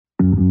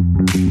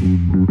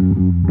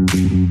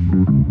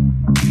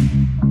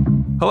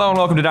Hello and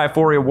welcome to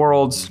Divephoria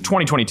Worlds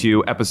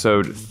 2022,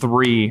 episode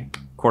 3.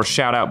 Of course,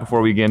 shout out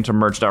before we get into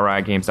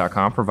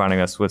merch.riotgames.com, providing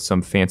us with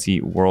some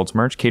fancy Worlds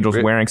merch.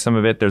 Kadril's wearing some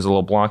of it. There's a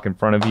little Blanc in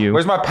front of you.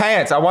 Where's my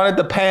pants? I wanted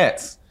the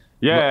pants.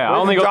 Yeah, I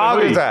only got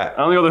the hoodie. I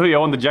only got the hoodie. I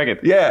want the jacket.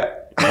 Yeah.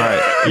 All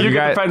right. You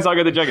get the pants, I'll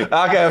get the jacket.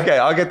 Okay.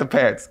 I'll get the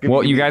pants.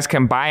 Well, you guys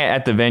can buy it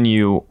at the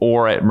venue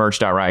or at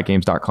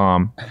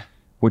merch.riotgames.com,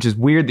 which is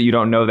weird that you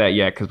don't know that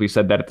yet because we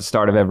said that at the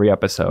start of every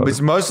episode. It's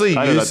mostly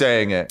you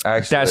saying it,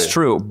 actually. That's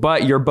true,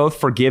 but you're both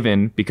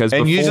forgiven because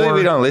and before... usually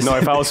we don't listen. No,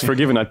 if I was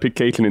forgiven, I'd pick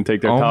Caitlyn and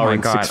take their tower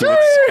in 6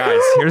 minutes. Guys,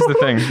 here's the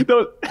thing.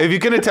 If you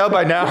couldn't tell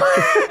by now,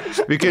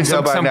 we can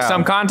tell by now.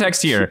 Some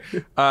context here.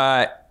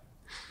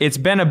 It's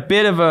been a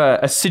bit of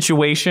a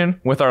situation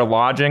with our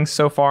lodging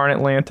so far in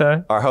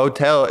Atlanta. Our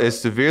hotel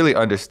is severely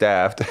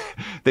understaffed.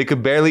 They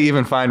could barely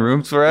even find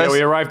rooms for us. Yeah,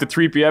 we arrived at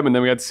 3 p.m. and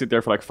then we had to sit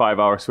there for like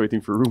 5 hours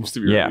waiting for rooms to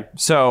be ready.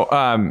 So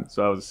I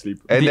was asleep.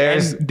 And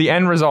the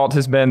end result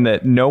has been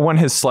that no one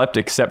has slept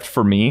except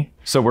for me.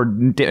 So we're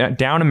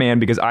down a man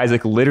because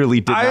Isaac literally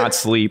did not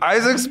sleep.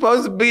 Isaac's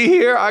supposed to be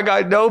here. I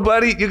got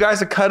nobody. You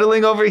guys are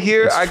cuddling over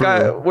here.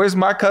 Where's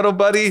my cuddle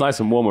buddy? It's nice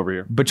and warm over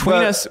here. Between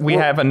us, we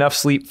have enough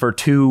sleep for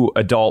 2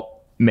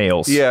 adult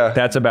males. Yeah.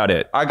 That's about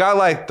it. I got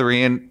like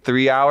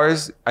 3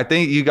 hours. I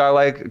think you got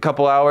like a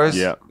couple hours.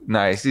 Yeah.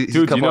 Nice. Dude,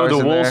 you know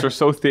the walls are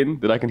so thin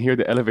that I can hear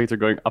the elevator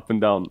going up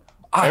and down.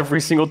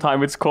 Every single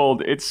time it's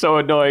cold. It's so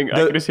annoying.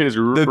 I can just hear this.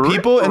 The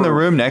people in the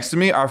room next to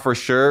me are for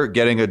sure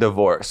getting a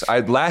divorce.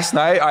 Last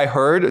night I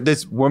heard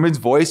this woman's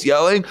voice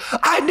yelling,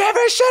 "I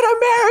never should have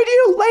married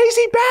you,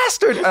 lazy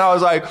bastard." And I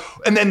was like,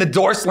 and then the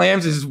door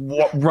slams, is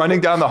running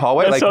down the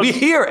hallway. We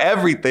hear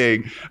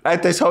everything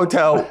at this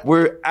hotel.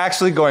 We're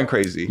actually going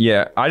crazy.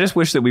 Yeah. I just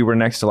wish that we were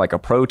next to like a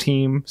pro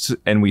team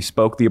and we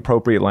spoke the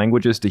appropriate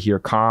languages to hear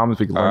comms.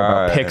 We could learn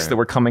about picks that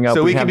were coming up.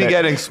 So we could be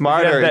getting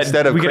smarter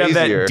instead of crazier. We could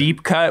have that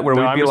deep cut where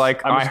we'd be like,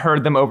 I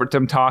heard them over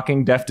them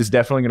talking. Deft is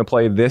definitely going to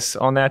play this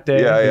on that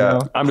day. Yeah. You know?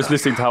 I'm just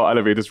listening to how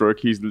elevators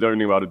work. He's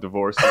learning about a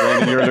divorce. Is there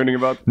anything you're learning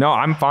about? No,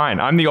 I'm fine.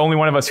 I'm the only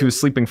one of us who's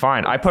sleeping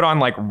fine. I put on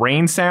like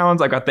rain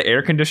sounds. I got the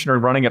air conditioner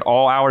running at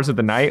all hours of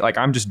the night. Like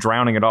I'm just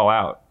drowning it all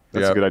out.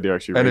 That's a good idea,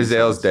 actually. And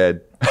Azale's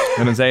dead.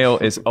 And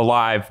Azale is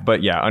alive,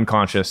 but yeah,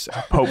 unconscious.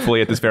 Hopefully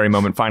at this very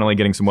moment, finally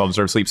getting some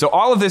well-deserved sleep. So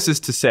all of this is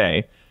to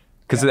say,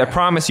 because I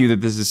promise you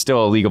that this is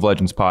still a League of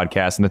Legends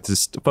podcast and that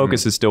this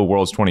focus is still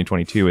Worlds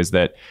 2022, is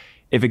that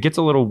if it gets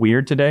a little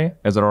weird today,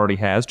 as it already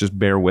has, just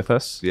bear with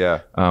us.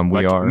 Yeah.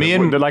 We are. Me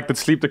and the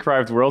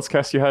sleep-deprived Worlds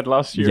cast you had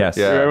last year. Yes.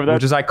 Yeah.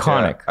 Which is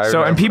iconic.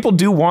 Yeah, and people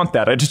do want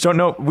that. I just don't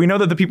know. We know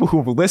that the people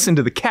who listen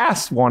to the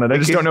cast want it. I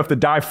just don't know if the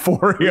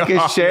Divephoria. We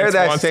can share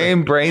that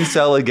same brain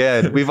cell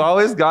again. We've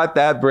always got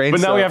that brain cell.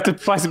 But now we have to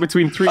place it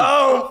between 3.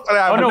 Oh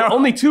no,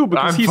 only 2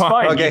 because he's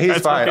fine. Okay,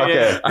 he's fine.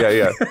 Okay.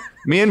 Yeah.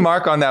 Me and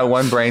Mark on that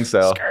one brain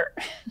cell.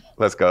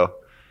 Let's go.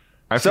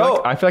 I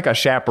feel like a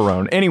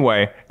chaperone.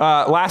 Anyway,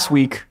 last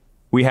week,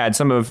 we had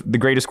some of the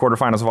greatest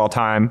quarterfinals of all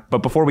time. But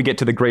before we get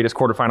to the greatest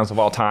quarterfinals of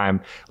all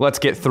time, let's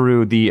get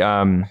through the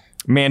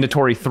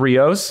mandatory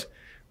 3-0s.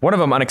 One of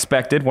them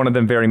unexpected, one of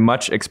them very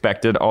much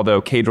expected,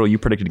 although Kadril, you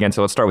predicted against.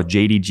 So let's start with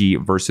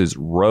JDG versus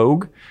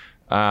Rogue.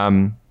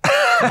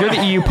 You're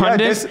the EU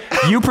pundit.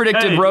 You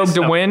predicted Rogue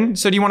to win.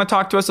 So do you want to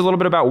talk to us a little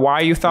bit about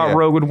why you thought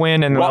Rogue would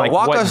win and walk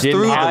what us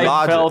didn't through happen?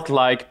 I felt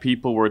like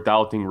people were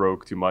doubting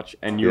Rogue too much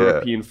and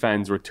European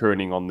fans were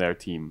turning on their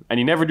team. And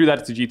you never do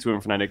that to G2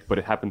 and Fnatic, but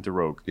it happened to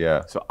Rogue.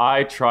 Yeah. So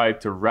I tried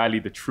to rally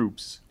the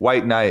troops.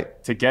 White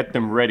Knight. To get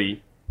them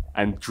ready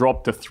and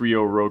drop the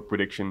 3-0 Rogue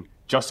prediction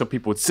just so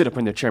people would sit up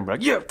in their chair and be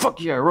like, yeah,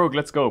 fuck yeah, Rogue,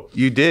 let's go.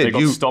 You did. They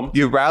got stomped.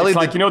 You rallied. It's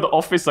like, The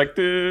Office, like,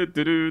 what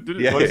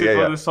is it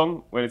called, the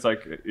song? When it's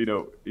like,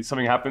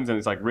 something happens and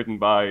it's like written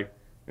by, and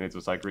it's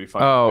just like really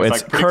fun. Oh,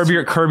 it's like curb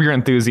your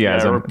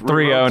enthusiasm.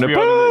 3-0 and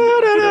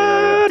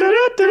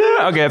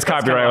okay, it's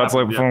copyright. Let's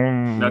look.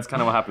 That's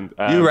kind of what happened.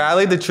 You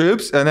rallied the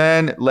troops and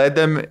then led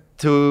them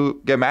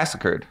to get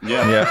massacred.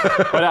 Yeah.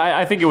 But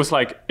I think it was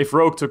like, if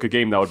Rogue took a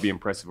game, that would be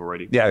impressive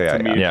already. Yeah.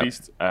 To me, at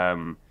least.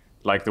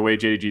 Like the way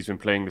JDG's been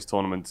playing this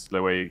tournament,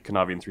 the way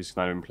Kanavi and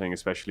 369 have been playing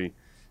especially,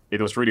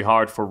 it was really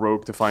hard for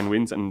Rogue to find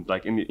wins. And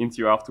like in the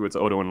interview afterwards,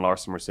 Odo and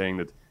Larson were saying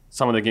that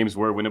some of the games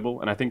were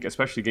winnable. And I think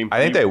especially game 3.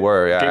 I think they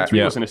were, yeah. Game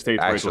 3 was in a state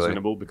where it was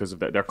winnable because of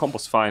their comp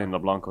was fine and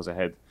LeBlanc was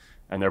ahead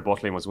and their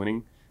bot lane was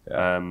winning.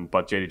 Yeah.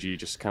 But JDG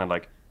just kind of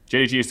like...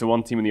 JDG is the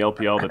one team in the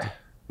LPL that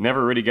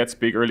never really gets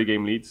big early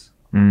game leads.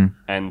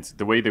 And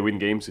the way they win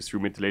games is through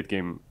mid to late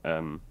game.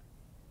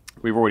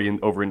 We've already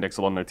over-indexed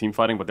a lot on their team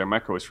fighting, but their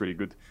macro is really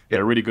good. Yeah.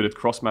 They're really good at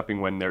cross-mapping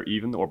when they're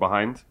even or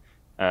behind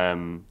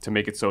to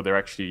make it so they're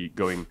actually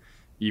going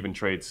even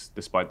trades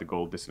despite the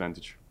goal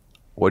disadvantage.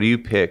 What do you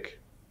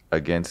pick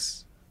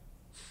against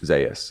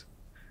Zeus?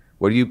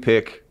 What do you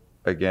pick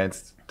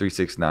against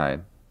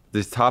 369?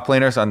 The top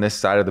laners on this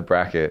side of the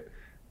bracket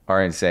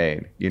are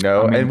insane,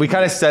 and we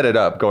kind of set it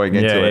up going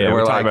into it. And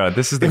we're like, about it.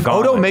 This is the if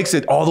gauntlet. Odo makes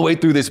it all the way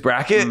through this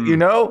bracket,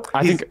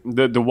 I think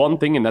the one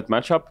thing in that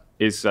matchup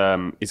is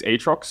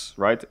Aatrox,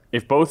 right?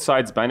 If both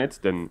sides ban it,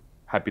 then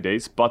happy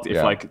days. But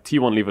if like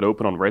T1 leave it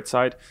open on red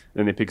side,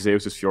 then they pick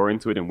Zeus's Fiora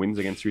into it and wins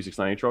against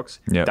 369 Aatrox,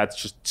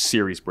 that's just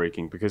series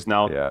breaking, because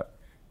now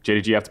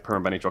JDG have to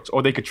permaban Aatrox.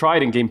 Or they could try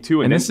it in game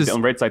 2, and then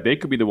on red side, they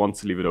could be the ones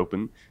to leave it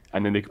open,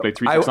 and then they could play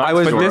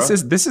 369.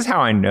 But this is how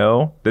I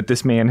know that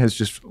this man has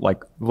just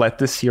like let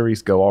this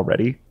series go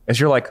already. As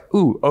you're like,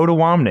 ooh,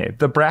 Otawamne,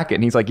 the bracket.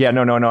 And he's like, yeah,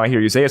 no, I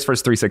hear you. Zeus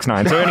first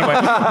 369. So anyway,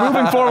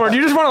 moving forward,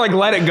 you just want to like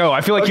let it go.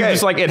 I feel like you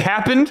just like, it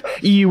happened.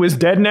 EU is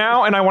dead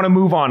now, and I want to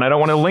move on. I don't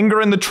want to linger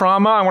in the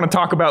trauma. I want to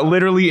talk about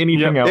literally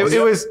anything else.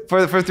 It was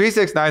for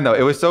 369 though.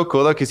 It was so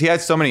cool though, because he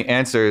had so many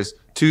answers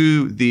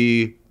to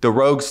the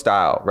rogue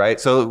style, right?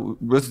 So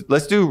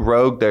let's do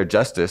rogue their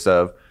justice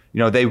of,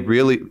 they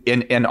really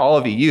in all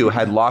of EU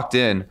had locked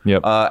in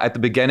at the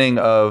beginning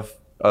of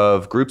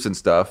groups and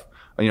stuff.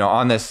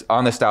 On this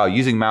style,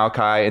 using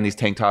Maokai and these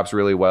tank tops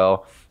really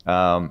well,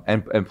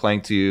 and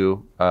playing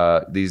to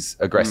these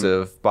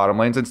aggressive bottom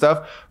lanes and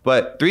stuff.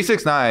 But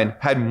 369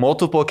 had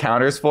multiple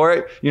counters for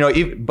it.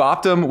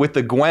 Bopped him with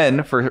the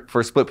Gwen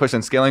for split push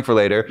and scaling for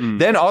later.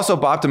 Then also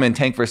bopped him in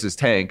tank versus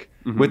tank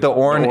with the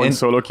Ornn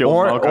solo kill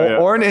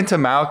Ornn into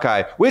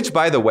Maokai, which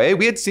by the way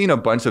we had seen a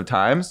bunch of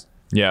times.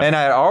 Yeah, and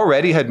I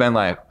already had been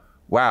like,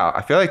 wow,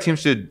 I feel like teams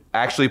should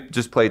actually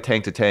just play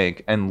tank to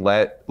tank and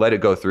let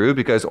it go through,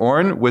 because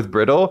Ornn with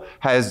Brittle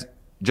has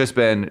just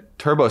been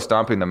turbo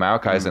stomping the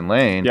Maokais in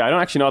lane. Yeah, I don't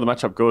actually know how the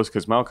matchup goes,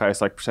 because Maokai is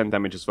like percent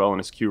damage as well on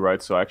his Q,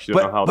 right? So I actually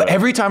don't know how. But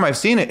every time I've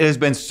seen it, it has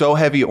been so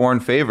heavy Ornn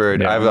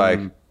favored. I've like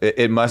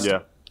it must.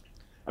 Yeah.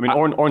 I mean,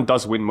 Ornn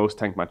does win most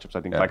tank matchups,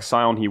 I think. Like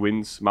Sion, he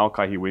wins.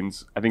 Maokai, he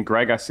wins. I think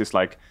Gragas is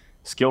like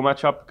skill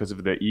matchup because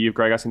of the E of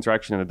Gragas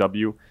interaction and the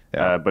W,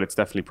 but it's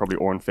definitely probably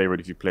Ornn favored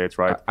if you play it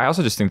right. I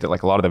also just think that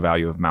like a lot of the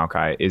value of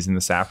Maokai is in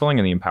the sapling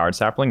and the empowered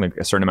sapling. Like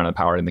a certain amount of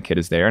power in the kit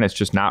is there, and it's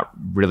just not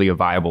really a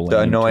viable the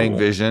annoying tool.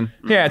 Vision.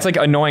 Yeah, it's like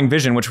annoying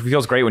vision, which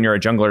feels great when you're a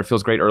jungler. It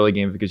feels great early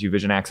game because you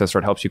vision access or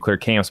it helps you clear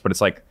camps, but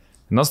it's like,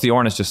 unless the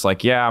Ornn is just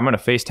like, yeah, I'm going to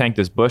face tank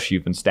this bush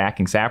you've been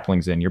stacking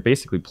saplings in, you're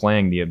basically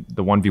playing the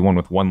 1v1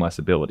 with one less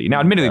ability. Now,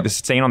 admittedly, the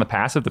sustain on the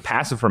passive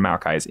for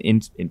Maokai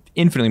is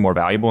infinitely more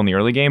valuable in the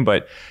early game,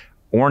 but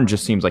Ornn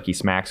just seems like he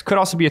smacks. Could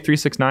also be a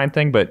 369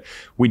 thing, but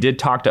we did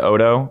talk to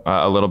Odo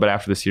a little bit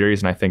after the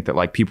series, and I think that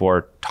like people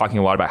are talking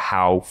a lot about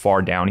how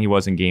far down he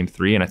was in game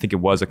 3, and I think it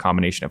was a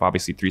combination of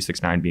obviously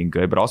 369 being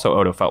good, but also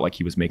Odo felt like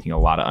he was making a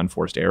lot of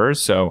unforced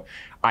errors. So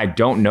I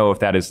don't know if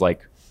that is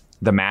like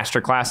the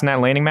masterclass in that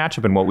laning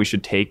matchup and what we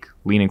should take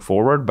leaning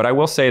forward, but I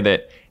will say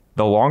that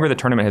the longer the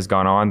tournament has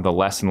gone on, the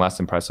less and less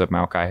impressive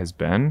Maokai has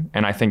been.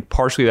 And I think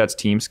partially that's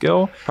team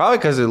skill. Probably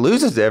because it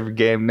loses every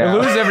game now.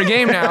 It loses every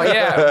game now,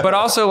 yeah. But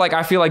also, like,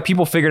 I feel like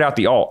people figured out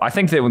the ult. I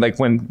think that like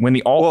when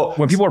the ult,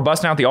 when people were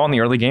busting out the ult in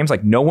the early games,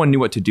 like no one knew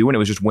what to do, and it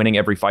was just winning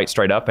every fight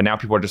straight up. And now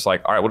people are just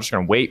like, all right, we're just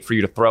going to wait for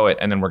you to throw it,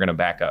 and then we're going to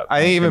back up.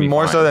 I think even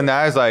more so than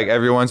that is like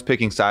everyone's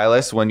picking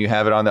Sylas when you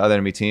have it on the other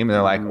enemy team, and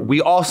they're like,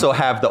 we also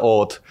have the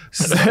ult.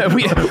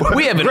 we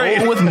have an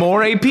ult with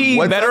more AP,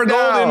 better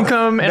gold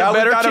income, and a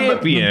better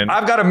champion.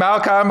 I've got a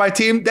Maokai on my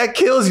team that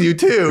kills you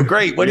too.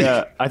 Great.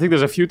 I think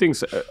there's a few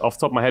things off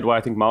the top of my head why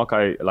I think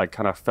Maokai like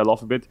kind of fell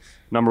off a bit.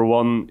 Number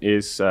one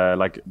is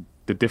like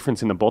the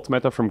difference in the bot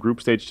meta from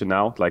group stage to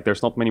now. Like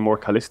there's not many more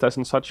Kallistas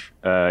and such.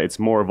 It's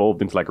more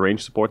evolved into like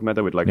range support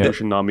meta with like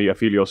Lucian, Nami,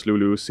 Aphelios,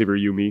 Lulu,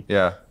 Sivir, Yumi.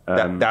 Yeah.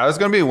 That was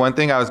going to be one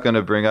thing I was going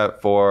to bring up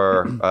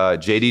for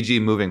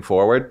JDG moving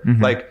forward.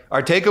 Like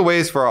our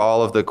takeaways for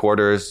all of the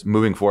quarters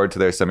moving forward to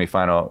their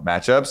semifinal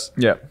matchups.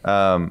 Yeah.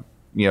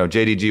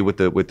 JDG with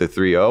the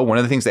 3-0. One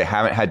of the things they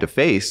haven't had to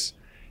face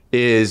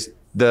is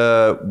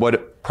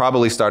what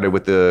probably started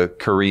with the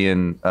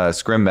Korean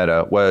scrim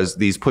meta was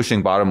these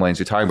pushing bottom lanes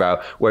you're talking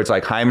about, where it's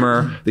like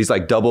Heimer, these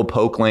like double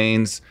poke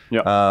lanes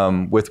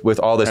with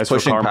all this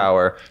pushing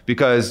power.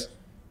 Because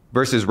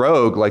versus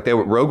Rogue, like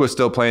Rogue was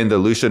still playing the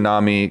Lucian,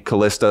 Nami,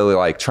 Callista,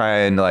 like try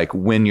and like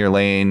win your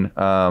lane,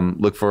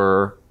 look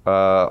for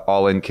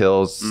all-in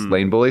kills,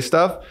 lane bully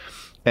stuff,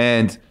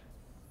 and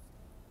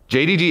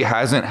JDG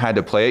hasn't had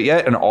to play it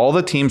yet, and all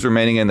the teams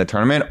remaining in the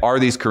tournament are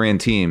these Korean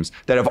teams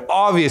that have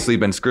obviously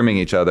been scrimming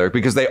each other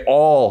because they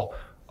all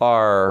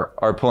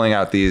are pulling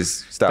out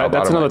these style.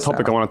 That's another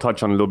topic I want to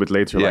touch on a little bit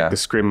later, like the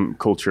scrim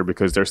culture,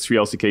 because there's 3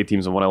 LCK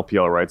teams and 1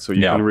 LPL, right? So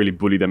you can really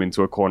bully them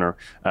into a corner.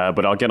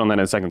 But I'll get on that in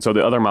a second. So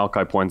the other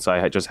Maokai points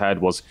I just had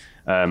was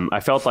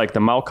I felt like the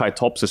Maokai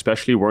tops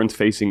especially weren't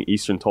facing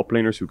Eastern top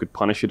laners who could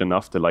punish it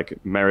enough to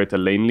like merit a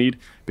lane lead,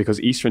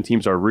 because Eastern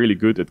teams are really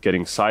good at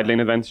getting side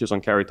lane advantages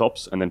on carry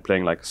tops and then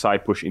playing like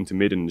side push into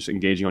mid and just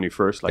engaging on you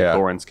first, like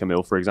Doran's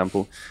Camille, for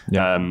example.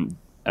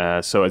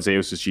 So at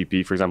Zeus'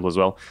 GP, for example, as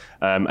well.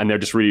 And they're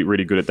just really,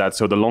 really good at that.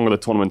 So the longer the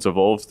tournament's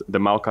evolved, the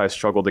Maokai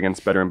struggled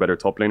against better and better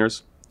top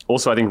laners.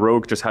 Also, I think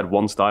Rogue just had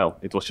one style.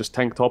 It was just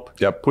tank top,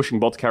 pushing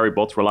bot, carry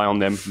bot, rely on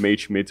them,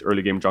 mage, mid,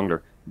 early game jungler.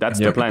 That's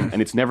the plan,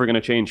 and it's never going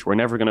to change. We're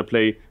never going to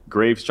play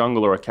Graves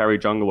jungle or a carry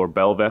jungle or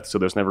Bel'Veth, so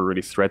there's never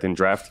really threat in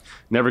draft.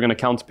 Never going to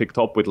counter pick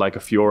top with like a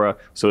Fiora,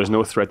 so there's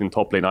no threat in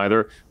top lane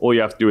either. All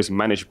you have to do is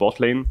manage bot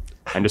lane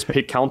and just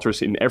pick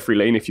counters in every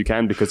lane if you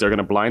can, because they're going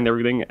to blind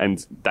everything,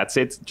 and that's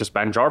it. Just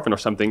ban Jarvan or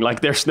something.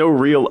 Like, there's no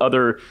real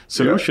other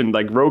solution. Yeah.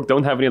 Like, Rogue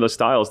don't have any other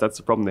styles. That's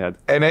the problem they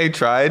had. NA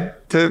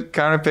tried to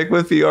counter pick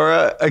with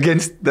Fiora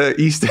against the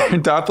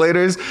Eastern top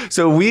laners.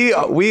 So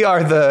we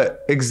are the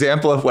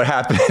example of what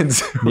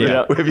happens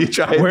if you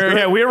try.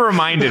 We're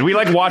reminded. We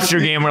like watched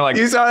your game. We're like,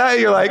 you saw that.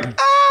 You're like,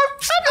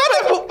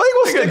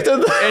 we'll stick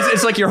to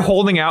it's like you're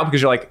holding out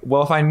because you're like,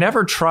 well, if I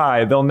never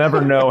try, they'll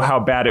never know how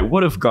bad it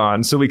would have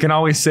gone. So we can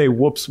always say,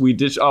 whoops, we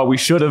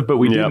should have, but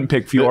we didn't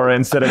pick Fiora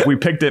instead of we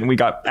picked it and we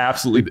got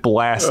absolutely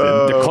blasted.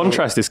 The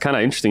contrast is kind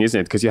of interesting, isn't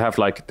it? Because you have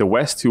like the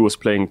West, who was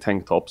playing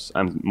tank tops.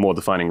 I'm more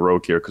defining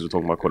Rogue here because we're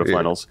talking about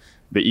quarterfinals. Yeah.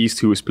 The East,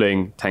 who is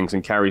playing tanks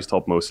and carries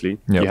top mostly.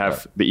 Yep. You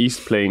have the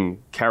East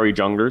playing carry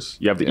junglers.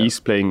 You have the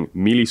East playing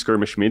melee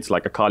skirmish mids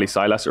like Akali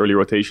Sylas early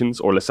rotations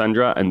or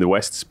Lysandra, and the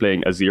West is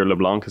playing Azir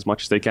LeBlanc as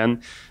much as they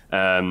can.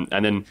 And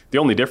then the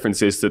only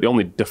difference is that the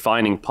only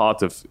defining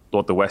part of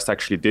what the West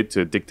actually did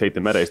to dictate the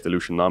meta is the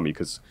Lucian Nami,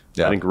 because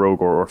I think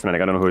Rogue or Fnatic,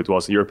 I don't know who it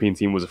was, the European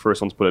team was the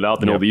first one to put it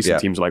out, and all the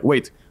Eastern teams are like,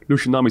 wait,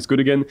 Lucian Nami's good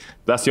again?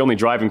 That's the only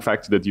driving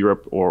factor that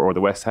Europe or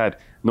the West had.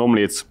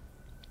 Normally it's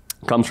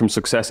comes from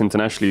success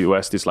internationally. The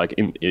West is like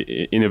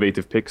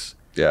innovative picks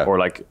or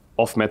like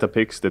off-meta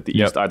picks that the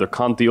East either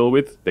can't deal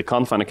with, they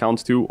can't find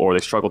accounts to, or they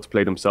struggle to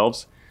play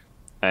themselves.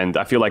 And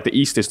I feel like the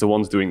East is the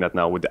ones doing that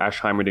now with the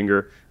Ashe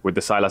Heimerdinger, with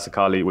the Sylas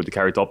Akali, with the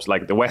carry tops.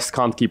 Like, the West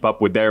can't keep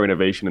up with their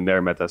innovation and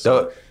their meta.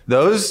 So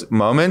those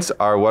moments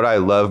are what I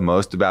love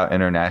most about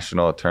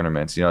international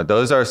tournaments. You know,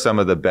 those are some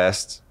of the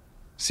best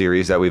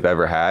series that we've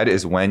ever had,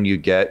 is when you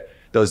get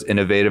those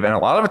innovative, and a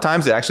lot of the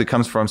times it actually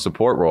comes from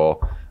support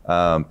role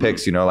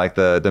picks, you know, like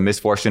the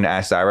Misfortune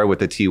Asira with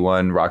the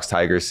T1 Rocks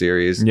Tigers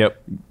series. You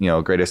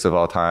know, greatest of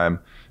all time.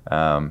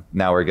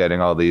 Now we're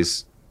getting all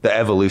these, the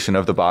evolution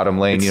of the bottom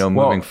lane,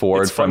 moving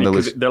forward from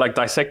the... They're like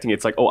dissecting it.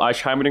 It's like, oh,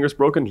 Ashe Heimerdinger's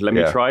broken. Let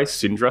me try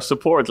Syndra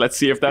support. Let's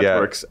see if that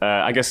works.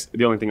 I guess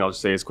the only thing I'll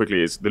just say is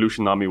quickly is the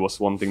Lucian Nami was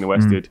one thing the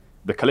West did.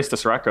 The Kalista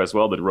Soraka as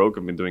well that Rogue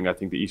have been doing, I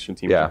think the Eastern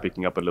teams are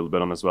picking up a little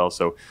bit on as well.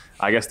 So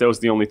I guess those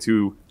are the only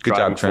two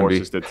driving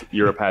forces that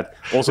Europe had.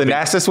 Also, the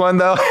Nasus one,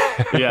 though?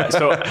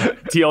 So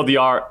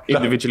TLDR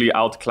individually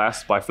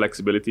outclassed by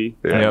flexibility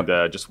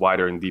and just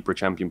wider and deeper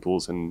champion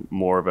pools and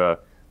more of a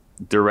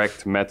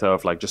direct meta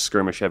of like just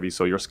skirmish heavy.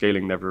 So your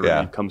scaling never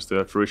really comes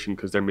to fruition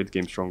because they're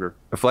mid-game stronger.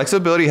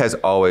 Flexibility has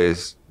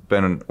always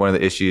been one of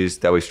the issues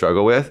that we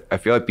struggle with. I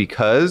feel like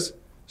because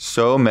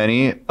so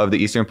many of the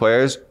Eastern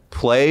players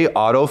play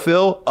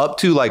autofill up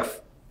to like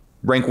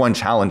rank 1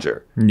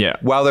 challenger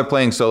while they're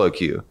playing solo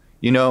queue.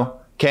 You know,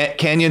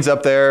 Canyon's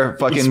up there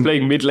fucking... He's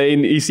playing mid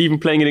lane. He's even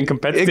playing it in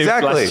competitive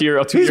last year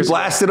or 2 years He's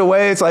blasted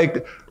away. It's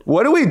like,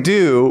 what do we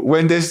do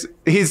when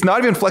he's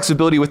not even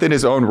flexibility within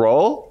his own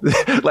role?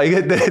 Like,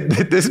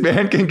 this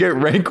man can get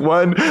rank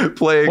 1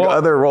 playing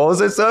other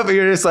roles and stuff. And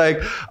you're just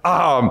like,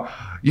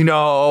 you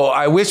know,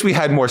 I wish we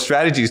had more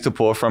strategies to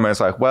pull from it. It's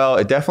like, well,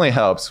 it definitely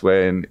helps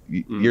when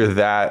you're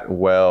that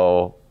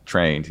well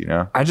trained, you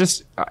know? I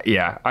just,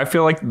 I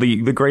feel like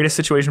the greatest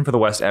situation for the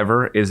West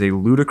ever is a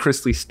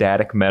ludicrously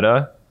static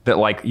meta that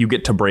like you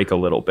get to break a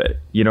little bit.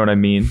 You know what I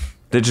mean?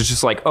 That's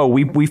just like, oh,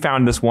 we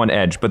found this one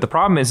edge. But the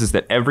problem is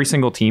that every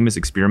single team is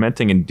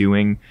experimenting and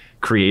doing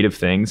creative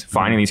things,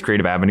 finding these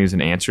creative avenues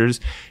and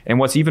answers. And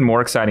what's even more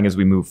exciting as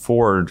we move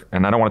forward,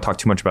 and I don't want to talk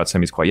too much about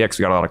semis quite yet because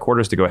we got a lot of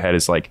quarters to go ahead,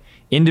 is like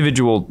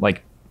individual,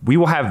 like we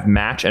will have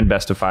match and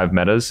best of 5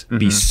 metas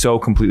be so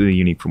completely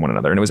unique from one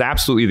another. And it was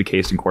absolutely the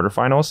case in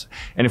quarterfinals.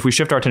 And if we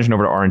shift our attention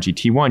over to RNG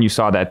T1, you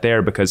saw that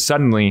there because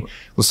suddenly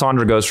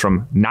Lysandra goes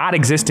from not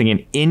existing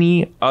in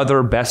any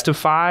other best of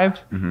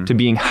 5 to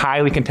being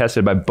highly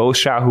contested by both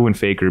Xiaohu and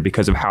Faker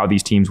because of how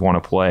these teams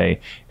want to play.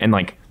 And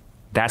like,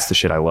 that's the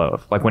shit I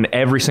love. Like when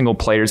every single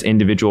player's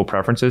individual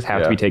preferences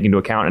have to be taken into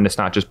account and it's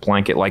not just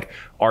blanket like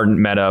Ardent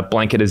meta,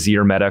 blanket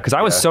Azir meta. Because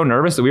I was so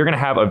nervous that we were going to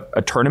have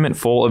a tournament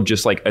full of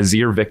just like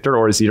Azir Victor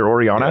or Azir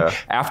Orianna.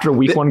 After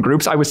week 1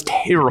 groups, I was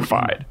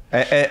terrified.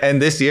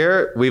 And this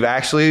year, we've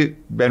actually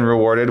been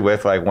rewarded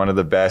with like one of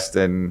the best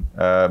and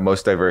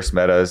most diverse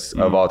metas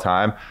of all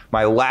time.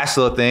 My last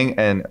little thing,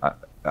 and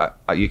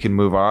you can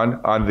move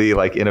on the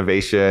like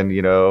innovation,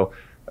 you know,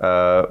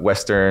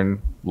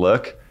 Western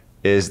look,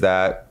 is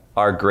that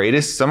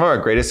some of our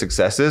greatest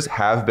successes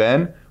have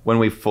been when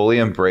we fully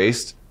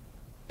embraced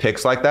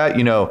picks like that.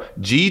 You know,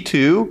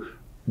 G2,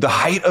 the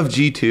height of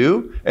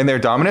G2 and their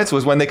dominance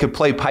was when they could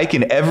play Pyke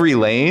in every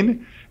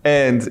lane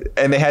and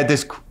they had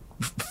this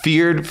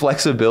feared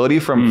flexibility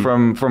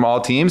from all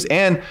teams.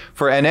 And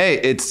for NA,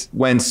 it's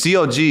when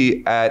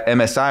CLG at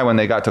MSI, when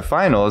they got to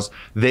finals,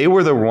 they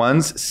were the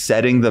ones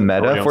setting the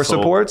meta Aurelion for Sol.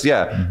 supports.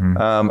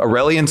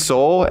 Aurelion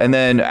Sol, and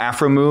then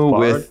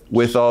Aphromoo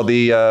with all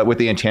the with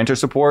the Enchanter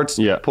supports,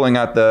 pulling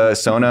out the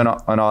Sona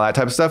and all that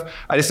type of stuff.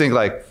 I just think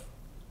like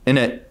in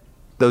it,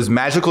 those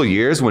magical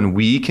years when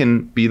we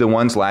can be the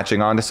ones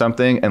latching onto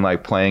something and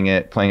like playing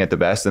it the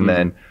best, and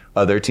then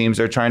other teams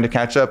are trying to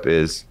catch up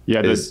is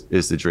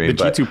the dream.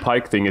 The G2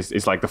 Pyke thing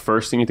is like the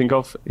first thing you think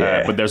of.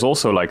 But there's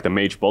also like the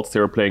mage bots.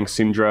 They were playing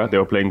Syndra. They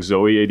were playing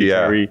Zoe AD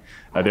carry.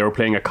 They were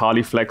playing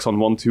Akali flex on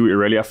 1-2,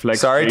 Irelia flex.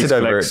 Sorry Jace to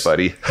divert, flex.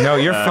 buddy. No,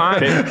 you're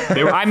fine.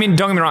 I mean,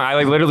 don't get me wrong. I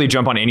like literally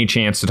jump on any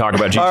chance to talk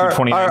about G2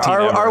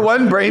 2019. Our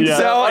one brain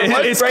cell,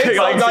 got distracted.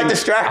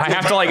 I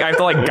have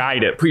to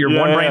guide it. Put your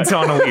one brain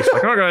cell on a leash.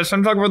 Like, oh gosh,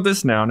 I'm talking about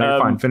this now. No, you're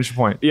fine. Finish your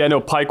point. Yeah,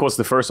 no, Pyke was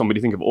the first one, but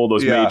you think of all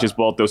those mages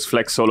bought, those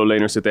flex solo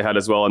laners that they had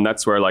as well, and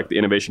that's where like the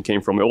innovation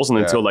came from. It wasn't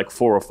until like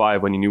 4 or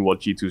 5 when you knew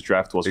what G2's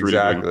draft was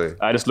really doing.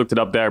 I just looked it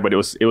up there, but it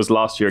was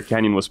last year.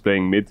 Canyon was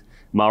playing mid.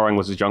 Malrang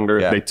was his jungler.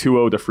 They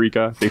 2-0'd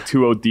Afrika. They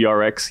 2-0'd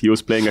DRX. He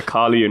was playing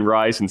Akali and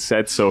Ryze and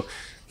Zed. So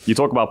you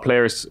talk about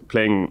players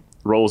playing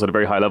roles at a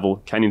very high level.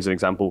 Canyon's an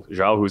example.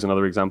 Zhao, who's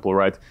another example,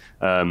 right?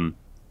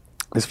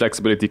 This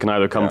flexibility can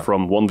either come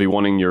from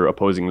 1v1ing your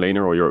opposing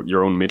laner or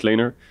your own mid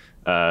laner,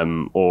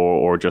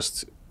 or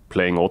just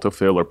playing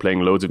autofill or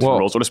playing loads of different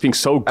roles, or just being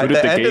so good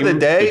at the game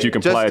that you can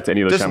apply it to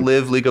any other champion. Just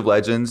live League of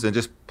Legends and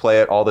just play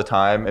it all the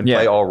time and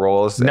play all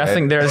roles.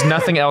 There's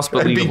nothing else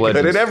but League of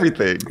Legends. Good at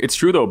everything. It's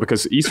true though,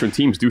 because Eastern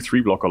teams do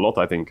 3-block a lot,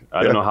 I think.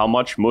 I don't know how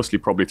much, mostly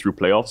probably through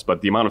playoffs,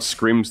 but the amount of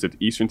scrims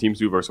that Eastern teams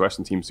do versus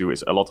Western teams do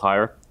is a lot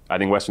higher. I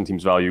think Western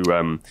teams value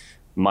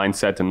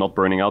mindset and not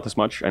burning out as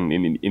much. And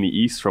in the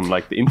East, from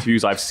like the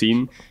interviews I've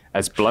seen,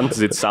 as blunt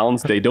as it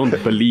sounds, they don't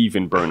believe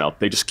in burnout.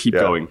 They just keep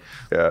going.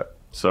 Yeah.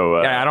 So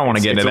I don't want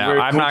to get into that.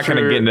 I'm not going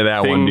to get into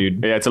that one,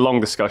 dude. Yeah, it's a long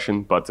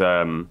discussion, but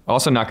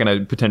also not going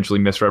to potentially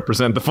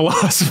misrepresent the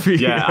philosophy.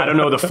 Yeah, I don't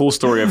know the full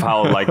story of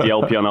how like the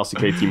LPL and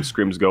LCK team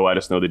scrims go. I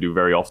just know they do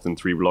very often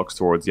 3 blocks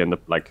towards the end of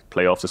like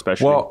playoffs,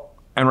 especially. Well,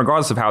 and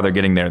regardless of how they're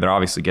getting there, they're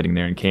obviously getting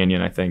there in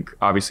Canyon. I think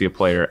obviously a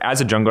player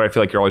as a jungler, I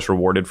feel like you're always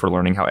rewarded for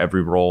learning how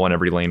every role and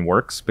every lane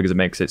works, because it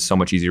makes it so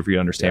much easier for you to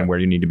understand where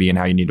you need to be and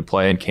how you need to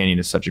play. And Canyon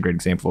is such a great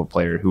example of a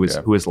player who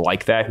is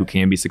like that, who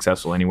can be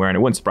successful anywhere. And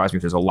it wouldn't surprise me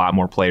if there's a lot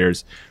more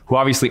players who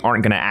obviously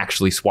aren't going to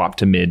actually swap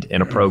to mid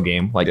in a pro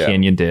game like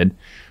Canyon did.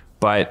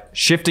 But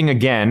shifting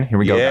again, here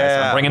we go,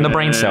 guys. I'm bringing the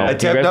Braincell.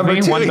 Attempt number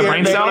 2. The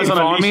Braincell is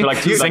on me. Like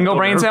single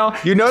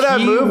Braincell. You know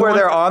that move where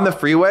they're on the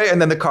freeway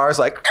and then the car's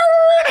like.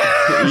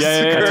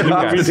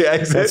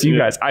 That's you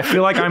guys. I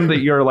feel like I'm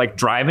your like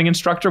driving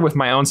instructor with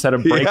my own set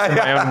of brakes and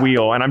my own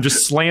wheel, and I'm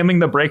just slamming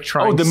the brake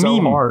trying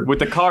so hard with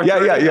the car.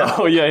 Yeah.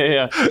 Oh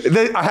yeah.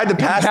 I had to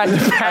pass. I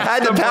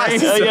had to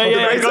pass. The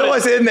Braincell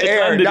was in the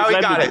air. Now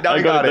we got it.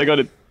 I got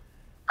it.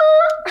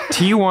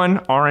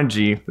 T1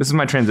 RNG. This is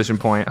my transition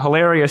point.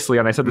 Hilariously,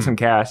 and I said this in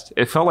cast,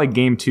 it felt like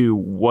game 2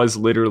 was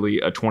literally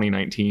a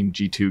 2019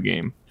 G2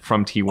 game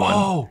from T1.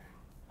 Oh,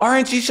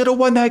 RNG should have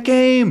won that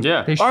game.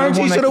 Yeah,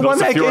 RNG should have won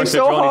that game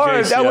so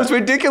hard. That was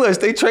ridiculous.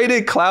 They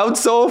traded Cloud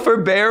Soul for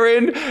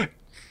Baron.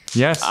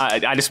 Yes,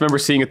 I just remember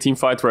seeing a team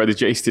fight where the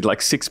Jace did like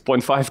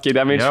 6.5k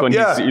damage when he's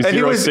and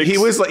 0-6. he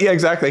was like,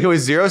 exactly. He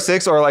was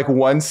 0-6 or like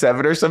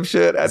 1-7 or some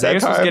shit at that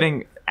time. Was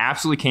getting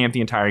absolutely camped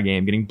the entire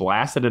game, getting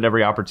blasted at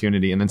every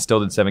opportunity, and then still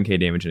did 7k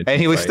damage in a team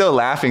And he was fight. still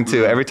laughing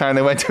too. Every time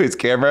they went to his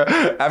camera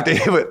after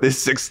he went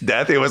this 6th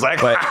death, he was like,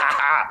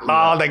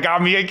 oh, they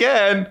got me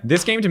again.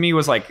 This game to me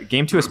was like,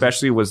 game 2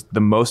 especially was the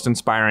most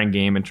inspiring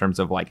game in terms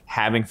of like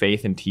having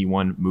faith in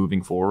T1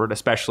 moving forward,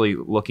 especially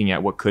looking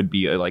at what could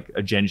be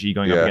a Gen G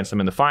going up against them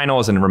in the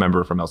finals. And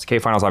remember from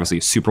LCK finals, obviously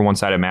a super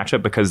one-sided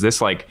matchup, because this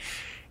like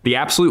the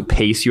absolute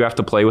pace you have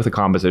to play with a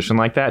composition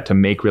like that to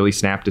make really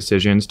snap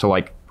decisions, to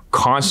like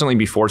constantly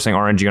be forcing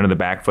RNG onto the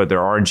back foot. Their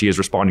RNG is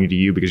responding to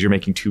you because you're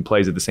making 2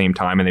 plays at the same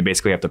time and they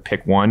basically have to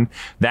pick one.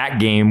 That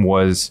game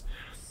was,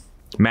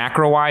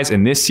 macro-wise,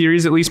 in this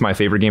series at least, my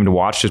favorite game to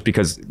watch, just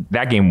because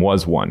that game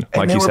was won.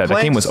 Like you said,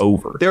 that game was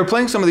over. They were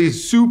playing some of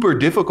these super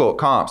difficult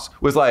comps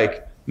with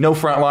like no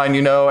front line,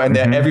 and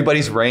then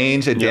everybody's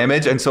range and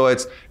damage. And so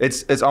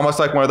it's almost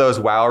like one of those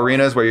WoW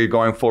arenas where you're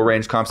going full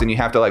range comps and you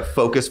have to like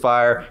focus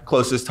fire,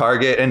 closest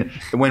target. And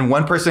when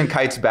one person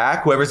kites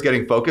back, whoever's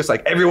getting focused,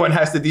 like everyone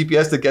has to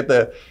DPS to get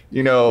the,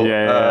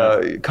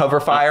 cover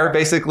fire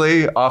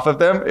basically off of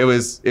them. It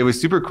was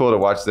super cool to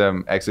watch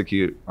them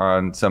execute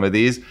on some of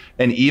these.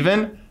 And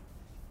even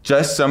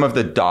just some of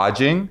the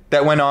dodging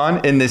that went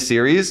on in this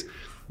series.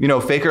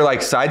 Faker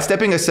like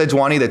sidestepping a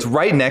Sejuani that's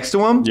right next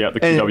to him, the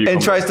QW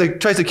and tries to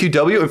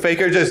QW, and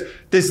Faker just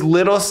this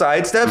little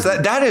sidesteps.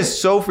 That is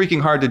so freaking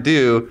hard to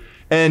do.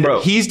 And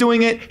he's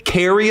doing it.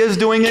 Carria's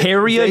doing it.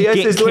 Carria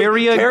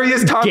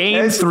is Tom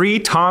Game Kent. 3,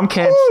 Tom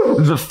Kent,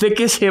 the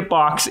thickest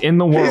hitbox in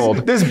the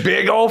world. This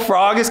big old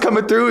frog is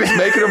coming through. He's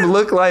making them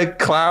look like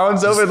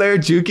clowns over there,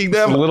 juking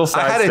them.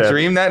 I had a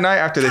dream that night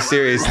after the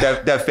series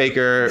that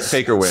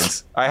Faker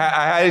wins. I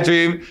had a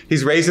dream.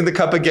 He's raising the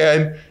cup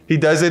again. He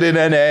does it in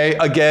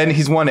NA again.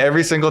 He's won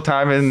every single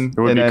time in.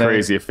 It would be NA.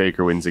 crazy if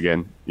Faker wins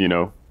again.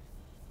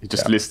 He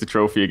just lists the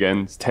trophy again.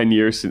 It's 10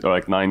 years or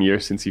like 9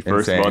 years since he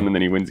first won, and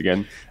then he wins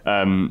again.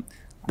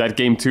 That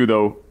game 2,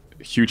 though,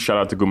 huge shout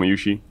out to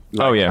Gumayushi.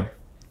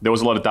 there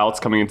was a lot of doubts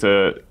coming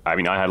into. I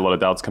mean, I had a lot of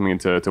doubts coming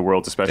into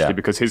Worlds, especially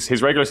because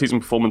his regular season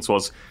performance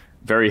was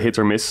very hit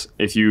or miss.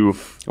 If you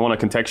want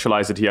to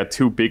contextualize it, he had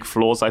 2 big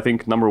flaws. I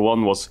think number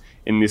 1 was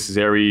in this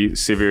very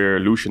severe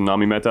Lucian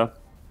Nami meta.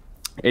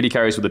 AD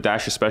carries with the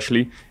dash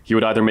especially, he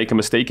would either make a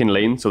mistake in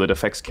lane, so that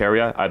affects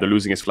Keria, either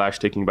losing his flash,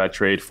 taking a bad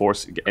trade,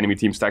 force enemy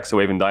team stacks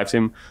away and dives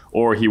him,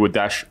 or he would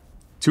dash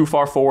too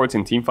far forwards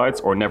in team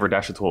fights or never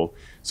dash at all.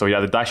 So he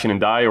either dash in and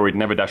die or he'd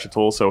never dash at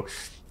all. So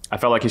I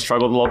felt like he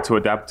struggled a lot to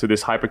adapt to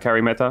this hyper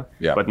carry meta.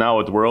 Yeah. But now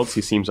at Worlds,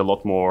 he seems a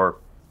lot more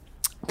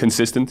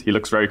consistent. He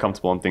looks very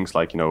comfortable on things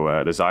like, the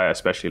Xayah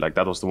especially. Like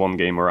that was the one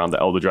game around the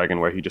Elder Dragon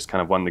where he just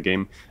kind of won the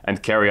game.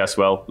 And carry as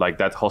well, like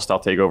that hostile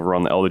takeover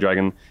on the Elder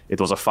Dragon. It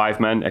was a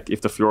 5-man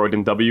if the Fiora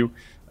didn't W.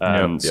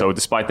 So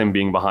despite them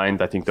being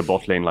behind, I think the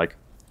bot lane like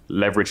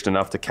leveraged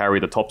enough to carry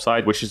the top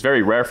side, which is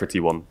very rare for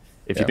T1.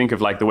 If you think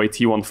of like the way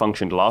T1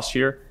 functioned last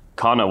year,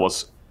 Kana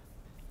was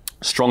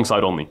strong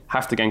side only.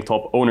 Have to gank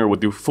top. Owner would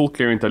do full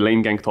clear into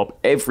lane gank top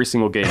every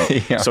single game.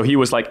 So he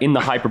was like in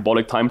the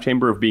hyperbolic time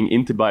chamber of being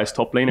inted by his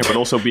top laner, but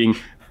also being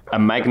a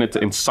magnet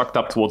and sucked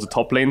up towards the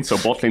top lane. So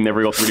bot lane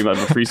never got really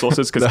much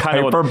resources. The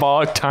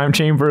hyperbolic time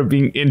chamber of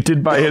being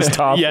inted by his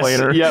top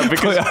laner. Yeah,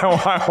 because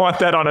I want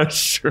that on a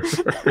shirt.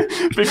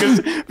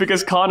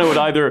 because Kana would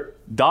either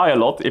die a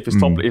lot if his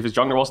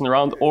jungler wasn't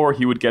around, or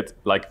he would get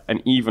like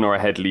an even or a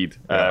head lead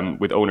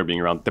with Owner being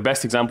around. The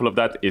best example of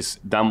that is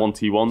Damwon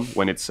T1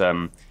 when it's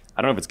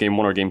I don't know if it's game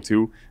 1 or game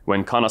 2,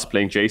 when Kana's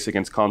playing Jace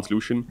against Khan's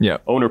Lucian. Yeah.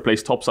 Owner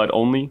plays topside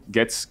only,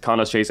 gets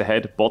Kana's Jace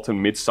ahead, bottom,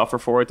 mid suffer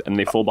for it, and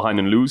they fall behind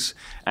and lose.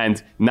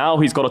 And now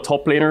he's got a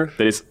top laner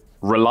that is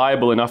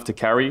reliable enough to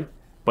carry.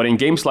 But in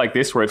games like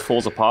this where it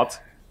falls apart,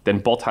 then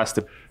bot has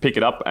to pick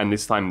it up, and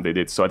this time they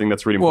did. So I think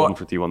that's really important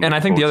for T1. And I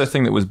think the other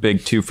thing that was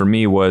big too for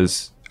me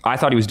was I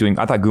thought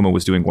Guma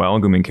was doing well,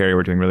 and Guma and Carry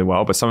were doing really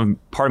well, but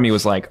part of me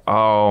was like,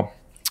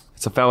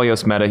 it's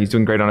Aphelios meta. He's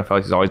doing great on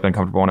Aphelios. He's always been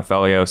comfortable on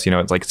Aphelios.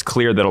 It's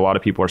clear that a lot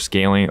of people are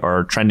scaling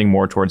or trending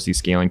more towards these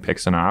scaling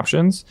picks and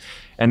options.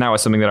 And that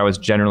was something that I was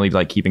generally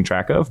keeping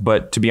track of.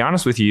 But to be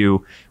honest with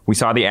you, we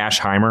saw the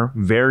Ashe-Heimer,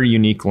 very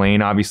unique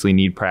lane, obviously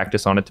need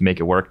practice on it to make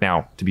it work.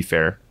 Now, to be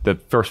fair, the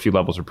first few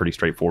levels are pretty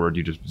straightforward.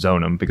 You just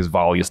zone them because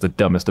volley is the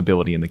dumbest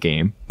ability in the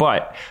game.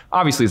 But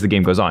obviously as the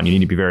game goes on, you need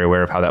to be very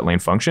aware of how that lane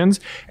functions.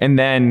 And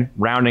then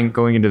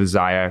going into the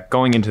Xayah,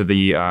 going into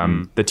the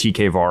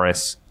TK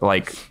Varus,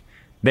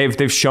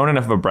 They've shown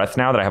enough of a breadth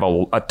now that I have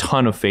a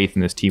ton of faith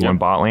in this T1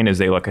 bot lane as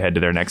they look ahead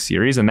to their next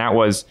series. And that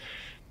was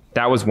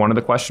one of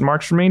the question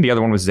marks for me. The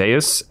other one was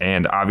Zeus.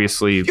 And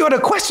obviously... You had a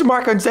question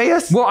mark on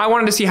Zeus? Well, I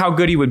wanted to see how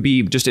good he would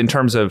be just in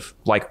terms of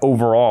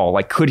overall.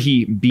 Could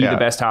he be the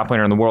best top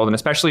laner in the world? And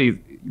especially...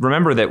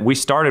 Remember that we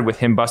started with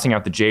him busting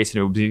out the Jace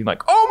and it would be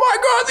like, oh my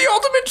God, the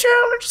ultimate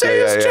challenge,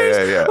 Zeus,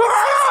 Jace.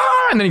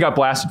 Ah! And then he got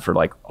blasted for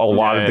a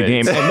lot of the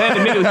game. And then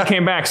immediately he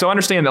came back. So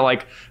understand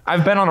that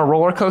I've been on a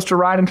roller coaster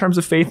ride in terms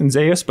of faith in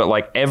Zeus,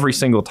 but every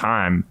single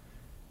time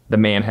the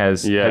man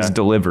has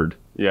delivered.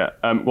 Yeah.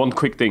 One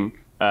quick thing.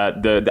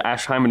 The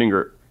Ashe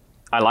Heimerdinger,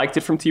 I liked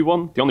it from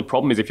T1. The only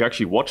problem is if you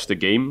actually watch the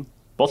game,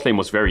 bot lane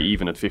was very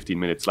even at 15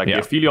 minutes. The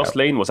Aphelios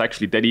lane was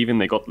actually dead even.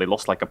 They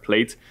lost a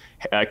plate.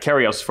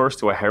 Carry was first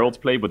to a Herald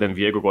play, but then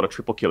Viego got a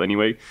triple kill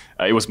anyway.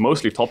 It was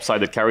mostly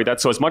topside that carried that.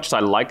 So as much as I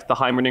liked the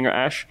Heimerdinger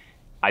Ashe,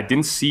 I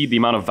didn't see the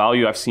amount of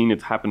value I've seen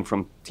it happen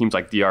from teams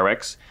like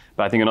DRX.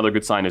 But I think another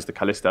good sign is the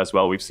Kalista as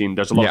well. We've seen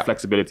there's a lot of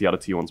flexibility out of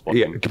T1's bot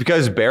lane.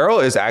 Because Beryl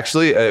is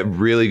actually a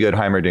really good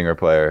Heimerdinger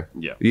player.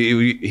 Yeah,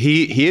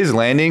 he is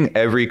landing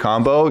every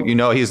combo.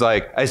 He's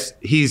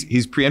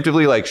he's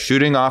preemptively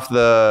shooting off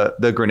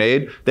the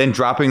grenade, then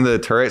dropping the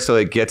turret so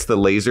it gets the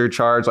laser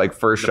charge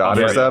first shot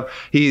and stuff.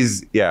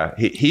 He's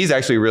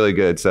actually really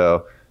good.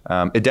 So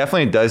it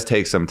definitely does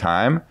take some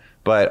time,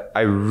 but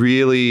I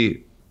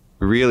really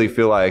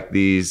feel like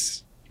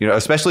these.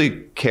 Especially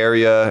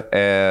Keria,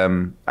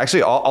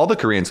 actually all the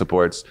Korean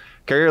supports,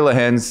 Keria,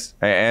 Lehens,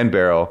 and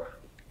Beryl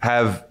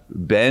have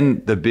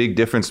been the big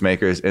difference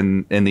makers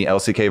in the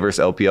LCK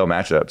versus LPL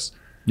matchups.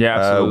 Yeah,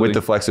 absolutely. With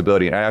the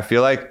flexibility. And I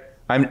feel like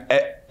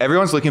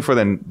everyone's looking for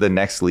the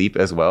next leap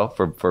as well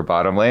for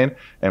bottom lane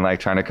and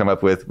trying to come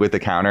up with the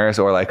counters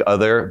or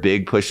other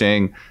big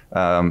pushing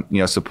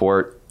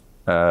support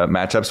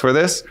matchups for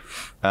this.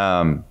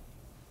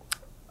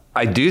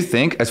 I do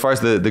think as far as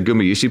the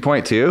Gumayusi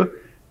point too,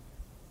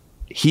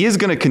 he is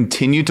going to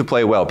continue to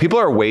play well. People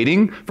are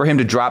waiting for him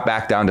to drop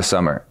back down to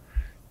summer.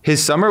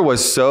 His summer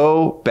was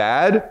so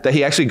bad that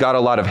he actually got a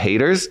lot of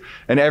haters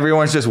and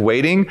everyone's just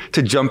waiting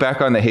to jump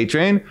back on the hate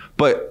train.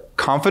 But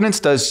confidence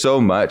does so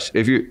much.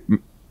 The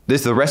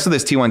rest of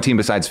this T1 team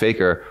besides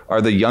Faker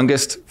are the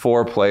youngest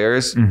 4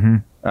 players.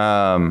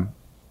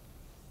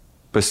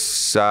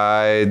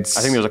 Besides,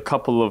 I think there's a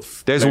couple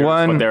of. There's players,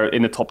 one. But they're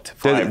in the top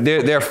 5.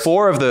 They're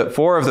 4 of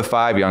the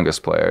 5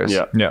 youngest players.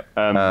 Yeah.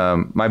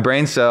 My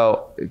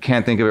Braincell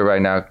can't think of it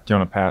right now. Do you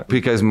want to pat?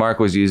 Because Mark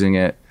was using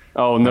it.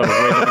 Oh no!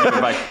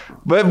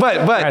 Wait,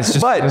 but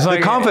the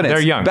confidence.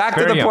 They're young. Back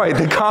to the point.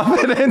 The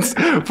confidence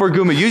for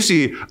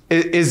Gumayusi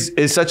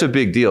is such a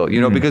big deal.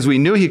 Because we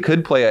knew he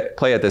could play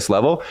at this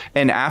level,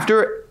 and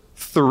after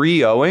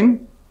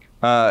 3-0ing,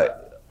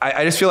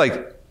 I just feel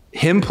like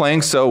him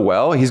playing so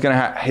well, he's gonna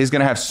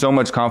have so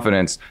much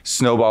confidence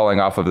snowballing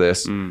off of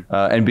this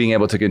and being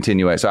able to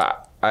continue it. So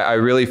I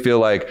really feel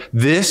like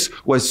this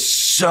was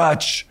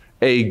such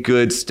a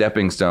good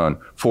stepping stone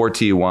for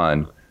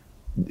T1.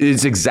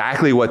 It's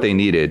exactly what they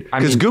needed,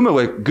 because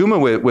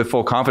Guma with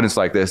full confidence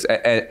like this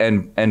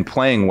and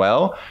playing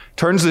well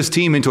turns this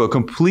team into a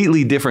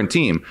completely different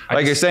team.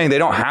 Like you're saying, they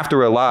don't have to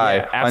rely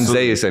on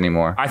Zeus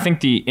anymore. I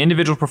think the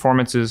individual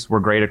performances were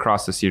great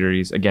across the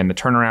series. Again, the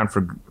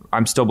turnaround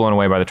I'm still blown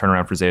away by the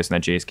turnaround for Zeus in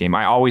that Jace game.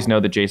 I always know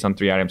that Jace on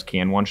 3 items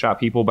can one-shot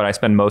people, but I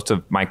spend most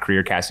of my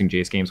career casting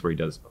Jace games where he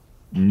does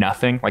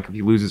nothing. Like if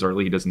he loses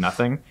early, he does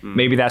nothing.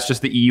 Maybe that's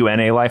just the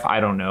EUNA life. I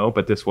don't know,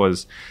 but this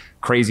was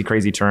crazy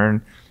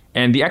turn.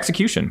 And the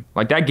execution,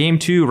 like that game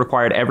 2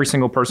 required every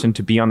single person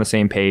to be on the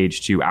same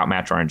page to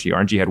outmatch RNG.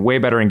 RNG had way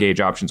better engage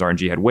options.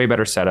 RNG had way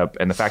better setup.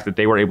 And the fact that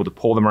they were able to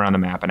pull them around the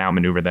map and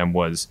outmaneuver them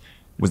was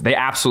they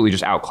absolutely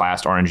just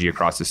outclassed RNG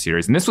across this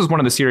series. And this was one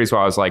of the series where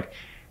I was like,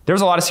 there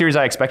was a lot of series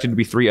I expected to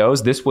be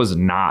 3-0s. This was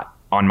not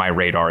on my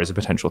radar as a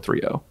potential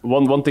 3-0.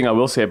 One thing I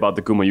will say about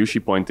the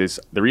Gumayushi point is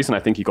the reason I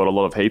think he got a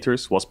lot of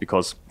haters was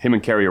because him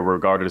and Carrier were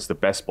regarded as the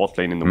best bot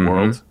lane in the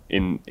world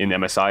in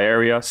MSI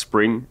area,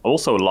 Spring.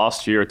 Also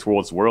last year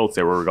towards Worlds,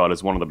 they were regarded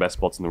as one of the best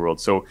bots in the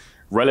world. So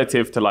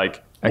relative to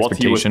like what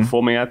he was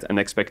performing at and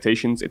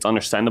expectations, it's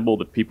understandable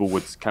that people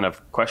would kind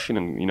of question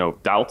and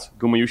doubt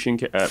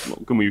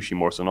Gumayushi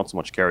more so, not so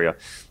much Carrier.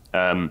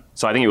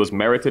 So I think it was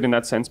merited in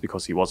that sense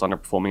because he was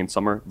underperforming in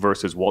summer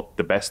versus what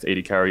the best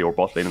AD carry or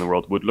bot lane in the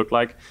world would look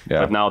like.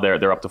 Yeah. But now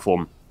they're up to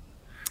form.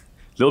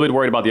 A little bit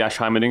worried about the Ashe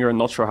Heimerdinger.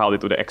 Not sure how they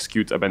would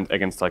execute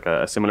against like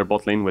a similar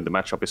bot lane when the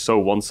matchup is so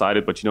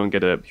one-sided, but you don't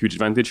get a huge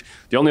advantage.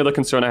 The only other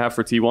concern I have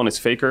for T1 is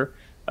Faker.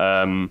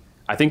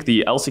 I think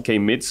the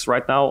LCK mids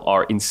right now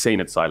are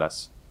insane at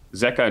Sylas.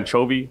 Zeka and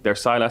Chovy, their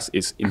Sylas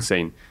is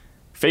insane.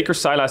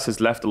 Faker's Sylas has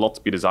left a lot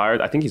to be desired.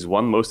 I think he's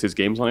won most of his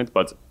games on it,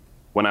 but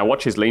when I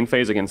watch his lane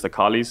phase against the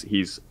Kalis,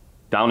 he's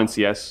down in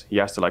CS. He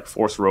has to like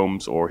force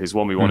roams, or his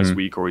 1v1 is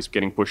weak, or he's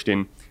getting pushed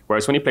in.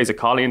 Whereas when he plays a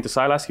Kali into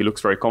Sylas, he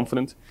looks very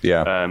confident.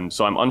 Yeah.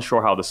 So I'm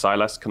unsure how the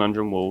Sylas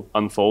conundrum will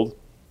unfold.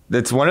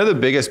 That's one of the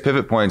biggest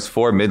pivot points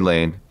for mid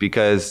lane,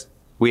 because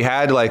we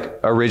had like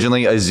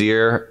originally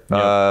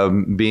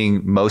Azir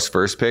being most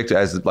first picked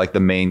as like the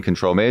main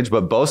control mage,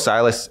 but both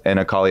Sylas and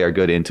Akali are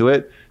good into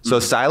it. So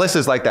Sylas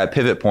is like that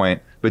pivot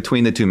point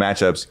between the two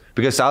matchups,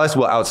 because Sylas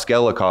will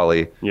outscale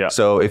Akali. Yeah.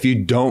 So if you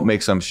don't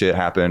make some shit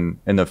happen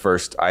in the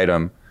first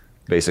item,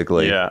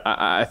 basically. Yeah,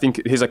 I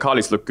think his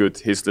Akalis look good,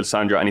 his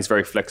Lissandra, and he's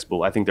very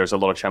flexible. I think there's a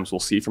lot of champs we'll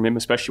see from him,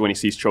 especially when he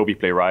sees Chovy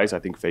play Ryze. I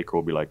think Faker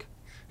will be like,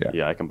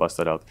 yeah, I can bust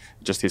that out.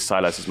 Just his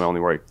Sylas is my only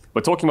worry.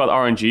 But talking about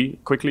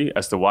RNG quickly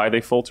as to why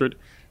they faltered,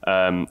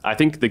 I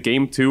think the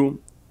game 2,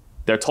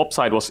 their top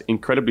side was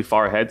incredibly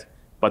far ahead,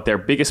 but their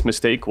biggest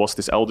mistake was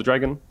this Elder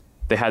Dragon.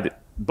 They had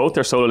both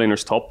their solo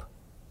laners top,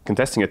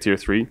 contesting at tier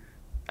 3,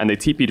 and they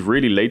TP'd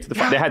really late to the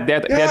fight. They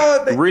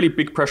had really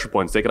big pressure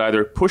points. They could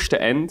either push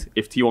to end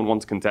if T1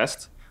 wants to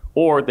contest,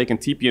 or they can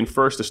TP in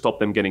first to stop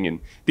them getting in.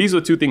 These are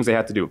the two things they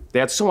had to do. They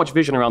had so much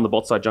vision around the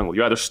bot side jungle.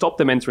 You either stop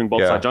them entering bot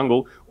side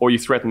jungle, or you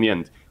threaten the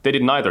end. They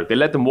did neither. They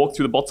let them walk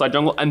through the bot side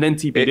jungle and then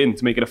TP'd in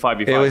to make it a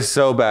 5v5. It was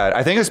so bad.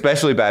 I think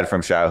especially bad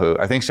from Xiaohu.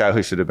 I think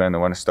Xiaohu should have been the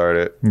one to start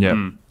it.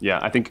 Yeah. Yeah,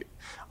 I think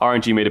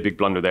RNG made a big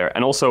blunder there.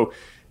 And also,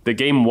 the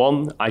game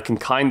 1, I can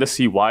kind of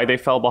see why they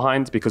fell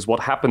behind, because what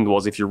happened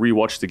was, if you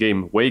rewatch the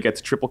game, Wei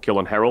gets triple kill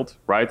on Herald,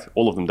 right?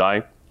 All of them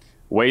die.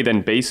 Wei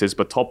then bases,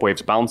 but top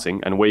wave's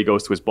bouncing, and Wei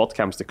goes to his bot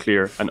camps to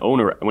clear. And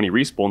Owner, when he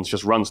respawns,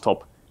 just runs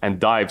top and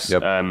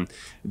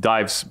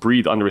dives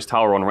Breed under his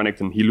tower on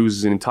Renekton. He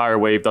loses an entire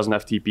wave, doesn't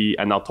have TP,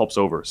 and now top's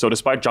over. So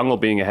despite jungle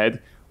being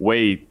ahead,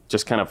 Wei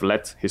just kind of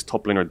let his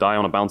top laner die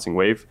on a bouncing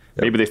wave.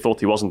 Maybe they thought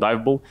he wasn't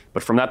diveable,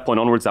 but from that point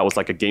onwards, that was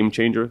like a game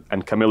changer,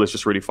 and Camille is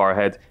just really far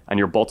ahead, and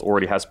your bot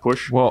already has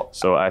push. Well,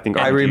 so I think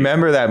I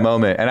remember that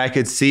moment, and I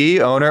could see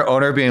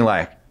Owner being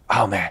like,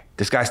 oh man,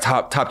 this guy's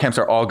top camps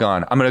are all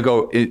gone. I'm gonna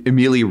go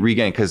immediately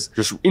regain, because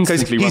he's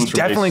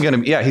definitely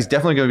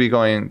gonna be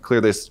going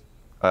clear this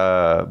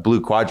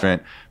blue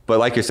quadrant. But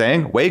like you're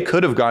saying, Wei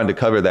could have gone to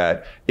cover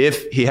that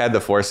if he had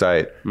the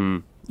foresight.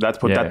 That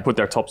put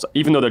their top side,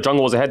 even though their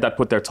jungle was ahead, that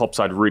put their top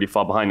side really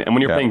far behind. And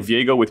when you're playing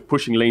Viego with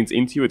pushing lanes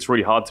into you, it's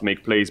really hard to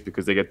make plays,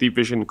 because they get deep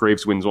vision,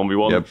 Graves wins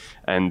 1v1,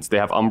 and they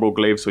have Umbral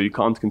Glaive, so you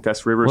can't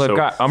contest River. Well, they've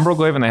got Umbral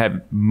Glaive, and they have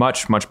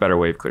much better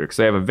wave clear, because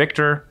they have a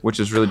Victor,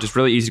 which is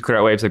really easy to clear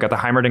out waves. They've got the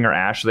Heimerdinger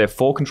Ashe, so they have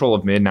full control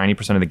of mid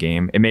 90% of the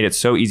game. It made it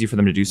so easy for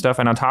them to do stuff.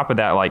 And on top of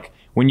that, like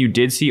when you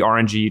did see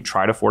RNG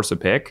try to force a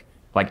pick,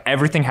 like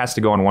everything has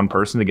to go on one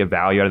person to get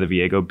value out of the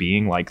Viego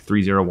being like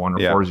 3-0-1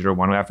 or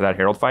 4-0-1 after that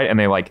Herald fight. And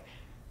they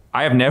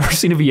I have never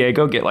seen a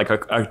Viego get like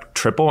a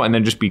triple and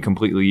then just be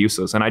completely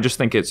useless. And I just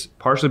think it's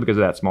partially because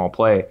of that small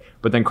play.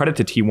 But then credit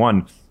to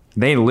T1,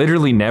 they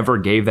literally never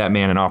gave that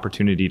man an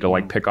opportunity to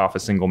like pick off a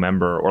single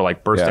member or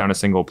like burst down a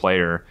single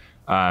player.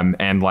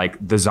 And like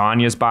the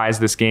Zhonya's buys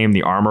this game,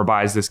 the armor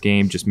buys this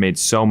game, just made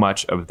so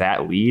much of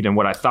that lead. And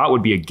what I thought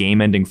would be a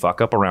game-ending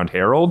fuck-up around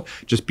Herald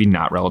just be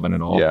not relevant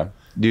at all. Yeah.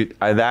 Dude,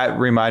 that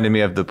reminded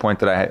me of the point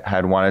that I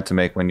had wanted to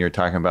make when you were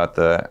talking about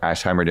the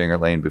Ashe Heimerdinger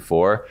lane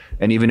before.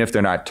 And even if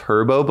they're not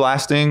turbo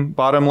blasting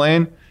bottom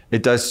lane,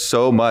 it does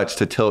so much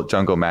to tilt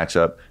jungle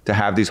matchup to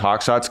have these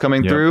hawk shots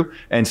coming through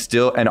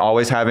and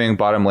always having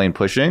bottom lane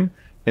pushing.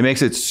 It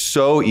makes it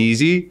so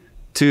easy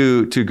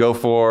to go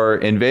for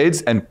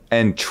invades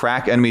and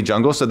track enemy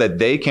jungle so that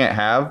they can't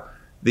have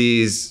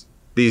these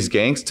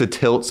ganks to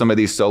tilt some of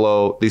these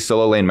solo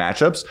lane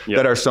matchups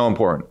that are so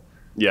important.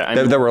 Yeah,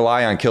 and that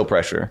rely on kill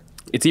pressure.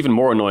 It's even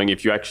more annoying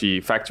if you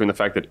actually factor in the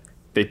fact that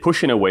they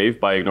push in a wave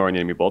by ignoring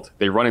the enemy bot.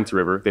 They run into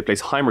river. They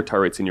place Heimer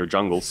turrets in your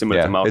jungle,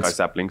 similar to Maokai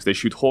saplings. They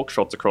shoot hawk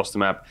shots across the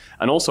map.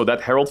 And also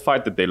that Herald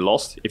fight that they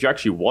lost, if you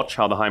actually watch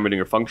how the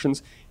Heimerdinger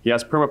functions, he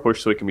has perma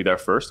push so he can be there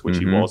first, which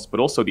he was. But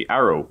also the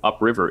arrow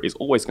upriver is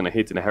always going to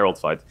hit in a Herald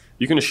fight.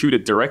 You're going to shoot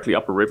it directly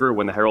up a river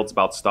when the Herald's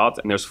about to start,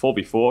 and there's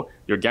 4v4.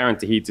 You're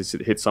guaranteed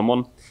to hit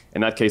someone.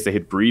 In that case, they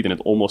hit Breed, and it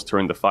almost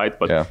turned the fight.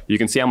 But you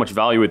can see how much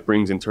value it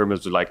brings in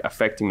terms of like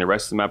affecting the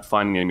rest of the map,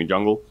 finding the enemy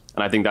jungle.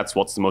 And I think that's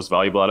what's the most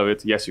valuable out of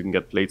it. Yes, you can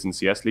get plates and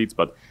CS leads,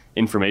 but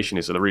information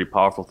is a really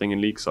powerful thing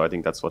in League. So I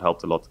think that's what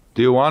helped a lot.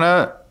 Do you want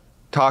to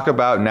talk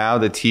about now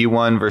the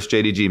T1 versus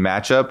JDG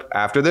matchup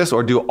after this,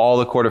 or do all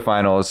the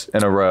quarterfinals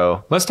in a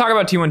row? Let's talk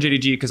about T1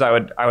 JDG because I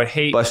would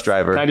hate bus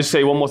driver. Can I just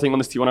say one more thing on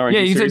this T1 RNG? Yeah,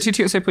 you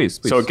series? say please.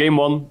 So game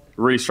 1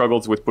 really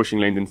struggled with pushing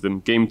lanes into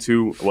them. Game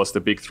 2 was the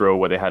big throw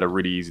where they had a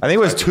really easy. I think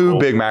it was 2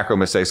 big macro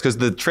mistakes because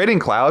the trading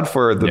cloud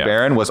for the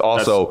Baron was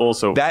also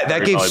that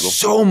gave valuable.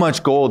 So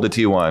much gold to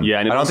T1. Yeah,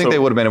 and I don't think they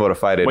would have been able to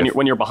fight it.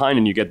 When you're behind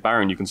and you get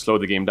Baron, you can slow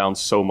the game down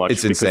so much.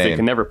 It's because insane. They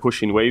can never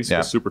push in waves.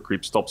 The super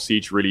creep stops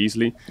siege really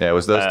easily. Yeah, it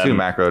was those 2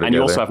 macro together. And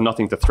you also have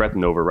nothing to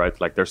threaten over, right?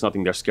 Like there's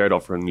nothing they're scared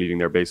of from leaving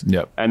their base.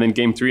 Yep. And then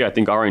game 3, I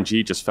think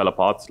RNG just fell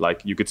apart.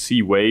 Like you could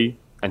see Wei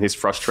and his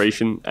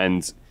frustration,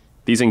 and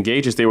these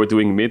engages they were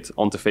doing mid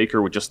onto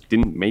Faker just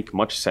didn't make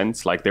much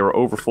sense. Like they were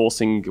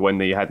overforcing when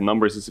they had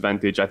numbers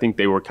disadvantage. I think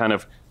they were kind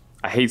of,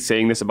 I hate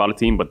saying this about a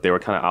team, but they were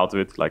kind of out of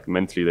it. Like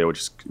mentally, they were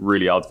just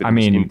really out of it.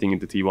 Anything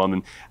into T1,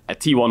 and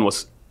T1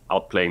 was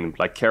outplaying them.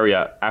 Like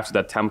Keria, after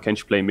that Tam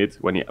Kench play mid,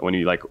 when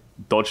he like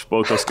dodged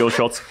both those skill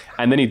shots,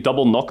 and then he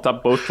double knocked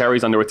up both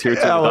carries under a tier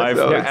 2 dive.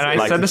 And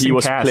I said this he in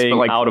was cast, playing but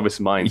like, out of his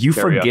mind. You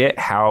Keria. forget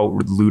how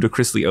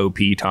ludicrously OP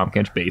Tom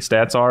Kench base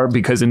stats are,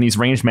 because in these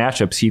ranged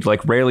matchups, he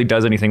like rarely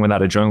does anything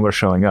without a jungler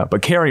showing up.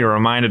 But Keria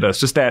reminded us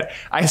just that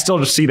I still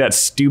just see that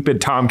stupid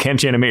Tom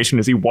Kench animation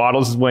as he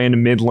waddles his way into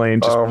mid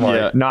lane,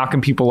 just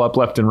knocking people up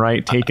left and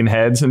right, taking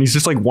heads, and he's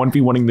just like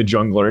 1v1ing the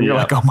jungler, and you're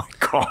like, oh my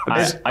god.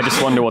 I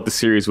just wonder what the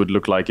series would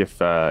look like if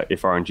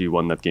RNG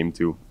won that game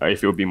 2,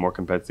 if it would be more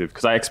competitive,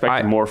 because I expected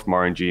more from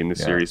RNG in this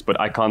series, but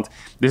I can't.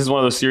 This is one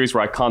of those series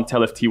where I can't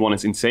tell if T1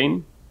 is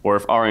insane or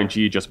if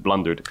RNG just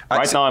blundered.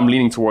 Right now I'm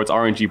leaning towards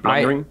RNG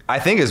blundering. I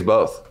think it's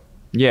both.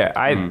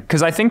 Yeah,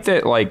 because I think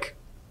that like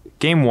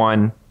game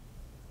 1,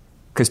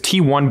 because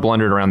T1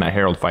 blundered around that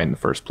Herald fight in the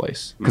first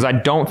place, because I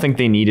don't think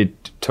they needed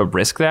to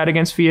risk that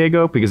against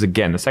Viego, because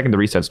again, the second the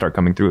resets start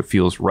coming through, it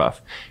feels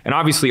rough. And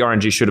obviously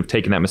RNG should have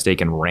taken that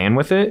mistake and ran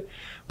with it.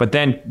 But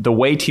then the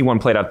way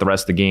T1 played out the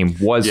rest of the game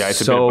was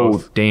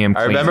so damn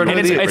clean. I remember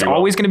it's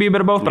always going to be a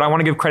bit of both, but I want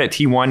to give credit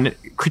T1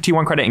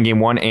 credit in game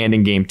 1 and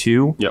in game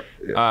 2.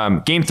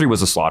 Yep. Game 3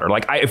 was a slaughter.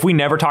 Like if we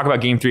never talk about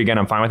game 3 again,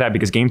 I'm fine with that,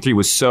 because game 3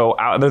 was so,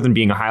 other than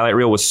being a highlight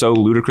reel, was so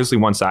ludicrously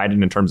one-sided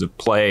in terms of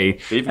play,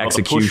 they even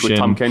execution. Push with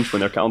Tom Kench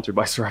when they're countered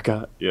by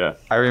Soraka. Yeah.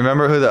 I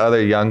remember who the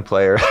other young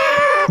player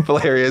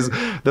is.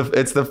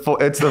 It's the 4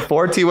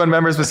 T1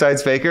 members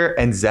besides Faker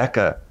and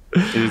Zeka.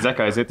 Is it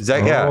Zeka, is it?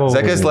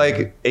 Zeka's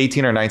like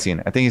 18 or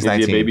 19. I think he's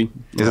 19. Is he a baby?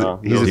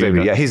 He's a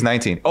baby. Yeah, he's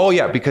 19. Oh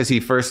yeah, because he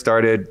first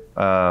started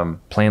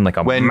playing like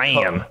a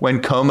man.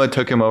 When Coma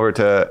took him over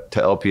to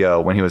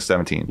LPL when he was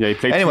 17. Yeah, he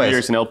played 2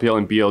 years in LPL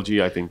and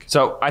BLG, I think.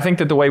 So I think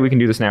that the way we can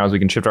do this now is we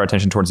can shift our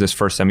attention towards this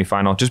first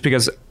semifinal, just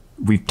because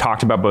we've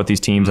talked about both these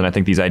teams, and I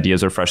think these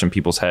ideas are fresh in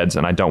people's heads,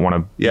 and I don't want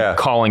to be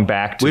calling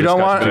back to we don't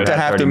want to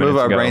have to move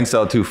our brain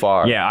cell too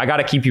far. Yeah, I got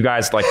to keep you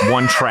guys like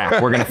one track.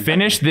 We're going to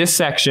finish this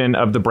section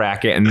of the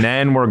bracket, and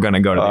then we're going to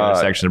go to the other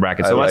section of the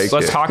bracket. So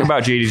let's talk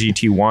about JDG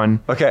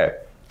T1. Okay,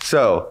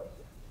 so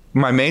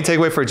my main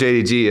takeaway for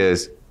JDG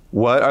is,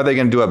 what are they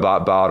going to do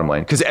about bottom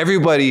lane? Because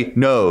everybody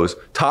knows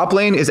top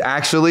lane is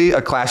actually a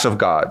clash of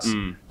gods.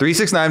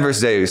 369 versus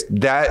Zeus.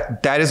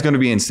 That is going to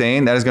be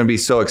insane. That is going to be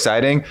so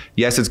exciting.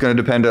 Yes, it's going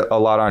to depend a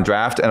lot on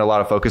draft, and a lot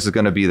of focus is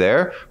going to be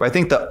there. But I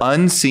think the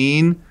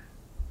unseen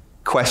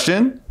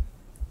question,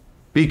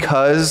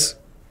 because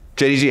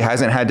JDG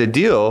hasn't had to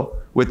deal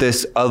with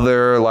this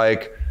other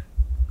like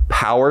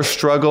power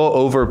struggle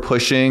over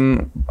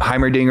pushing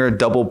Heimerdinger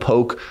double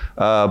poke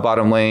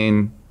bottom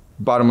lane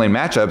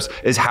matchups,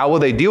 is how will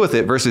they deal with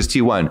it versus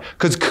T1?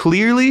 Because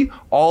clearly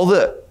all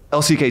the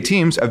LCK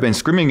teams have been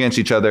scrimming against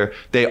each other.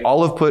 They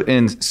all have put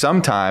in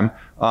some time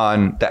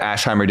on the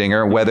Ashe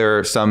Heimerdinger,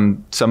 whether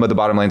some of the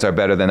bottom lanes are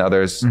better than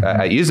others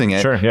at using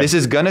it. Sure, yeah. This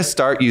is going to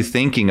start you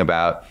thinking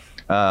about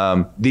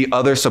the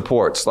other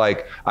supports.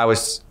 Like Core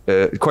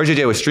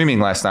JJ was streaming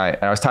last night,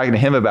 and I was talking to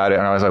him about it,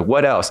 and I was like,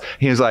 what else?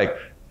 He was like,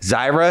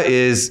 Zyra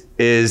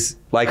is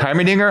like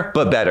Heimerdinger,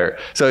 but better.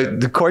 So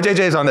the Core JJ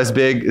is on this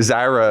big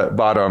Zyra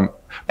bottom.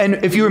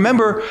 And if you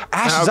remember,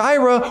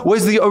 Zyra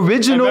was the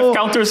original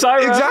counter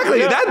Zyra. Exactly.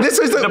 Yeah. This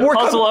is the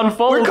puzzle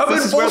unfolds. We're coming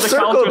full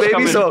circle,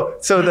 baby. So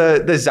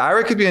the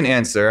Zyra could be an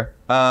answer.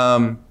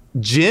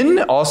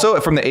 Jhin also,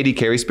 from the AD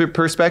carry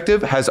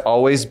perspective, has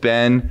always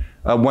been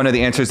one of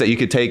the answers that you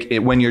could take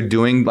when you're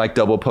doing like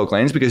double poke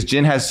lanes, because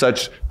Jhin has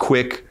such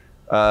quick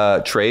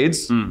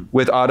trades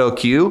with auto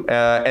Q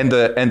and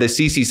the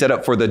CC set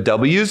up for the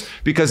W's,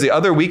 because the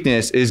other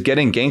weakness is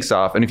getting ganks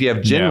off. And if you have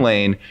Jhin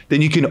lane,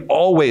 then you can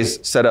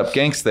always set up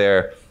ganks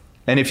there.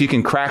 And if you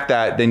can crack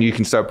that, then you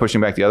can start pushing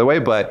back the other way.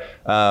 But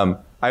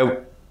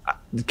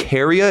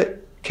Keria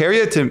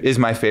is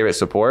my favorite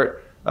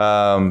support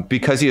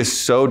because he is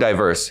so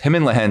diverse. Him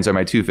and Lehens are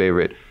my two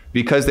favorite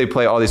because they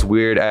play all this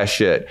weird ass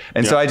shit.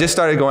 And so I just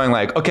started going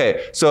like,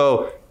 okay,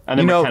 so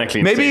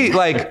maybe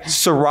like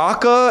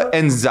Soraka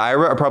and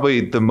Zyra are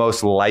probably the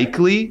most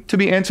likely to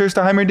be answers to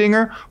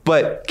Heimerdinger,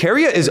 but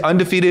Keria is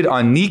undefeated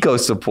on Nico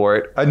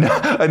support,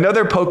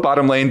 another poke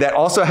bottom lane that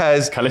also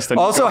has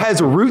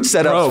root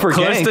setups for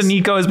ganks. Kalista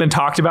Nico has been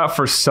talked about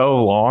for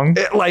so long.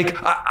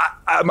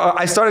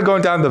 I started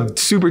going down the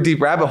super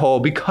deep rabbit hole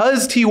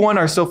because T1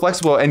 are so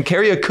flexible, and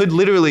Keria could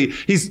literally,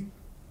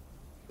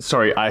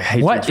 Sorry, I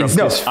hate what is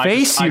this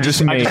face you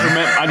just made?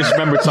 I just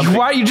remembered something.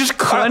 Why you just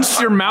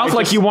clenched your mouth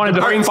like you wanted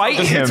to fight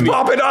him? It's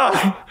popping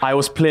off. I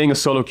was playing a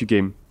solo queue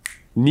game.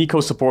 Nico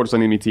supports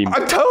on enemy team.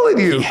 I'm telling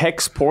you. He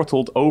hex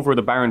portaled over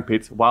the Baron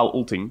pit while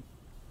ulting,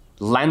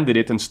 landed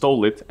it and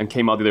stole it, and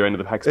came out the other end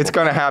of the hex. It's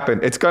gonna happen.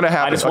 It's gonna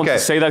happen. I just want to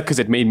say that because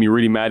it made me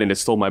really mad and it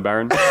stole my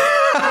Baron.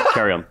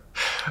 Carry on.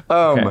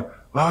 Okay.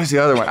 What was the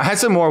other one? I had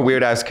some more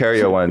weird ass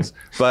Keria ones,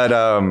 but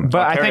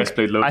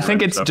I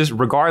think it's just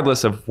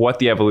regardless of what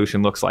the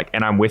evolution looks like,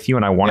 and I'm with you,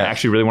 and I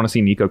actually really want to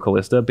see Nico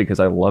Kalista because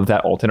I love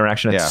that ult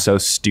interaction. It's so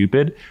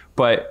stupid,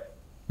 but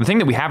the thing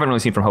that we haven't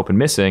really seen from Hope and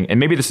Missing, and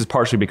maybe this is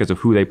partially because of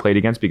who they played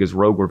against, because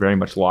Rogue were very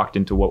much locked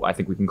into what I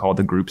think we can call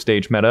the group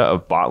stage meta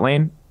of bot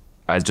lane,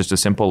 as just a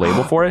simple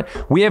label for it.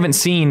 We haven't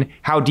seen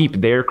how deep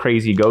their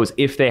crazy goes,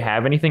 if they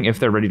have anything, if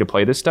they're ready to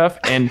play this stuff.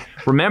 And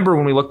remember,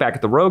 when we look back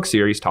at the Rogue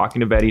series, talking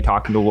to Betty,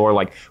 talking to Lore,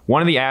 like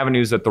one of the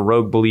avenues that the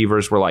Rogue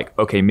believers were like,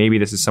 okay, maybe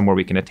this is somewhere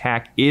we can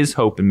attack, is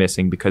Hope and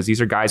Missing, because these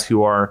are guys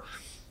who are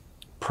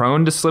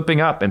prone to slipping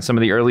up in some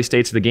of the early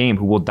states of the game,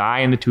 who will die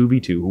in the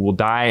 2v2, who will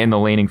die in the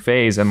laning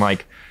phase. And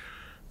like,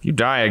 if you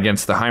die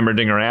against the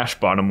Heimerdinger Ashe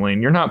bottom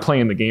lane, you're not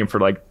playing the game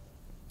for like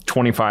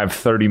 25,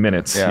 30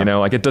 minutes, you know,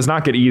 like it does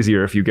not get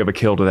easier if you give a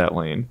kill to that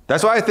lane.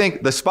 That's why I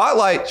think the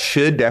spotlight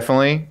should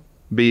definitely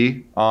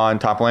be on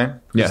top lane.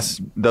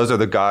 Yes. Those are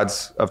the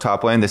gods of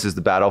top lane. This is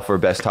the battle for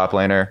best top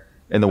laner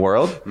in the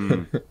world.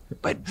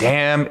 But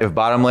damn, if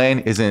bottom lane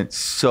isn't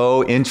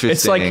so interesting.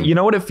 It's like, you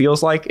know what it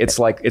feels like? It's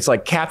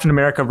like Captain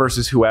America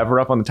versus whoever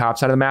up on the top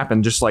side of the map,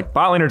 and just like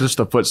bot lane are just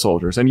the foot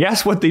soldiers. And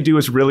yes, what they do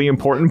is really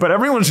important, but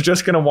everyone's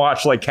just going to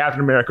watch like Captain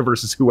America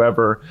versus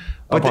whoever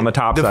up on the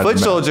top side of the map. The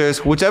foot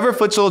soldiers, whichever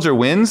foot soldier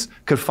wins,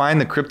 could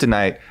find the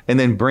kryptonite and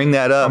then bring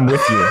that up. I'm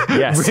with you.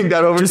 Yes. Bring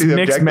that over just to the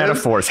mixed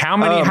objectives. metaphors. How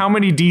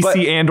many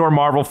DC and or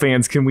Marvel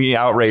fans can we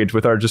outrage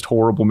with our just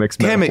horrible mixed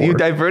metaphors? Damn it, you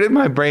diverted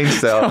my brain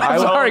cell.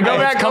 Sorry, go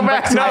back.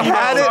 No,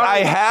 I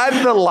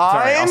had the line.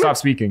 Sorry, I'll stop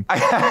speaking. I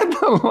had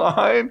the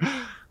line.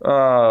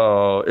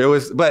 Oh, it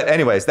was. But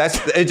anyways,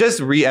 it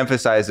just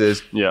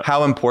re-emphasizes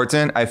how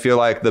important I feel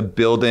like the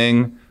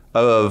building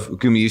of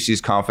Gumayusi's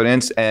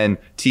confidence and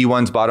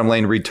T1's bottom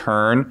lane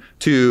return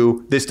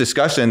to this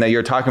discussion that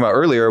you're talking about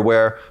earlier,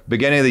 where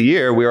beginning of the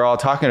year we were all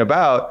talking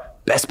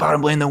about best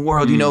bottom lane in the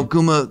world. You know,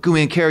 Guma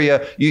and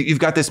Keria. You've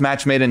got this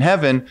match made in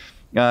heaven,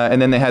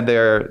 and then they had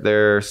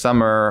their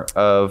summer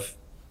of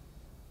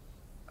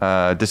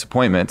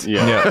disappointment,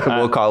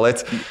 we'll call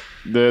it.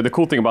 The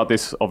cool thing about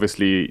this,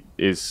 obviously,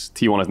 is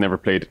T1 has never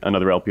played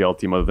another LPL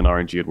team other than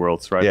RNG at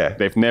Worlds, right? Yeah.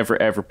 They've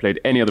never, ever played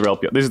any other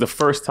LPL. This is the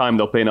first time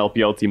they'll play an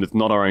LPL team that's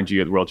not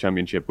RNG at World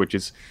Championship, which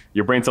is,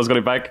 your Braincell's got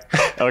it back?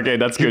 Okay,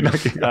 that's good.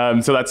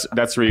 So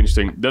that's really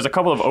interesting. There's a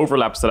couple of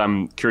overlaps that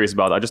I'm curious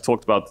about. I just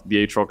talked about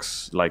the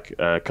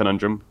Aatrox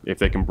conundrum. If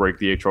they can break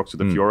the Aatrox with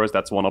the Fioras,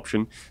 that's one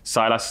option.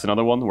 Sylas is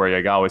another one, where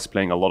Yagao is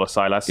playing a lot of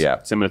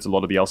Sylas, similar to a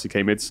lot of the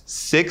LCK mids.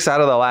 6 out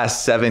of the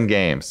last 7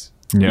 games.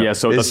 Yeah,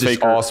 so it's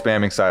just all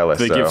spamming Sylas.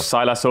 They give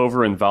Sylas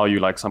over and value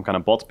like some kind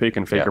of bot pick,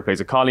 and Faker plays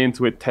a Kali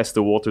into it, test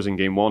the waters in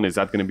game 1. Is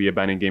that going to be a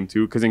ban in game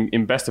 2? Because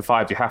in best of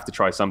 5, you have to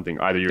try something.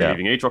 Either you're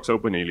leaving Aatrox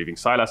open, or you're leaving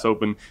Sylas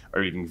open,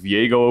 or you're leaving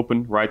Viego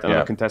open, right?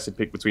 Another contested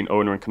pick between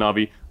Owner and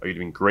Kanavi. Or you're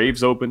leaving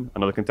Graves open,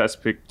 another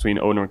contested pick between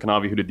Owner and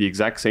Kanavi, who did the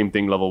exact same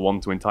thing level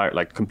 1 to entire,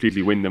 like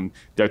completely win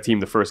their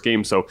team the first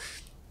game. So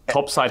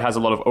Topside has a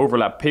lot of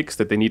overlap picks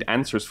that they need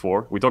answers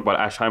for. We talk about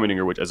Ashe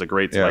Heimerdinger, which is a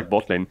great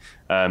bot lane,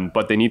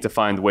 but they need to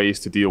find ways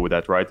to deal with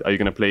that, right? Are you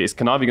going to play? Is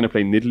Kanavi going to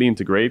play Nidalee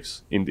into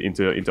Graves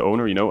into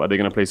Owner? You know, are they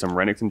going to play some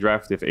Renekton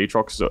draft if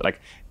Aatrox? So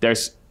like,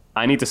 there's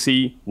I need to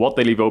see what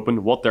they leave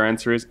open, what their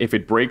answer is. If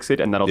it breaks it,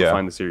 and that'll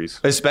define the series.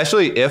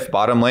 Especially if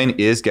bottom lane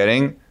is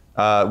getting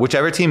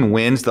whichever team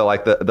wins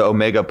the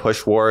Omega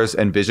push wars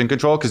and vision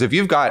control. Because if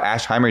you've got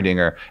Ashe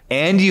Heimerdinger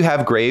and you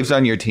have Graves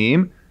on your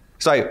team,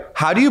 it's like,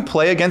 how do you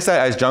play against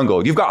that as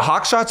jungle? You've got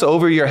hawk shots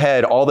over your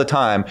head all the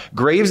time.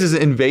 Graves is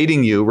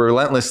invading you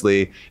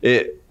relentlessly.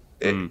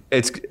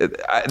 It's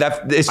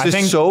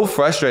just so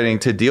frustrating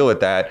to deal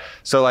with that.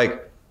 So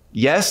like,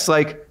 yes,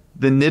 like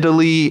the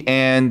Nidalee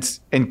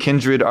and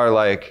Kindred are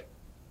like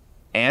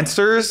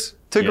answers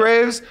to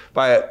Graves,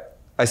 but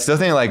I still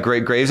think like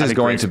Graves is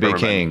going to be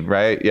king,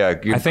 right? Yeah,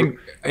 I think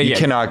you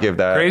cannot give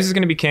that. Graves is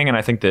going to be king, and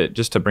I think that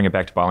just to bring it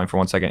back to bot lane for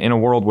 1 second, in a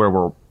world where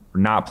we're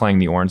not playing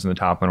the Ornns in the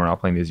top lane, we're not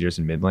playing the Azirs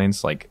in mid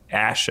lanes, like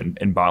Ashe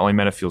and bot lane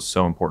meta feels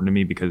so important to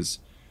me because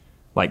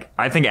like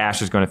I think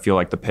Ashe is going to feel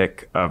like the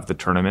pick of the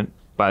tournament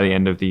by the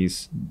end of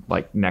these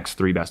like next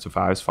 3 best of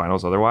 5s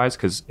finals otherwise,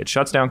 because it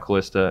shuts down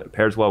Kalista, it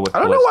pairs well with I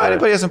don't know why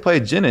anybody hasn't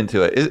played Jhin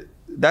into it.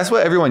 That's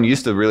what everyone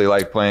used to really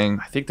like playing.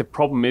 I think the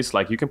problem is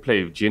like you can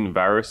play Jhin,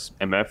 Varus,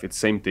 MF, it's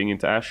same thing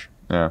into Ashe,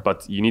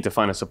 but you need to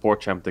find a support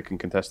champ that can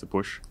contest the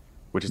push,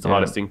 which is the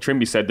hardest thing.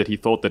 Trimby said that he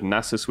thought that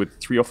Nasus with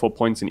 3 or 4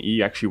 points in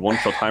E actually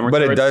one-shot Heimer but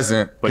turrets, it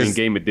doesn't. But in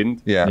game it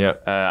didn't. Yeah.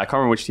 I can't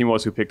remember which team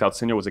was who picked out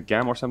Syndra. Was it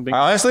Gam or something?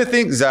 I honestly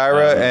think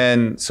Zyra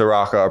and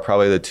Soraka are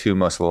probably the 2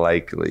 most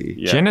likely.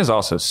 Yeah. Jhin is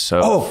also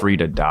so free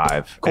to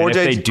dive. And if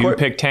they do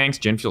pick tanks,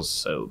 Jhin feels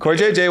so good. Core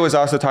JJ was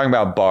also talking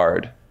about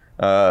Bard.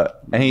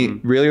 And he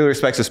really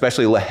respects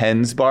especially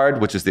Lehen's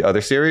Bard, which is the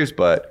other series,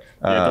 but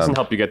it doesn't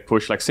help you get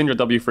pushed. Like Syndra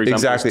W, for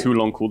example, is 2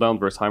 long cooldown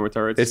versus Heimer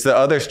turrets. It's the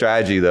other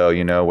strategy, though,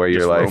 you know, where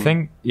you're like...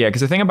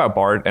 Because the thing about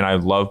Bard, and I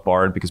love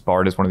Bard because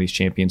Bard is one of these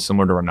champions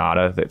similar to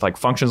Renata that like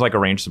functions like a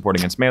range support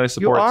against melee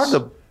supports. You are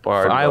the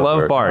Bard. I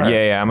love Bard.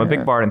 Right? Yeah, I'm a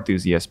big Bard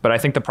enthusiast. But I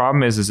think the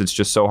problem is it's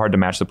just so hard to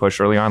match the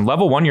push early on.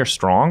 Level 1, you're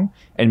strong.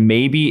 And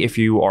maybe if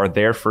you are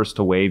there first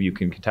to wave, you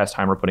can contest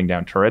Heimer putting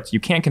down turrets. You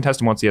can't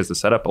contest him once he has the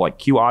setup, but like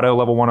Q auto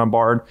level 1 on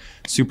Bard,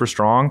 super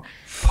strong.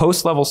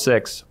 Post level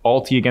 6,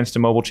 ulti against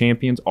immobile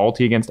champions,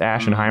 ulti against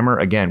Ashe and Heimer,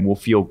 again, will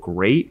feel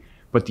great.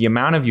 But the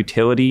amount of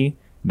utility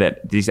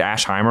that these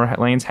Ashe Heimer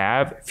lanes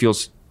have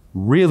feels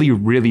really,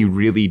 really,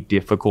 really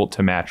difficult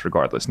to match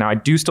regardless. Now, I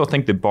do still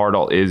think that Bard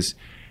ult is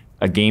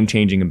a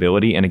game-changing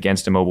ability, and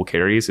against immobile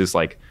carries is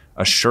like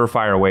a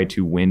surefire way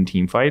to win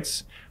team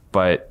fights.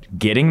 But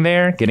getting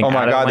there, getting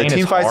out of the lane, the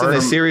team fights in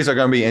this series are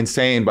going to be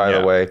insane, by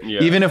the way.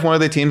 Yeah. Even if one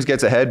of the teams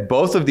gets ahead,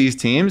 both of these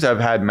teams have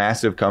had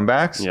massive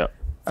comebacks. Yeah.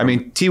 I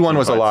mean, T1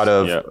 was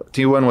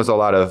a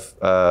lot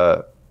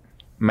of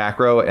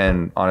macro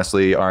and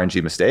honestly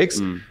RNG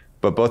mistakes.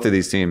 But both of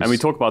these teams... And we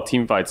talk about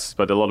team fights,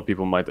 but a lot of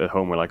people might at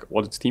home were like,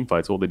 what is team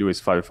fights? All they do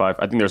is 5v5.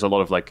 I think there's a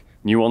lot of like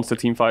nuance to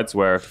team fights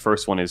where the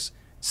first one is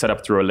set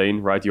up through a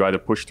lane, right? You either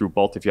push through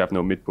bot if you have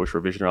no mid push or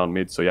vision around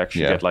mid, so you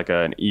actually get like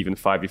an even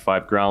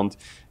 5v5 ground.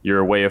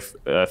 Your way of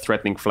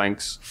threatening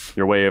flanks,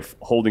 your way of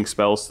holding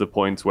spells to the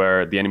point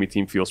where the enemy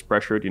team feels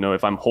pressured. You know,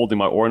 if I'm holding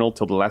my Ornal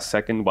till the last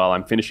second while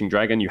I'm finishing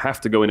Dragon, you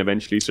have to go in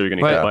eventually, so you're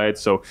going to get by it.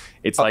 So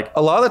it's like...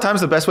 A lot of the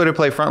times the best way to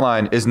play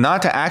frontline is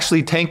not to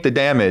actually tank the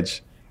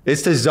damage.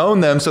 It's to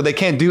zone them so they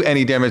can't do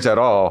any damage at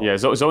all. Yeah,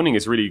 zoning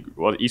is really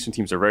what Eastern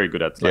teams are very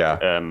good at.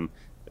 Like,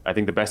 I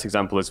think the best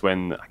example is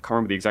when, I can't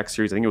remember the exact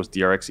series, I think it was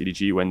DRX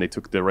EDG, when they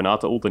took the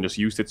Renata ult and just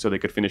used it so they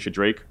could finish a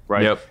Drake,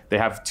 right? Yep. They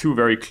have 2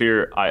 very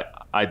clear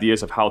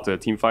ideas of how to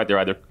team fight. They're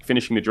either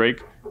finishing the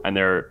Drake and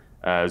they're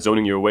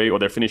zoning you away, or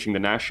they're finishing the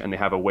Nash and they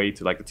have a way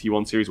to, like the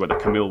T1 series where the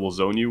Camille will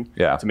zone you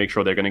to make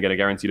sure they're going to get a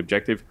guaranteed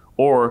objective.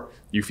 Or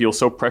you feel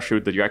so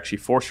pressured that you actually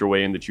force your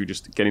way in that you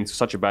just get into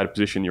such a bad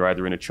position, you're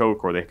either in a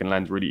choke or they can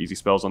land really easy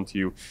spells onto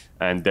you.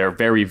 And they're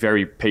very,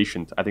 very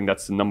patient. I think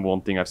that's the number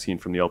one thing I've seen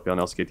from the LPL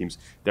and LCK teams.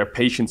 Their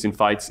patience in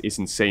fights is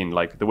insane.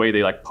 Like the way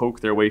they like poke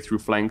their way through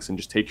flanks and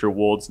just take your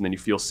wards and then you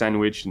feel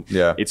sandwiched. And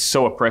it's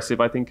so oppressive,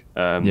 I think.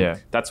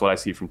 That's what I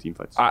see from team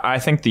fights. I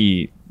think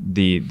the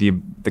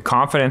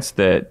confidence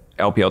that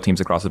LPL teams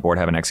across the board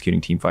have in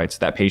executing team fights,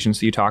 that patience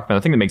that you talked about,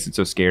 the thing that makes it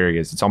so scary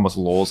is it's almost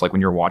lulls, like when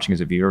you're watching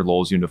as a viewer,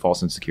 lulls you into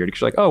false insecurity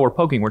because you're like, oh, we're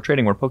poking, we're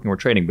trading, we're poking, we're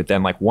trading. But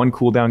then like one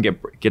cooldown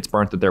gets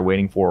burnt that they're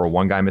waiting for, or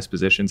one guy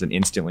mispositions, and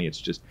instantly it's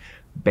just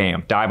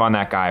bam, dive on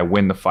that guy,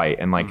 win the fight.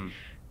 And like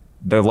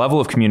the level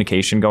of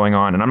communication going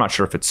on, and I'm not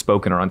sure if it's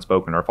spoken or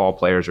unspoken or if all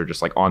players are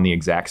just like on the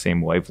exact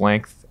same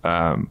wavelength,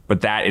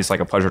 but that is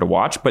like a pleasure to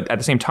watch. But at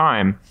the same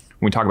time,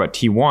 when we talk about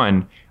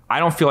T1, I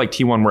don't feel like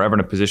T1 were ever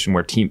in a position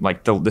where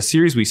the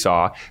series we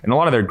saw and a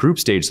lot of their group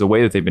stage, the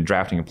way that they've been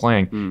drafting and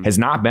playing has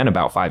not been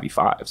about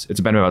 5v5s. It's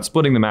been about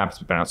splitting the map. It's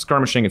been about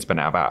skirmishing. It's been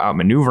about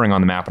outmaneuvering on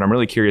the map. And I'm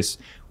really curious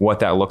what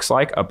that looks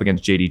like up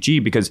against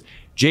JDG, because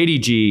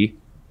JDG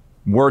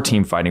were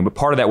team fighting, but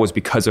part of that was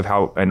because of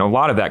how, and a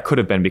lot of that could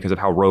have been because of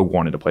how Rogue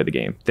wanted to play the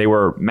game. They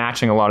were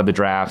matching a lot of the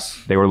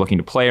drafts. They were looking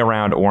to play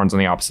around Ornns on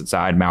the opposite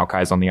side,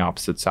 Maokai's on the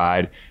opposite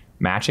side,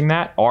 matching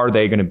that. Are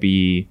they going to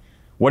be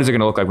what is it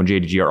going to look like when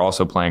JDG are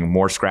also playing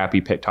more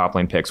scrappy top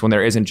lane picks, when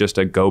there isn't just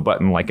a go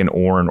button like an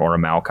Ornn or a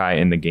Maokai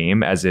in the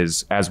game, as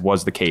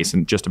was the case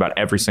in just about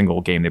every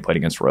single game they played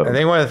against Rogue. I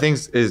think one of the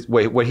things is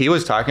what he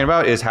was talking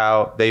about is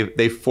how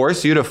they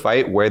force you to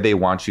fight where they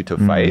want you to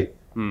fight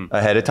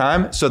ahead of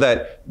time, so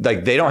that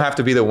like they don't have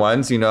to be the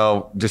ones,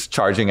 just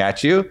charging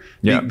at you,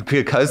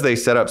 because they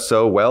set up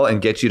so well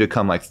and get you to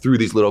come like through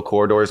these little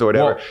corridors or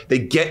whatever. Well,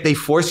 they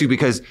force you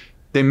because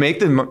they make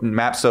the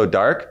map so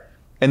dark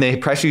and they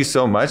pressure you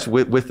so much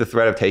with the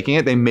threat of taking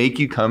it. They make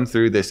you come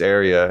through this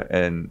area,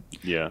 and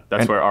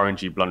that's where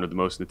RNG blundered the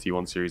most in the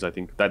T1 series. I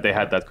think that they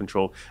had that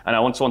control. And I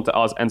want to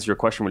answer your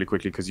question really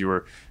quickly, because you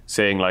were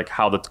saying like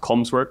how the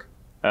comms work.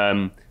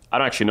 I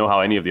don't actually know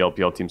how any of the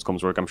LPL teams'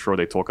 comms work. I'm sure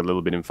they talk a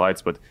little bit in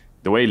fights, but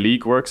the way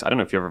League works, I don't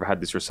know if you've ever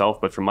had this yourself,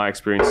 but from my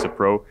experience as a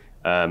pro,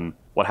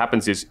 what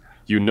happens is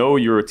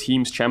your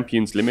team's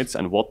champions' limits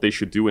and what they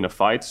should do in a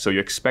fight, so you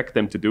expect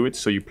them to do it,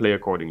 so you play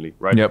accordingly,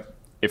 right? Yep.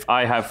 If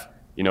I have,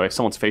 if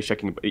someone's face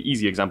checking,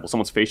 easy example,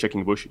 someone's face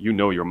checking bush, your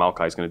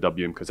Maokai is going to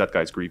W him because that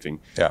guy's griefing.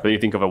 Yeah. But then you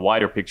think of a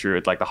wider picture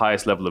at like the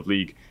highest level of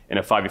League in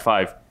a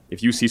 5v5.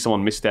 If you see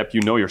someone misstep,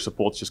 your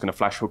support's just going to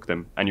flash hook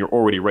them, and you're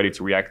already ready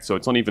to react. So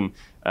it's not even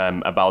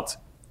about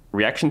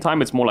reaction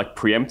time, it's more like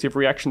preemptive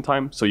reaction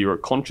time. So you're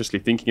consciously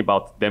thinking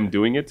about them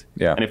doing it.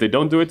 Yeah. And if they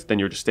don't do it, then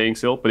you're just staying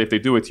still. But if they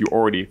do it, you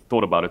already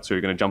thought about it. So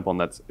you're going to jump on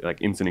that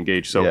like instant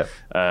engage. So,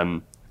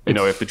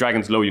 if the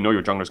dragon's low,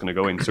 your jungler's going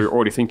to go in. So you're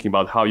already thinking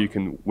about how you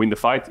can win the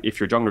fight if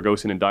your jungler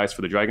goes in and dies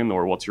for the dragon,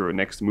 or what your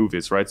next move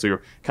is, right? So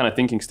you're kind of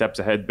thinking steps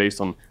ahead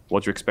based on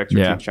what you expect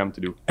your team champ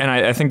to do. And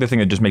I think the thing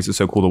that just makes it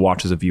so cool to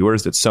watch as a viewer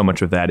is that so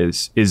much of that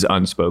is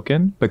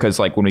unspoken, because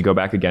like when we go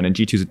back again, and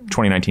G2's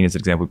 2019 is an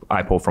example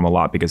I pull from a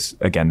lot, because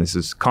again, this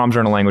is comms are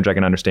in a language I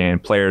can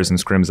understand, players and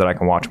scrims that I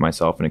can watch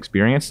myself and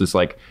experience. It's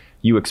like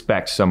you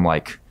expect some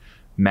like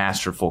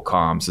masterful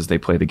comms as they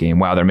play the game.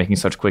 Wow, they're making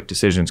such quick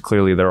decisions.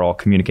 Clearly they're all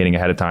communicating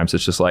ahead of time. So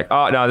it's just like,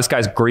 oh no, this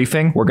guy's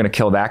griefing, we're going to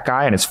kill that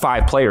guy, and it's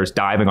 5 players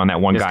diving on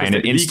that one guy in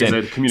an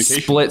instant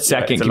split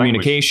second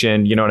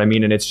communication. You know what I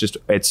mean? And it's just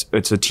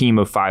it's a team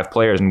of 5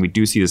 players, and we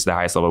do see this at the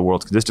highest level of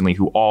worlds consistently,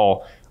 who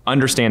all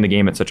understand the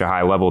game at such a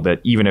high level that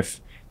even if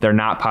they're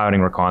not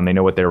piloting Rakan, they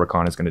know what their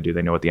Rakan is going to do,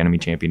 they know what the enemy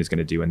champion is going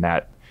to do, and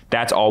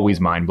that's always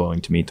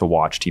mind-blowing to me, to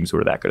watch teams who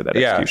are that good at that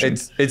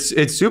execution.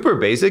 It's super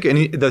basic,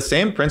 and the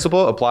same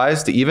principle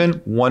applies to even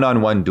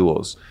one-on-one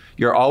duels.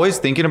 You're always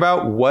thinking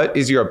about what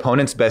is your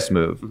opponent's best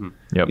move.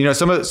 Mm-hmm. Yep.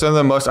 Some of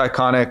the most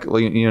iconic,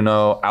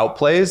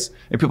 outplays,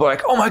 and people are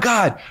like, "Oh my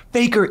God,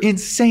 Faker,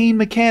 insane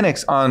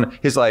mechanics on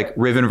his like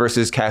Riven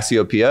versus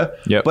Cassiopeia."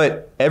 Yep.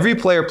 But every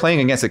player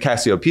playing against a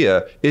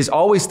Cassiopeia is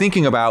always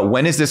thinking about,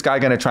 when is this guy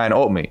going to try and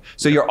ult me?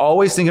 So you're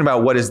always thinking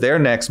about what is their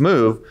next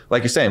move,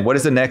 like you're saying, what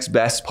is the next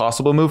best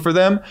possible move for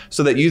them,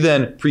 so that you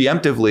then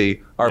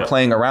preemptively are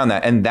playing around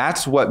that. And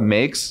that's what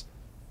makes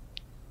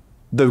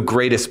the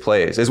greatest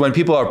plays, is when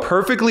people are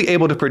perfectly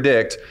able to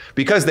predict,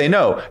 because they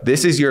know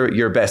this is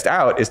your best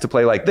out is to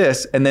play like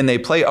this, and then they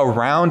play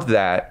around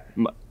that.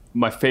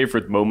 My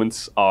favorite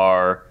moments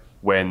are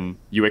when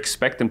you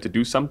expect them to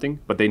do something,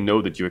 but they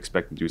know that you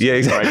expect them to do something. Yeah,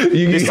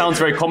 exactly. Right? This sounds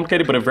very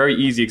complicated, but a very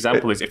easy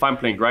example is if I'm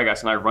playing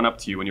Gragas and I run up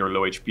to you when you're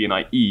low HP and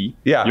I E,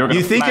 you're gonna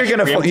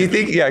exactly. But you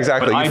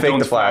fake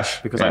the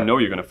flash because I know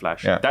you're going to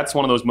flash. Yeah. That's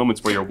one of those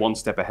moments where you're one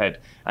step ahead.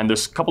 And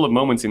there's a couple of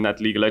moments in that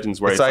League of Legends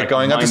where it's like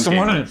going up to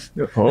someone.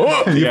 You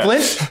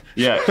flinched?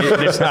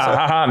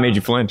 Yeah. Made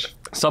you flinch.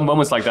 Some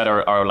moments like that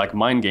are like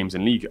mind games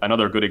in League.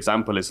 Another good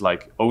example is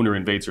like Owner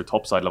invades your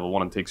top side level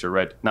 1 and takes your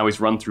red. Now he's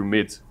run through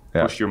mid,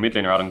 pushed your mid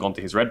laner out and gone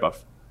to his red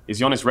buff. Is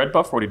he on his red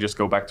buff, or did he just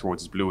go back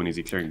towards his blue and is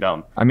he clearing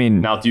down? I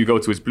mean, now do you go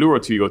to his blue or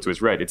do you go to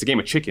his red? It's a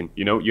game of chicken,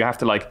 You have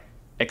to like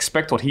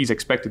expect what he's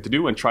expected to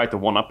do and try to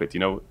one-up it,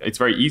 It's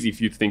very easy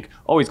for you to think,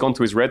 oh, he's gone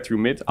to his red through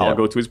mid, I'll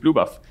go to his blue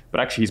buff.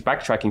 But actually he's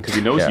backtracking because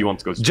he knows you want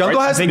to go to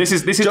Jungle has this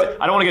is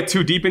I don't want to get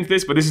too deep into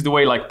this, but this is the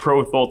way like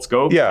pro thoughts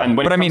go. Yeah. And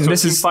when but I mean,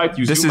 this is fight,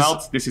 you zoom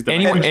out, this is the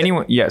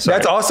anyone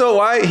That's also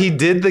why he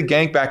did the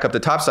gank back up the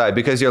top side,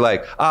 because you're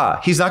like,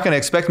 he's not going to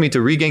expect me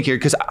to re-gank here,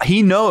 because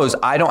he knows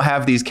I don't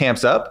have these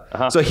camps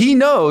up. So he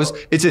knows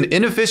it's an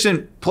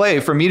inefficient play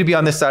for me to be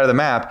on this side of the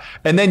map,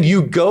 and then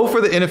you go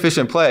for the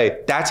inefficient play.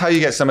 That's how you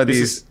get some of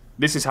these.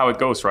 This is how it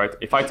goes, right?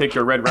 If I take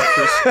your red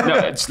Raptors, no,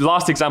 it's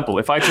last example.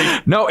 If I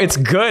take it's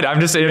good. I'm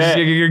just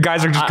you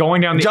guys are just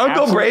going down the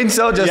Jungle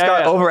Braincell just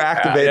got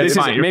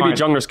overactivated. Maybe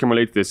junglers can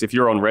relate to this. If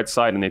you're on red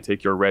side and they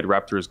take your red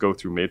Raptors, go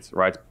through mid,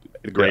 right?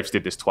 Graves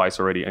did this twice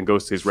already and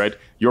goes to his red.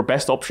 Your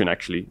best option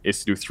actually is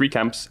to do 3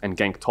 camps and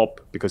gank top,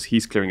 because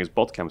he's clearing his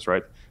bot camps,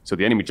 right? So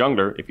the enemy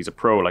jungler, if he's a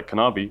pro like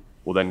Kanavi,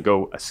 will then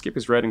go skip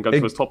his red and go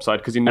to his top side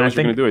because he knows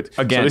you're going to do it.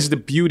 Again, so this is the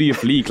beauty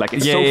of League. Like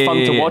it's so fun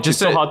to watch. It's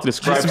so hard to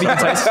describe.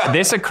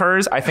 This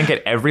occurs, I think,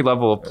 at every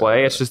level of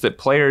play. It's just that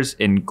players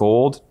in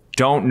gold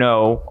don't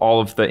know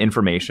all of the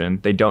information.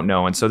 They don't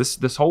know. And so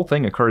this whole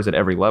thing occurs at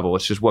every level.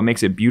 It's just what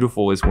makes it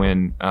beautiful is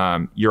when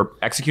you're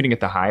executing at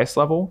the highest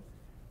level.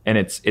 And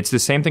it's the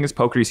same thing as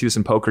poker. You see this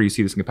in poker. You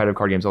see this in competitive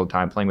card games all the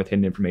time, playing with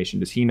hidden information.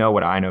 Does he know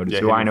what I know?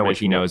 Do I know what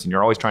he knows? And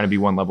you're always trying to be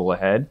one level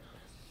ahead.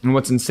 And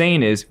what's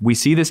insane is we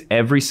see this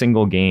every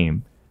single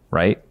game,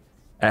 right?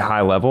 At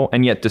high level.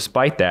 And yet,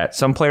 despite that,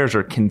 some players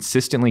are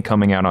consistently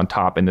coming out on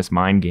top in this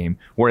mind game,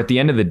 where at the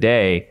end of the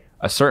day,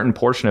 a certain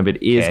portion of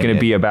it is going to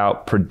be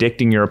about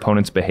predicting your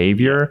opponent's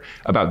behavior,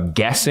 about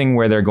guessing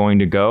where they're going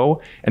to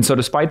go. And so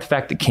despite the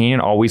fact that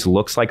Canyon always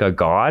looks like a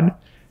god,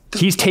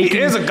 he's taking... He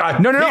is a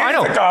god. No, I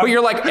know. But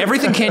you're like,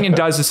 everything Canyon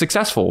does is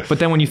successful. But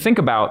then when you think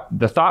about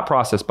the thought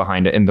process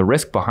behind it and the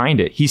risk behind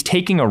it, he's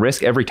taking a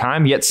risk every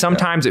time. Yet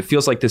sometimes it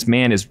feels like this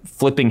man is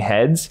flipping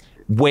heads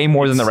way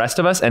more than the rest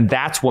of us, and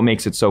that's what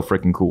makes it so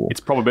freaking cool. It's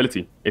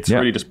probability. It's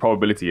really just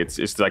probability.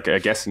 It's like a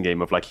guessing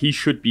game of like, he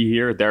should be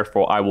here,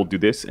 therefore I will do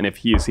this, and if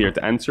he is here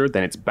to answer,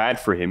 then it's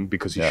bad for him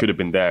because he should have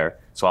been there,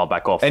 so I'll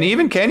back off. And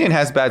even Canyon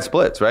has bad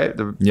splits, right?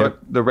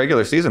 The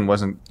regular season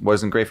wasn't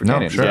great for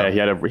Canyon. Sure. Yeah, he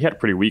had a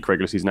pretty weak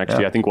regular season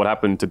actually. I think what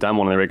happened to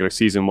Damwon in the regular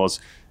season was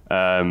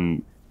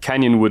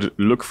Canyon would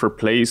look for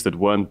plays that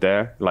weren't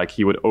there, like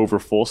he would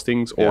overforce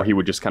things, or he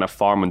would just kind of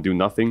farm and do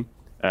nothing.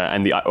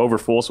 And the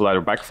overforce will either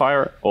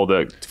backfire or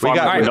the... All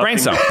right,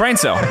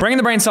 Braincell. Bringing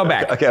the Braincell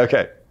back.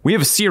 Okay. We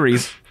have a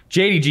series,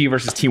 JDG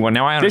versus T1.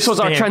 Now I understand. This was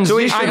our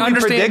transition. I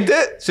understand. Predict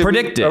it?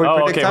 Predict it.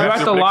 Okay. We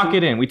have to lock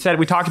it in. We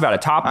talked about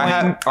it. Top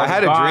lane. I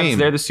had a dream.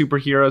 They're the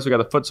superheroes. We got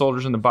the foot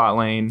soldiers in the bot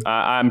lane.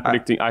 I'm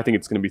predicting. I think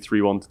it's going to be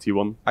 3-1 to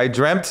T1. I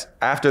dreamt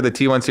after the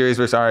T1 series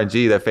versus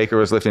RNG that Faker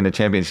was lifting the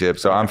championship,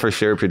 so I'm for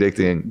sure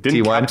predicting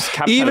T1.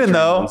 Caps even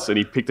though, and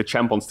he picked a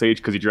champ on stage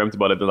because he dreamt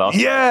about it the last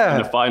Yeah.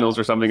 in the finals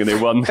or something, and they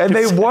won. and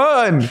they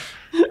won.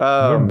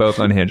 We're both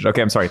unhinged.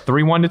 Okay, I'm sorry.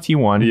 3-1 to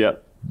T1. Yeah.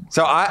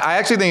 So I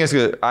actually think it's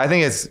good. I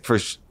think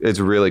it's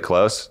really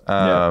close.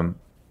 That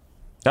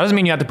doesn't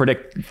mean you have to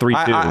predict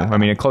 3-2. I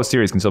mean, a close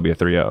series can still be a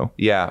 3-0.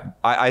 Yeah,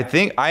 I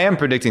think I am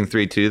predicting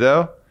 3-2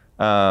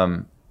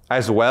 though,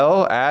 as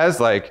well as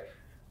like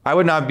I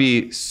would not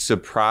be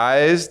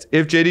surprised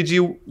if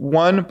JDG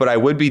won, but I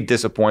would be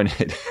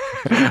disappointed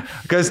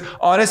because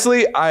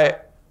honestly,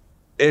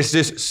 it's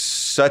just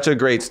such a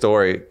great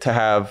story to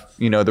have,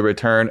 the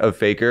return of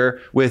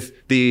Faker with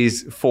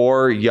these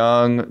 4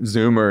 young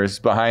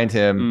Zoomers behind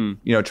him,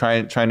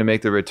 trying to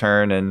make the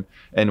return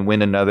and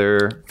win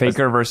another.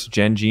 Faker versus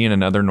Gen G in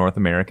another North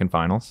American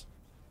finals.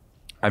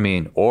 I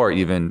mean, or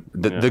even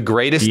the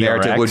greatest DRX.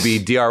 narrative would be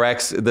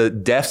DRX, the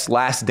Death's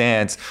last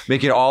dance,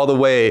 making it all the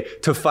way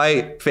to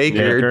fight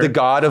Faker, the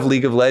god of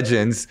League of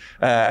Legends,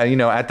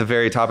 at the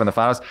very top in the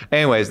finals.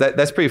 Anyways,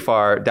 that's pretty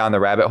far down the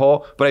rabbit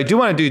hole. But I do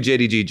want to do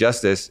JDG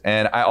justice.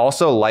 And I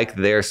also like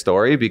their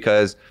story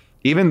because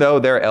even though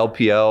they're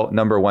LPL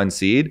 #1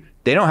 seed,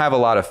 they don't have a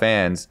lot of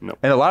fans. Nope.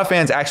 And a lot of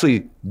fans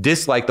actually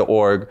dislike the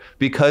org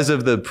because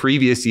of the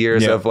previous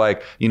years of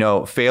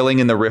failing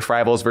in the Rift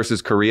Rivals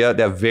versus Korea,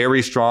 that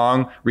very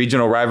strong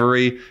regional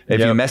rivalry.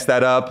 If you mess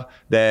that up,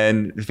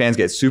 then the fans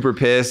get super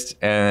pissed,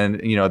 and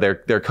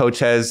their coach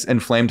has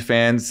inflamed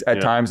fans at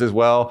times as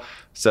well.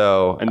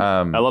 So and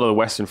a lot of the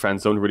Western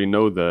fans don't really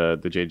know the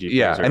JG.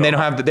 Yeah, and they don't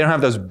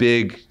have those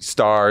big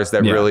stars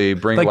that really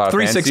bring a lot of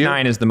fans to you.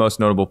 369 is the most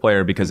notable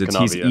player because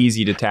he's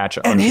easy to attach.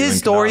 And his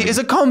story is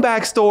a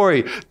comeback story.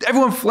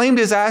 Everyone flamed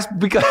his ass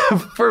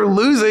for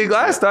losing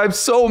last time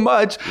so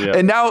much,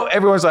 and now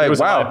everyone's like, it was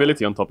 "Wow, a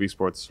liability on top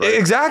esports." Right?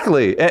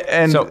 Exactly.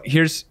 And so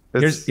here's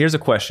a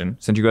question.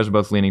 Since you guys are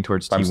both leaning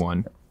towards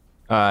T1,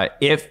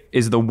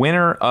 is the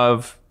winner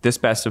of this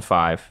best of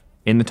 5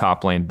 in the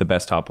top lane the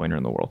best top laner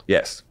in the world?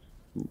 Yes.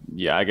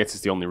 Yeah, I guess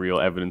it's the only real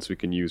evidence we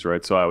can use,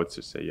 right? So I would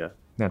just say yeah.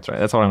 That's right.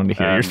 That's what I wanted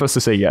to hear. You're supposed to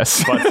say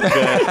yes.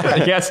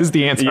 But yes is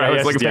the answer. Yeah,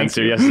 yes is the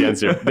answer. Yes, the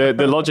answer.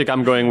 The logic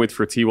I'm going with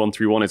for T1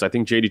 3-1 is I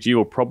think JDG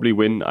will probably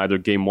win either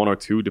game 1 or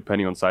 2,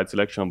 depending on side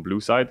selection on blue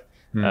side.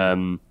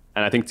 And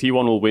I think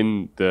T1 will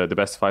win the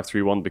best 5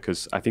 3-1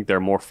 because I think they're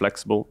more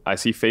flexible. I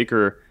see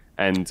Faker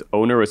and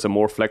Owner as a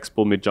more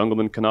flexible mid jungle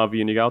than Kanavi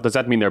and Yagao. Does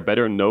that mean they're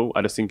better? No.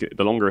 I just think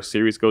the longer a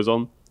series goes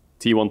on,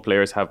 T1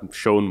 players have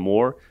shown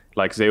more.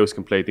 Like Zeus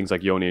can play things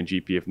like Yone and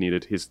GP if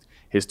needed.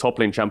 His top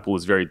lane champ pool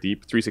is very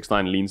deep.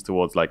 369 leans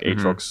towards like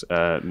Aatrox,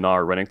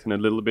 Gnar, Renekton a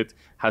little bit.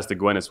 Has the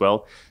Gwen as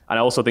well. And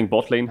I also think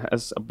bot lane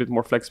has a bit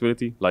more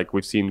flexibility. Like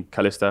we've seen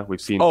Kalista, we've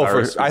seen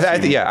Varus, I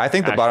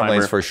think the bottom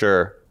lane's for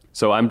sure.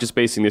 So I'm just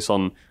basing this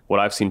on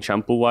what I've seen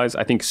champ pool wise.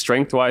 I think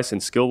strength wise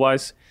and skill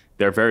wise,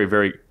 they're very,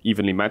 very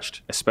evenly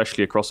matched,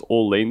 especially across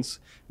all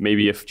lanes.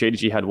 Maybe if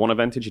JDG had one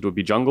advantage, it would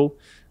be jungle.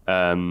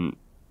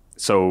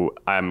 So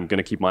I'm going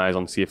to keep my eyes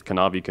on see if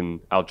Kanavi can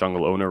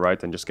out-jungle Owner,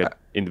 right, and just get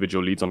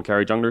individual leads on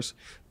carry junglers.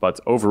 But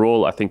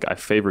overall, I think I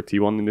favor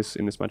T1 in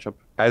this matchup.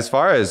 As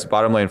far as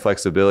bottom lane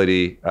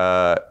flexibility,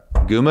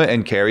 Guma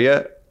and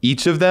Keria,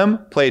 each of them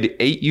played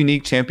 8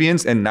 unique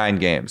champions in 9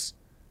 games.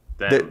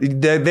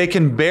 They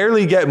can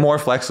barely get more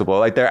flexible.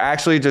 Like they're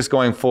actually just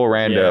going full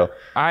rando.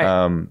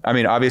 Yeah. I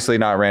mean, obviously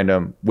not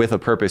random with a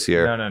purpose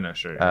here. No,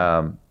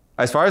 sure.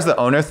 As far as the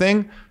Owner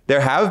thing,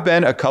 there have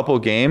been a couple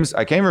games,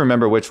 I can't even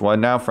remember which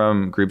one now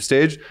from group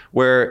stage,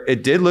 where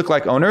it did look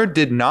like Owner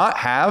did not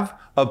have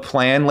a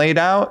plan laid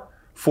out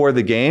for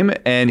the game,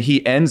 and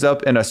he ends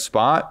up in a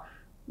spot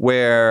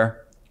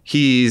where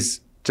he's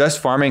just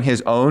farming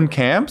his own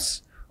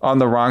camps on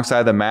the wrong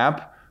side of the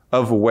map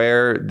of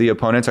where the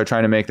opponents are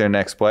trying to make their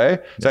next play.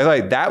 So I feel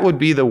like that would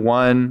be the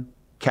one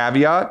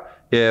caveat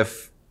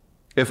if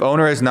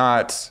owner is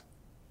not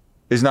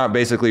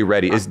basically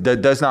ready,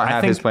 does not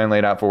have his plan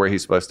laid out for where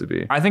he's supposed to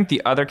be. I think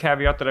the other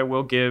caveat that I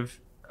will give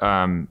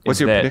what's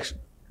your prediction?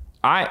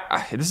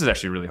 This is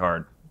actually really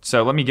hard.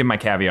 So let me give my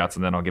caveats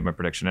and then I'll give my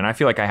prediction. And I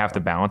feel like I have to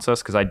balance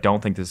us because I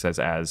don't think this is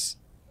as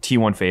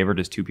T1 favored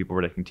as two people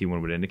predicting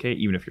T1 would indicate,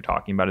 even if you're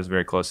talking about it as a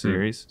very close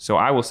series. So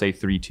I will say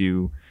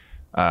 3-2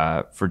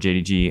 for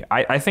JDG.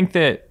 I think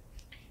that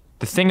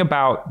the thing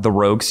about the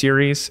Rogue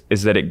series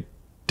is that it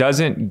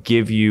doesn't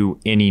give you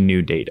any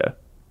new data,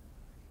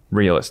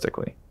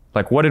 realistically.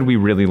 Like, what did we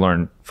really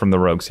learn from the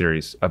Rogue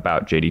series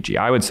about JDG?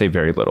 I would say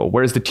very little.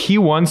 Whereas the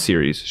T1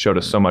 series showed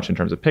us so much in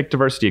terms of pick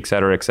diversity, et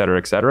cetera, et cetera,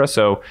 et cetera.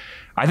 So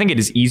I think it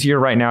is easier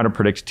right now to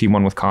predict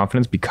T1 with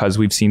confidence because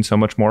we've seen so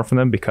much more from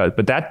them.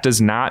 But that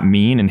does not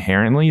mean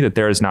inherently that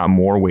there is not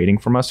more waiting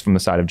from us from the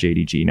side of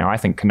JDG. Now, I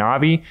think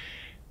Kanavi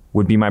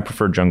would be my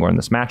preferred jungler in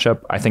this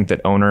matchup. I think that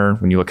Owner,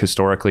 when you look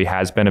historically,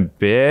 has been a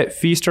bit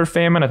feast or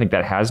famine. I think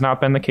that has not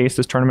been the case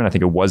this tournament. I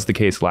think it was the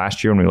case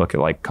last year when we look at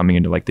like coming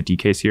into like the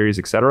DK series,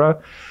 et cetera.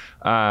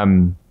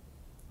 And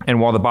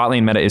while the bot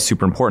lane meta is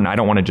super important, I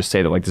don't want to just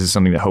say that like this is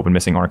something that Hope and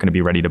Missing aren't going to be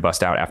ready to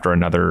bust out after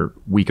another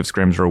week of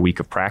scrims or a week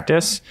of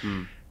practice.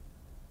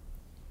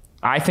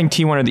 I think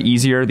T1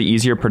 are the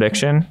easier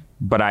prediction,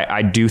 but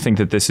I do think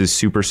that this is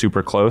super,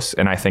 super close.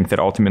 And I think that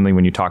ultimately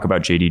when you talk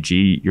about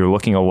JDG, you're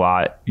looking a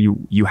lot,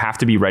 you have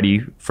to be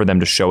ready for them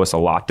to show us a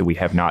lot that we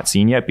have not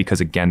seen yet,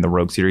 because again, the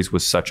Rogue series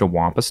was such a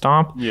wampa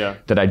stomp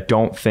that I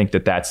don't think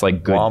that that's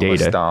like good Wampa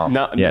data. stomp.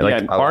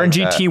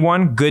 RNG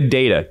T1, good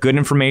data, good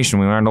information.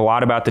 We learned a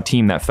lot about the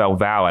team that fell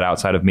valid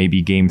outside of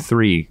maybe game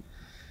 3.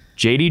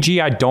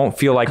 JDG, I don't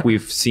feel like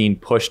we've seen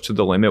pushed to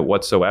the limit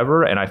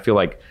whatsoever. And I feel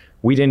like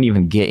we didn't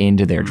even get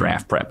into their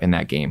draft prep in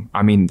that game.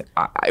 I mean,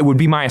 it would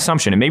be my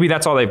assumption. And maybe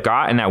that's all they've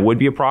got, and that would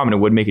be a problem, and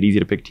it would make it easy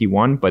to pick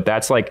T1. But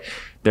that's like,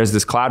 there's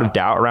this cloud of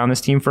doubt around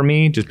this team for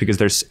me, just because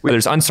there's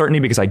uncertainty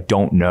because I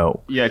don't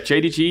know. Yeah,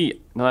 JDG,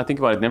 now I think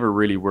about it, never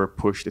really were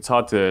pushed. It's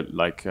hard to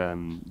like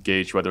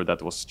gauge whether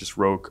that was just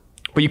Rogue.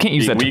 But you can't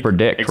use that to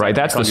predict, right?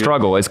 That's the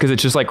struggle, is because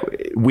it's just like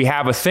we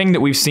have a thing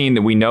that we've seen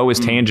that we know is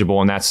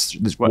tangible, and that's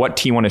what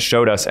T1 has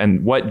showed us,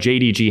 and what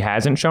JDG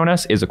hasn't shown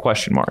us is a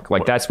question mark.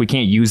 Like we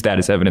can't use that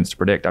as evidence to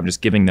predict. I'm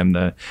just giving them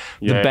the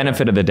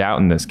benefit of the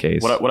doubt in this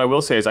case. What I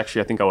will say is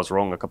actually I think I was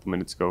wrong a couple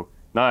minutes ago.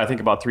 Now I think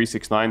about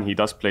 369, he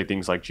does play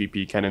things like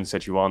GP, Kennen,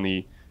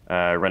 Sejuani,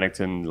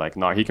 Renekton. Like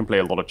now he can play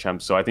a lot of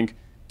champs. So I think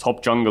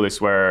top jungle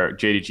is where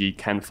JDG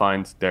can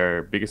find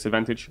their biggest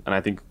advantage. And I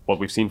think what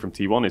we've seen from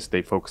T1 is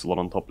they focus a lot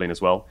on top lane as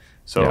well.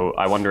 So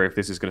I wonder if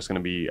this is just going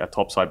to be a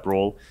topside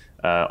brawl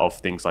of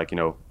things like,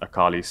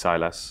 Akali,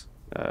 Sylas,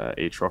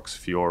 Aatrox,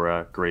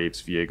 Fiora,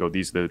 Graves, Viego.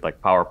 These are the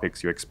like power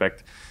picks you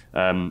expect.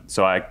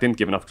 So I didn't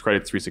give enough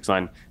credit to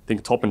 369. I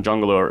think top and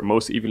jungle are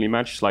most evenly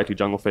matched, slightly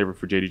jungle favorite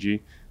for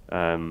JDG.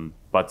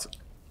 But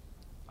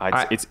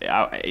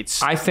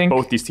I think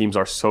both these teams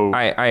are so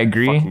I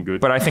agree, fucking good.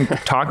 But I think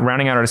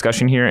rounding out our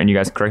discussion here, and you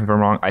guys correct me if I'm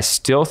wrong, I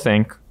still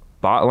think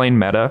bot lane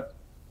meta,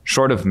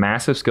 short of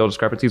massive skill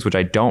discrepancies, which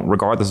I don't,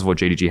 regardless of what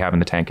JDG have in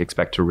the tank,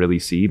 expect to really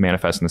see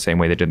manifest in the same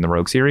way they did in the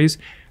Rogue series,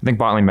 I think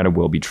bot lane meta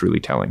will be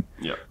truly telling.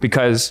 Yeah.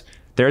 Because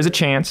there is a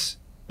chance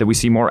that we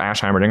see more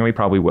Ashe Heimerdinger. We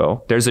probably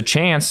will. There's a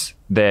chance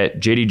that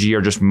JDG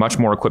are just much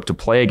more equipped to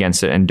play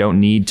against it and don't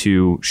need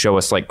to show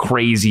us like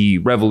crazy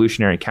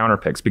revolutionary counter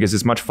picks, because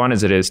as much fun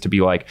as it is to be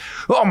like,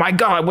 oh my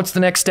God, what's the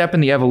next step in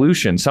the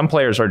evolution? Some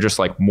players are just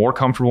like more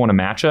comfortable in a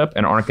matchup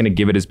and aren't going to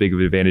give it as big of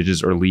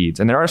advantages or leads.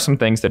 And there are some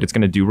things that it's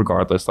going to do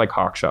regardless, like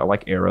Hawkshot,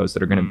 like arrows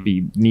that are going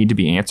to need to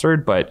be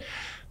answered. But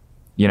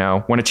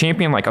when a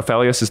champion like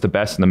Aphelios is the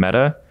best in the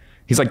meta,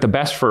 he's like the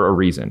best for a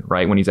reason,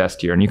 right? When he's S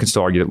tier, and you can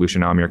still argue that Lucian,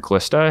 Nami, or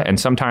Kalista. And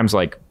sometimes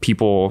like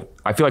people,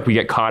 I feel like we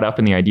get caught up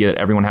in the idea that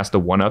everyone has to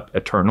one up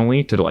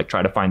eternally to like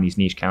try to find these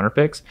niche counter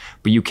picks,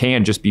 but you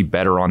can just be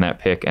better on that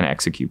pick and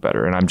execute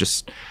better. And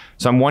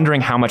I'm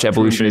wondering how much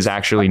evolution is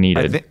actually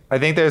needed. I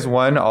think there's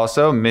one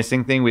also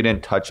missing thing we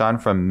didn't touch on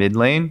from mid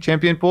lane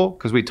champion pool,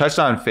 because we touched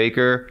on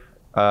Faker,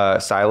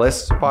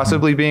 Sylas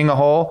possibly being a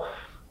hole.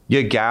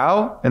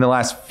 Yagao, in the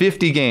last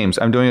 50 games,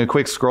 I'm doing a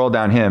quick scroll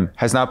down him,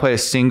 has not played a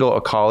single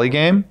Akali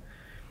game.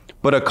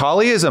 But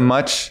Akali is a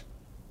much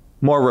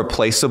more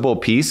replaceable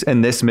piece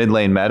in this mid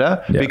lane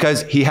meta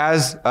because he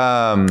has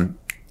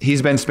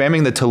he's been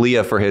spamming the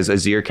Talia for his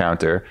Azir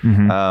counter,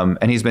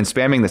 and he's been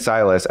spamming the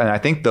Sylas, and I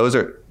think those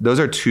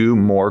are two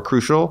more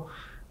crucial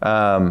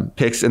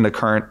picks in the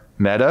current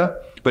meta.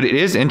 But it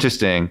is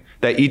interesting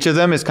that each of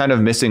them is kind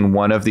of missing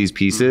one of these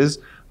pieces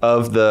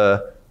of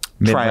the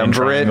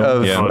triumvirate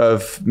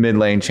of mid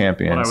lane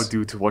champions. What I would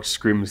do to watch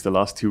scrims the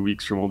last 2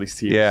 weeks from all these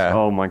teams. Yeah.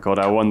 Oh my God,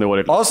 I wonder what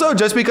it. Also,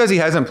 just because he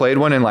hasn't played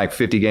one in like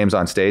 50 games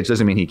on stage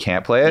doesn't mean he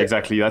can't play it.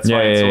 Exactly. That's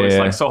why it's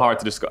like so hard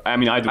to discuss. I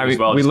mean, I do as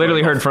well. We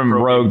literally heard from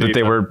Rogue that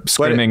they were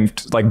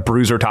scrimming like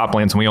bruiser top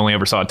lanes, and we only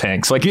ever saw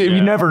tanks. Like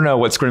you never know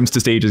what scrims to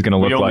stage is going to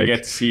look like. We only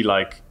get to see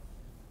like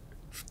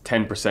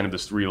 10% of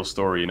this real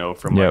story,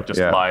 from like just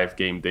live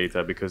game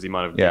data, because the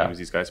amount of games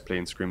these guys play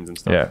in scrims and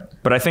stuff. Yeah,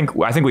 but I think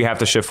we have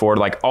to shift forward.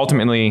 Like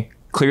ultimately,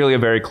 clearly a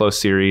very close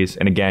series,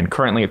 and again,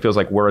 currently it feels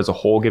like we're as a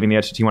whole giving the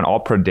edge to T1. I'll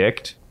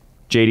predict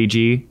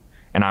JDG,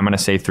 and I'm going to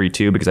say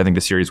 3-2 because I think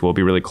the series will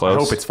be really close. I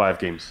hope it's 5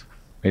 games.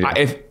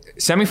 If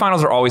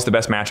semifinals are always the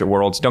best match at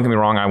Worlds. Don't get me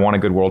wrong, I want a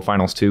good World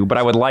Finals too, but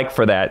I would like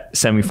for that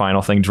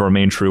semifinal thing to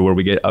remain true where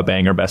we get a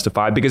banger best of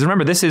 5, because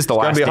remember, this is the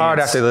last It's going to be hard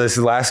after this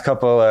last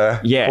couple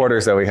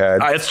quarters that we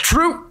had. It's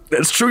true.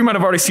 It's true. We might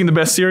have already seen the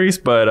best series,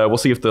 but we'll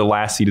see if the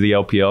last seed of the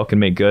LPL can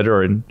make good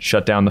or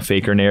shut down the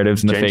faker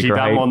narratives and the faker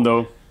hype. Damwon,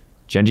 though.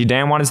 Genji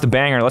Damwon is the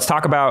banger. Let's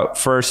talk about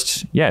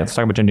first. Yeah, let's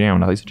talk about Genji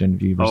Damwon. At least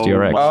Genji versus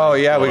DRX. Oh,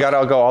 yeah. We got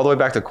to go all the way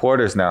back to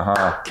quarters now,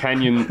 huh?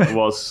 Canyon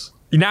was...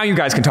 Now you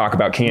guys can talk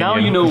about Canyon. Now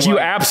you know you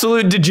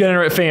absolute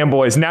degenerate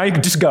fanboys. Now you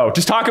can just go.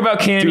 Just talk about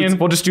Canyon.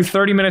 We'll just do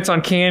 30 minutes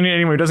on Canyon.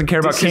 Anyone who doesn't care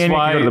about Canyon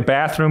can go to the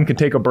bathroom, can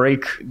take a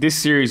break. This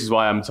series is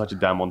why I'm such a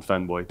Damwon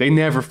fanboy. They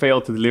never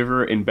fail to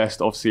deliver in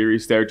best of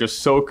series. They're just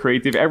so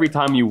creative. Every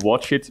time you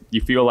watch it,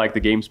 you feel like the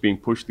game's being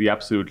pushed to the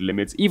absolute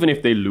limits. Even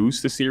if they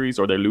lose the series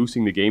or they're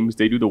losing the games,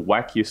 they do the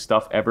wackiest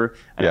stuff ever.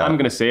 And I'm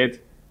going to say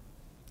it.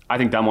 I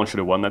think Damwon should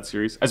have won that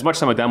series. As much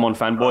as I'm a Damwon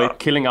fanboy,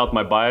 killing out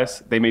my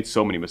bias, they made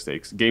so many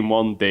mistakes. Game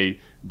 1, they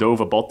dove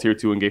a bot tier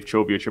 2 and gave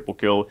Chovy a triple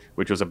kill,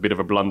 which was a bit of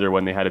a blunder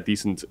when they had a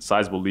decent,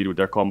 sizable lead with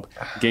their comp.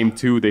 Game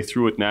 2, they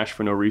threw at Nash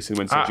for no reason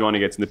when Sejuani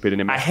gets in the pit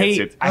and MS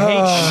gets it. I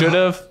hate should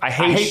have. I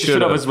hate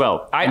should have as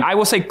well. I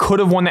will say could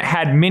have one that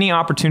had many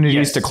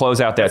opportunities to close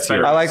out that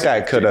series. I like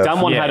that, could have.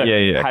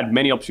 Damwon had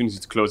many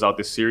opportunities to close out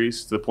this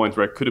series to the point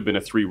where it could have been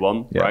a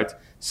 3-1, right?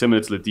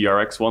 Similar to the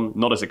DRX one,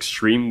 not as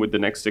extreme with the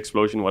next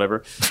explosion,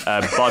 whatever.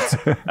 But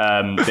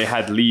they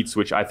had leads,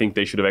 which I think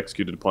they should have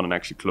executed upon and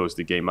actually closed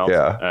the game out.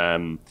 Yeah.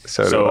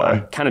 So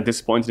I'm kind of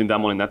disappointed in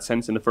Damwon in that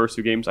sense in the first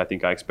 2 games. I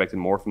think I expected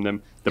more from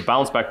them. The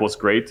bounce back was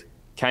great.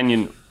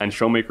 Canyon and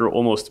Showmaker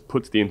almost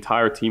put the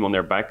entire team on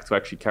their back to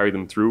actually carry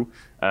them through.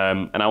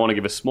 And I want to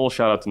give a small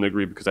shout out to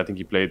Nuguri because I think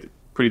he played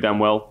pretty damn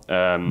well.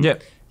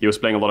 He was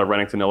playing a lot of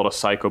Renekton, a lot of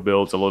Psycho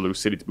builds, a lot of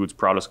Lucidity Boots,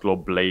 Prowler's Claw,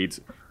 Blade,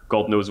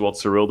 God knows what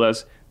Cyril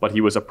does, but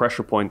he was a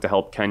pressure point to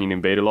help Canyon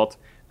invade a lot.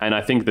 And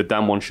I think that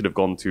Damwon should have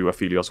gone to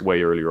Aphelios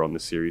way earlier on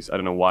this series. I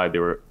don't know why they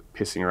were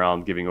pissing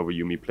around, giving over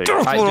Yuumi play.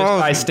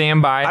 I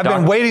stand by. I've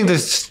been waiting to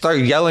start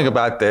yelling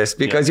about this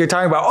because you're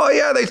talking about,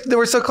 they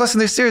were so close in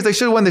this series. They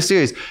should have won this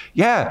series.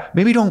 Yeah,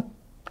 maybe don't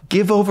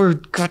give over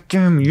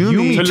goddamn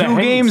Yuumi. 2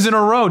 games in a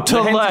row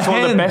to Lehens.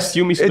 One of the best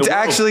Yuumis in It's the world.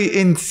 actually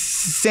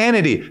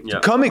insanity.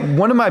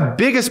 One of my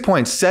biggest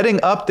points setting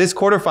up this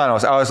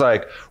quarterfinals, I was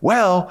like,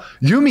 well,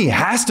 Yuumi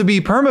has to be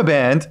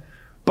permabanned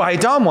by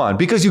Damwon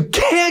because you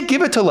can't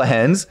give it to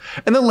Lehens,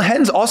 and then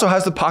Lehens also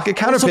has the pocket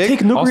counter pick with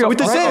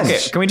the Zinj.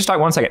 Okay, can we just talk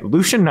 1 second?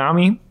 Lucian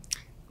Nami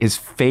is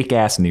fake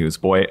ass news,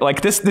 boy.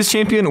 Like this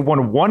champion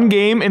won 1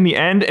 game in the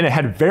end, and it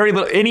had very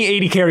little. Any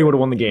 80 carry would have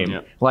won the game.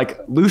 Yeah. Like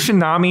Lucian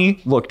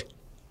Nami looked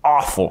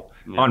awful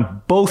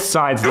on both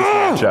sides of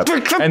this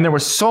matchup, and there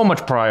was so much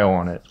prio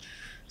on it.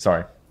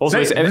 Sorry.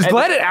 Also, just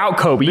let it out,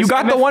 Kobe. You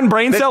got the one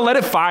brain cell, let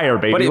it fire,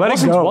 baby. But it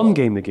wasn't 1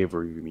 game they gave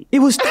over Yuumi. It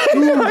was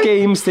 2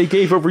 games they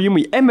gave over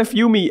Yuumi. MF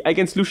Yuumi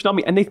against Lucian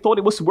Nami, and they thought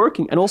it was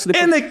working. And also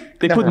they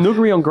put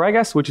Nuguri on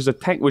Gragas, which is a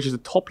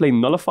top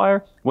lane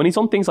nullifier. When he's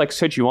on things like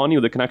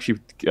Sejuani, that can actually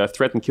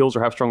threaten kills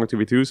or have stronger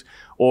 2v2s,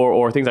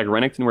 or things like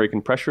Renekton where he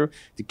can pressure,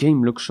 the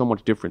game looks so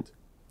much different.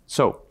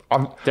 So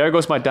there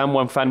goes my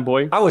Damwon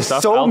fanboy. I was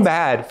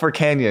mad for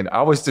Canyon.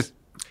 I was just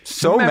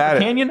so mad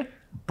at Canyon.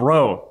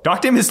 Bro,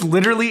 Doctim is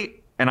literally,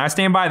 and I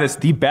stand by this,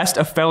 the best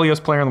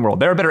Aphelios player in the world.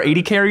 There are better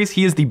 80 carries.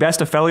 He is the best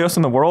Aphelios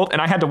in the world.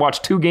 And I had to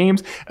watch 2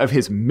 games of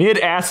his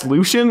mid-ass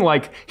Lucian.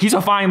 Like, he's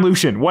a fine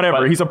Lucian,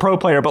 whatever. He's a pro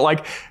player. But,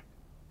 like,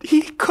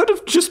 he could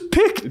have just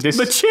picked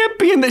the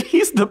champion that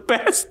he's the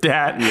best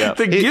at,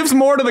 that gives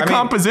more to the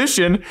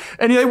composition.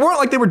 And they weren't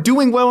like they were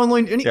doing well in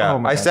lane.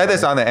 I said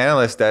this on the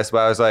analyst desk, but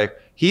I was like,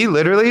 he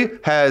literally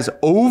has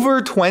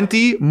over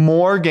 20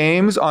 more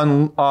games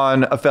on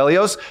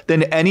Aphelios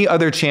than any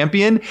other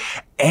champion,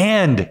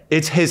 and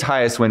it's his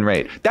highest win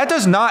rate. That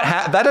does not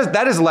have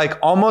that is like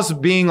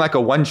almost being like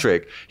a one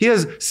trick. He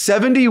has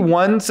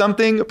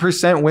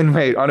 71% win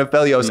rate on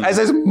Aphelios as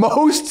his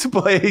most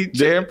played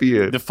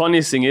champion. The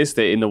funniest thing is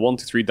that in the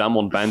 1-3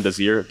 Damwon banned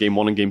Azir game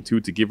 1 and game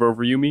 2 to give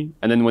over Yuumi,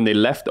 and then when they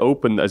left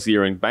open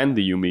Azir and banned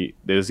the Yuumi,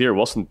 the Azir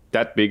wasn't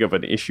that big of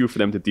an issue for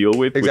them to deal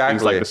with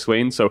things like the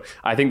Swain. So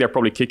I think they're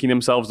probably kicking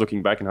themselves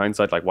looking back in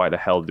hindsight, like why the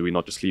hell do we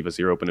not just leave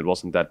Azir open? It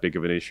wasn't that big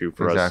of an issue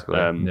for us.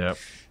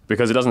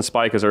 Because it doesn't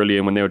spike as early,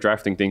 and when they were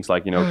drafting things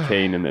like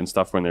Kane and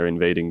stuff when they were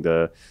invading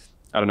the,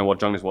 I don't know what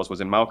junglers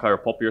was it Maokai or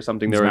Poppy or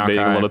something? They were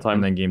invading a lot of time.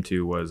 And then game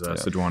 2 was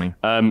Sejuani.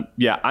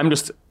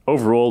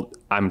 Overall,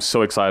 I'm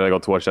so excited I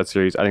got to watch that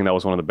series. I think that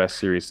was one of the best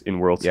series in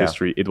World's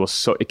history.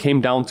 It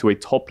came down to a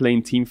top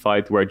lane team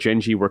fight where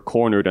Genji were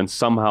cornered and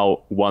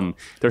somehow won.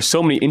 There's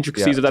so many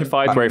intricacies of that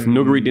fight where if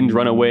Nuguri didn't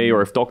run away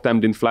or if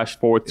Dokdam didn't flash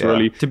forward too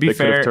early, to be they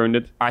fair, could have turned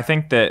it. I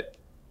think that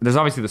there's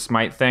obviously the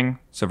smite thing.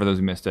 So for those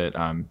who missed it,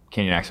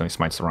 Canyon accidentally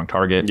smites the wrong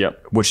target.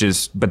 Yep.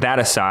 But that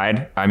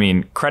aside, I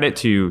mean, credit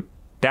to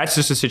that's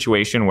just a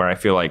situation where I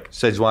feel like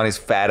Sejuani's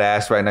fat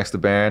ass right next to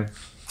Baron.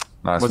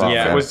 Was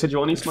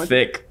Sejuani smite?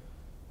 thick.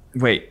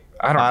 Wait,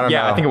 I don't know.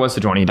 know. I think it was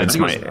Sejuani. He did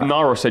smite.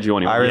 Nar or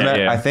Sejuani. I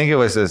remember. yeah. I think it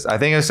was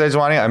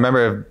Sejuani. I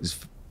remember it was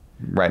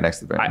right next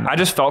to Baron. I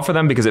just felt for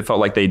them because it felt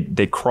like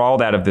they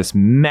crawled out of this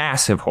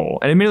massive hole.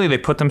 And admittedly, they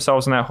put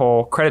themselves in that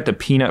hole. Credit to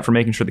Peanut for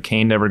making sure the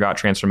Kane never got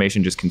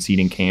transformation, just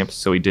conceding camps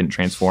so he didn't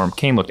transform.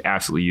 Kane looked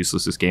absolutely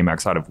useless this game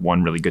outside of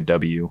one really good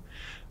W.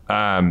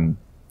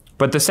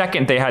 But the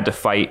second they had to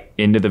fight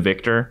into the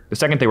Victor, the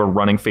second they were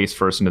running face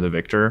first into the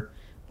Victor,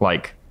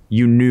 like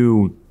you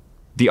knew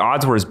the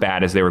odds were as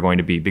bad as they were going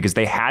to be because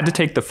they had to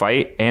take the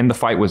fight and the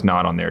fight was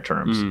not on their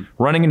terms.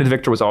 Running into the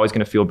Victor was always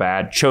going to feel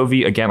bad.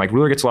 Chovy, again, like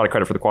Ruler gets a lot of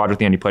credit for the quadra at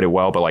the end. He played it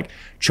well, but like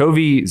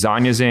Chovy,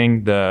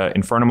 Zanyazing, the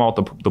Infernum ult,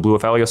 the Blue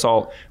Aphelios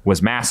ult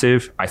was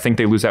massive. I think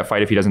they lose that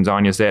fight if he doesn't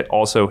Zanyas it.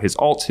 Also his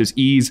ults, his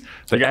E's,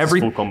 but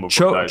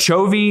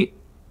Chovy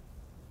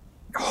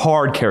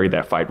hard carried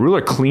that fight.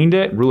 Ruler cleaned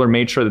it. Ruler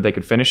made sure that they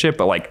could finish it,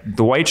 but like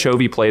the way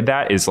Chovy played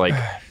that is like...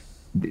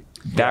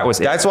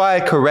 That's why I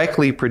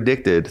correctly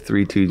predicted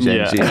 3-2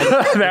 Gen G.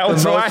 That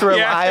was the most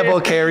reliable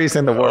carries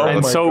in the world.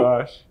 And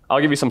I'll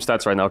give you some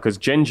stats right now because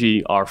Gen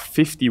G are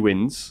 50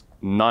 wins,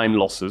 9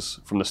 losses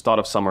from the start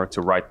of summer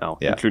to right now,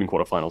 including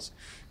quarterfinals.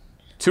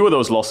 2 of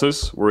those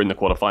losses were in the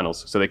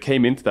quarterfinals. So they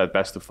came into that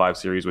best of 5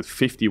 series with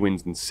 50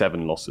 wins and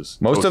 7 losses.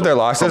 Most of their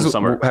losses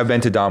have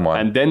been to Dom1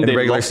 and then in the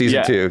regular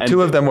season too.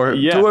 Two of them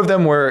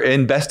were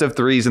in best of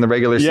 3s in the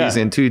regular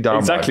season to Dom1.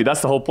 Exactly,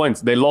 that's the whole point.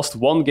 They lost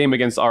 1 game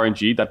against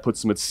RNG. That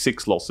puts them at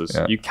 6 losses.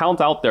 You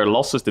count out their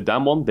losses to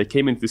Dam1, they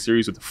came into the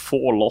series with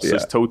 4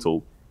 losses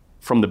total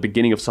from the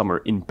beginning of summer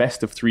in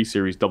best of 3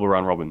 series double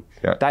round robin.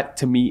 That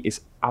to me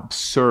is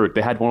absurd.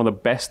 They had one of the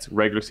best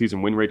regular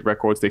season win rate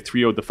records. They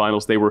 3-0'd the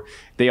finals.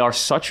 They are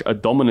such a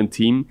dominant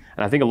team,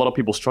 and I think a lot of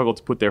people struggle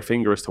to put their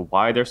finger as to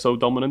why they're so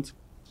dominant.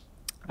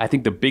 I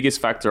think the biggest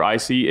factor I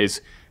see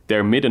is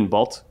their mid and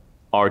bot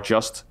are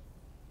just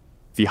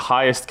the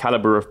highest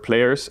caliber of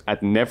players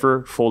at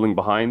never falling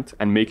behind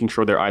and making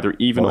sure they're either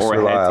even or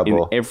ahead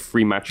in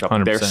every matchup.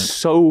 100%. They're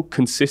so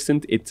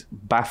consistent, it's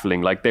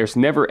baffling. Like there's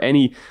never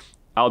any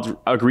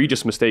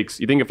egregious mistakes.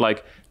 You think of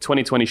like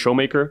 2020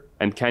 Showmaker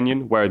and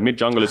Canyon, where mid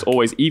jungle is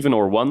always even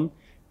or 1.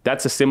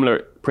 That's a similar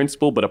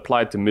principle, but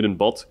applied to mid and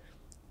bot.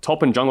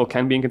 Top and jungle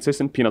can be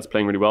inconsistent. Peanut's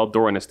playing really well.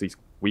 Doran is the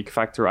weak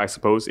factor, I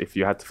suppose, if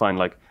you had to find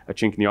like a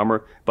chink in the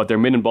armor. But their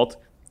mid and bot,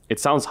 it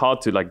sounds hard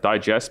to like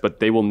digest,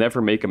 but they will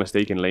never make a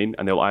mistake in lane,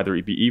 and they'll either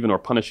be even or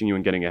punishing you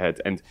and getting ahead.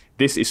 And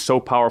this is so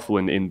powerful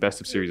in best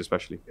of series,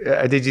 especially.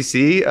 Did you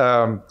see?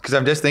 Because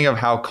I'm just thinking of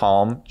how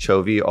calm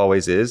Chovy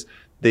always is.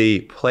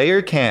 The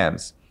player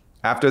cams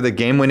after the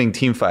game-winning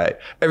team fight,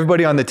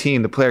 everybody on the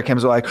team, the player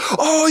cams are like,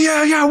 "Oh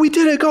yeah, we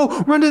did it! Go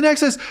run to the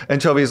Nexus!" And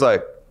Chovy's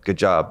like, "Good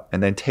job,"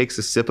 and then takes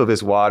a sip of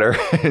his water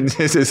and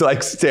just is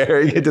like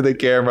staring into the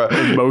camera,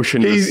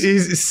 emotionless.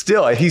 He's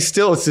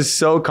still just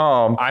so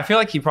calm. I feel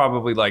like he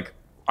probably like.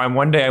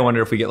 One day I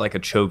wonder if we get like a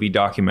Chovy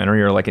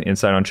documentary or like an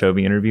Inside on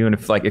Chovy interview, and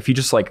if he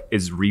just like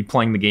is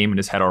replaying the game in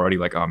his head already,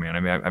 like, oh man,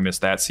 I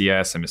missed that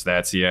CS,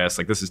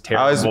 like this is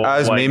terrible. I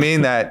was like,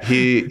 memeing that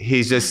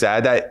he's just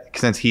sad that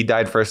since he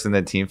died first in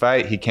the team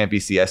fight, he can't be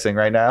CSing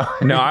right now.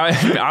 No,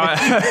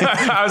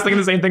 I was thinking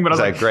the same thing, but I was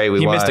like, great,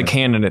 he won. missed a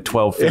cannon at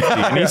 12:50,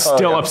 and he's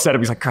still upset.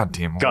 He's like, God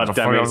damn it,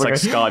 it's like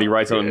Scotty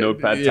writes on a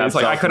notepad. It's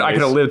like I could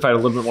have lived if I had a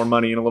little bit more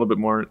money and a little bit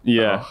more.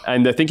 Yeah,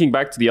 and thinking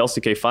back to the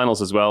LCK finals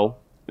as well.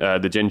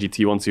 The Gen G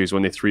T1 series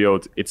when they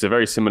 3-0'd, it's a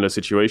very similar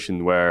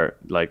situation where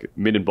like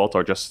mid and bot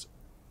are just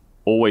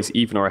always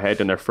even or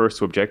ahead in their first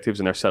 2 objectives,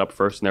 and they're set up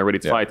first and they're ready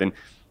to fight. And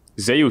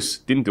Zeus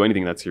didn't do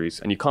anything in that series,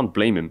 and you can't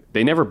blame him.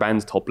 They never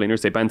banned top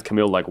laners. They banned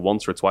Camille like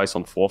once or twice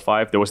on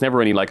 4-5. There was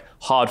never any like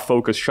hard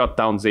focus, shut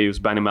down Zeus,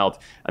 ban him out.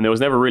 And there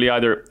was never really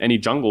either any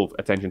jungle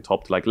attention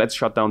top to like, let's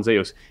shut down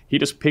Zeus. He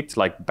just picked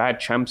like bad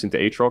champs into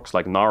Aatrox,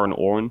 like Gnar and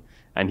Ornn,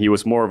 and he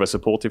was more of a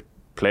supportive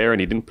player, and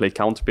he didn't play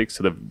counter picks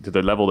to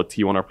the level that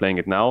T1 are playing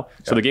it now.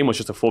 So the game was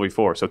just a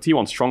 4v4. So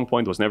T1's strong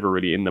point was never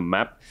really in the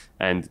map,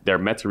 and their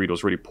meta read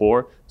was really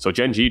poor. So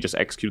Gen G just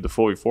executed the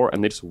 4v4,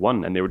 and they just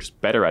won, and they were just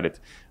better at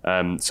it.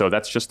 So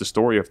that's just the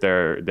story of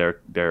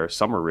their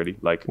summer, really.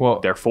 Like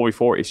their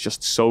 4v4 is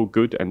just so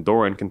good, and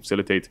Doran can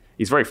facilitate.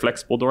 He's very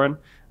flexible, Doran.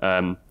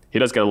 He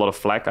does get a lot of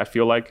flack, I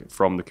feel like,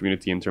 from the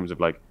community in terms of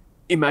like,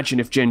 imagine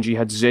if Gen G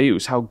had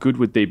Zeus, how good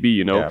would they be,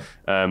 you know?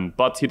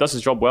 But he does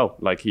his job well.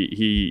 Like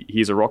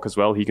he's a rock as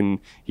well.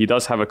 He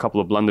does have a couple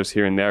of blunders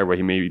here and there where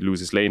he maybe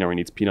loses lane or he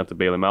needs Peanut to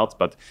bail him out,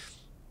 but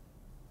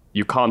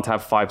you can't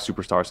have 5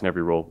 superstars in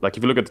every role. Like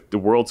if you look at the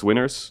world's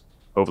winners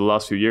over the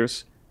last few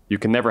years, you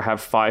can never have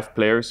 5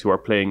 players who are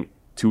playing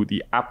to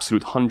the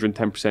absolute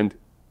 110%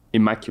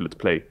 immaculate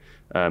play.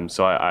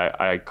 So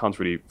I can't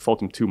really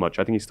fault him too much.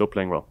 I think he's still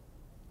playing well.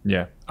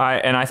 Yeah.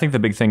 I think the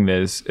big thing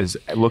is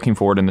looking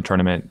forward in the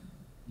tournament,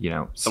 you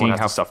know, someone has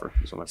to suffer.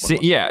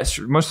 Yeah,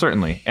 most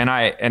certainly. And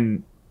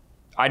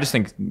I just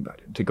think,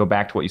 to go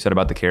back to what you said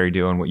about the carry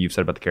duo and what you've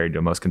said about the carry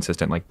duo, most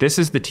consistent, like this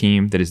is the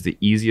team that is the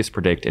easiest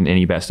predict in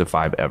any best of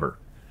 5 ever.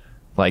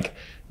 Like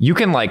you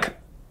can like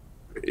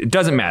it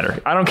doesn't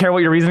matter. I don't care what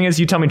your reasoning is.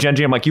 You tell me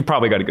Genji, I'm like, you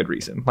probably got a good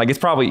reason. Like, it's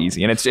probably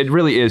easy. And it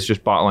really is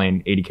just bot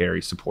lane, AD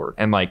carry support.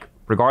 And like,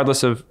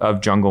 regardless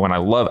of jungle, and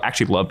I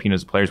actually love Peanut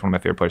as a player. He's one of my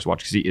favorite players to watch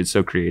because he is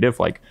so creative.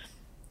 Like,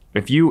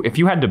 if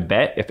you had to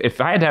bet,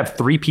 if I had to have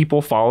 3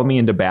 people follow me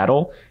into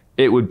battle,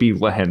 it would be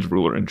Lehen's,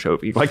 Ruler, and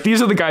Chovy. Like,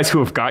 these are the guys who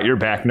have got your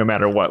back no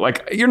matter what.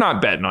 Like, you're not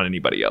betting on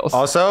anybody else.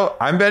 Also,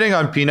 I'm betting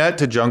on Peanut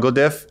to jungle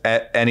diff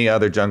at any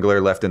other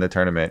jungler left in the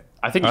tournament.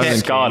 I think he's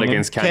scarred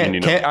against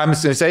Canyon. I'm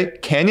just going to say,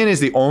 Canyon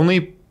is the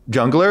only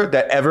jungler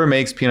that ever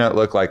makes Peanut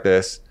look like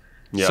this.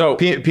 Yeah. So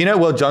Peanut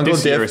will jungle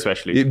this diff.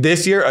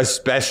 This year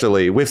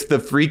especially, with the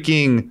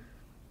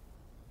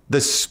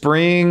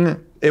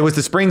spring... It was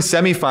the spring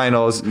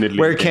semifinals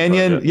where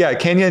Canyon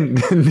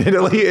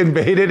Nidalee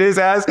invaded his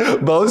ass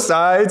both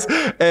sides.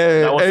 And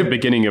that was the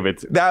beginning of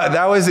it.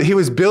 He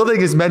was building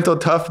his mental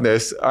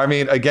toughness. I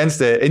mean, against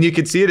it, and you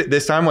could see it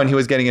this time when he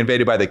was getting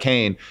invaded by the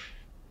Kayn.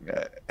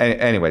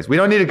 Anyways, we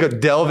don't need to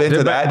delve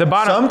into that.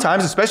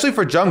 Sometimes, especially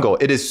for jungle,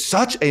 it is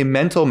such a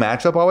mental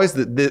matchup. Always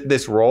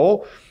this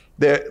role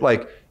that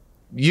like.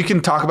 You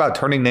can talk about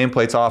turning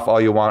nameplates off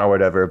all you want or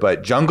whatever,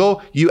 but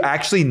jungle, you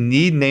actually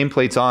need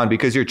nameplates on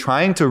because you're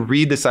trying to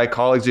read the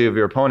psychology of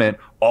your opponent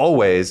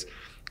always.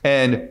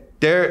 And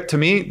to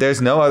me,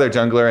 there's no other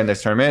jungler in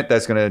this tournament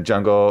that's going to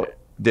jungle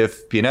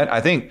diff Peanut.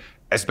 I think,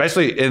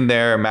 especially in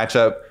their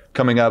matchup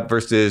coming up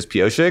versus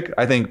Pioshik,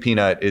 I think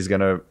Peanut is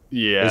gonna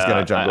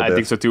jungle. I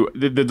think so too.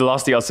 The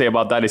last thing I'll say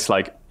about that is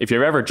like if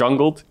you've ever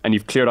jungled and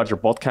you've cleared out your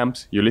bot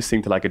camps, you're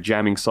listening to like a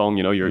jamming song,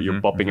 you know, you're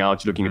bopping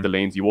out, you're looking at the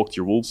lanes, you walk to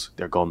your wolves,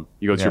 they're gone.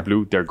 You go to your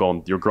blue, they're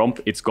gone. Your grump,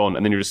 it's gone,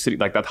 and then you're just sitting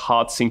like that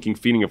heart sinking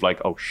feeling of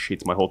like, oh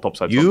shit, my whole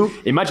topside's gone.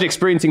 Imagine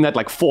experiencing that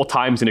like 4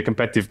 times in a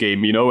competitive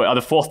game. You know, at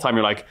the 4th time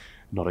you're like.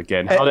 Not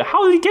again. How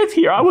did he get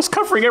here? I was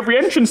covering every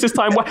entrance this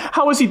time.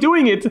 How was he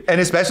doing it?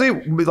 And especially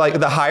like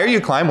the higher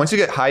you climb, once you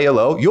get high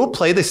elo, you'll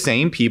play the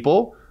same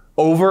people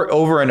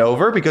over and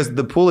over because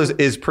the pool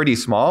is pretty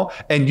small.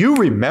 And you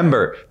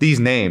remember these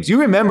names.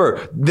 You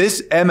remember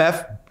this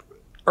MF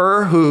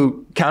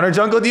who counter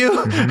jungled you. you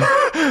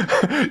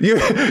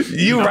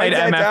write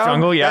that MF down.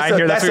 Jungle. Yeah, I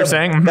hear that's what you're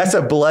saying. That's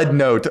a blood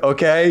note,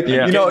 okay?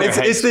 Yeah. You know,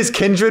 it's this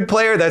Kindred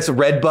player that's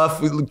red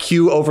buff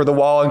Q over the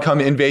wall and come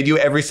invade you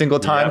every single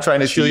time trying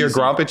to steal your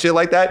gromp and shit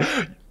like that.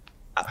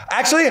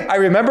 Actually, I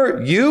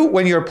remember you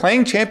when you were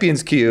playing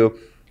Champions Q.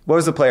 What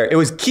was the player? It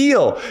was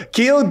Keel.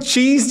 Keel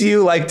cheesed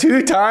you like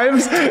 2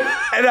 times,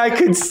 and I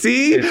could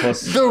see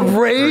the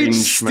rage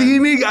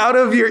steaming out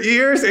of your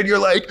ears, and you're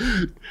like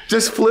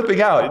just flipping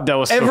out. That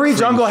was every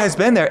jungle has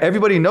been there.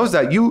 Everybody knows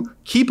that. You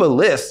keep a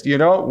list, you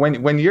know,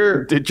 when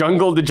you're the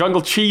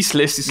jungle cheese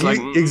list is like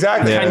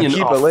exactly. Canyon.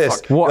 Keep a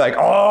list. Like,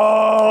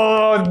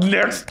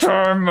 next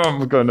time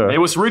I'm gonna. It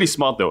was really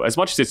smart though. As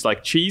much as it's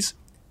like cheese.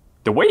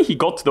 The way he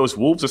got to those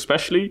wolves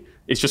especially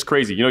is just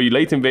crazy. You know, you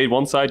late invade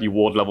one side, you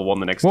ward level 1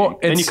 the next game.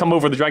 Then you come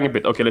over the dragon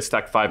pit. Okay, let's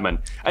stack 5 men.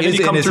 And then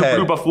you come through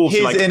blue buff wolves.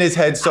 He's like, in his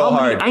head so how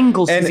hard. How many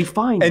angles does he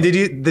find? And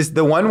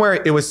the one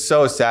where it was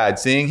so sad,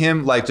 seeing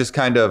him like just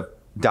kind of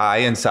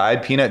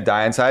Peanut die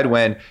inside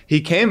when he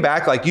came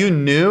back, like you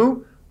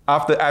knew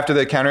after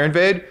the counter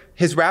invade,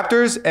 his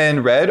Raptors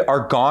and Red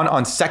are gone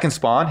on second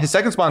spawn. His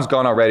second spawn's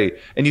gone already.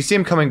 And you see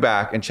him coming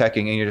back and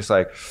checking and you're just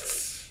like...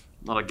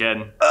 Not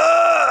again.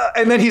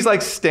 And then he's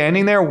like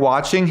standing there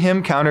watching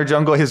him counter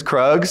jungle his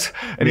Krugs.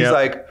 And he's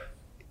like,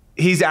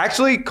 he's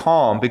actually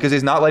calm because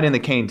he's not letting the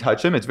Kayn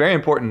touch him. It's very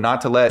important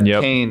not to let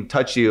Kayn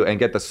touch you and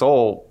get the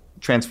soul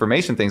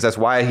transformation things. That's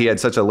why he had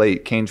such a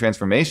late Kayn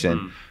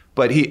transformation.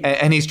 But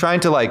he's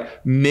trying to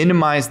like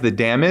minimize the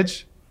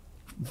damage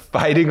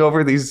fighting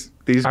over these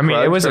I mean,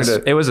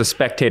 it was a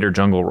spectator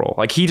jungle role.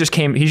 Like he just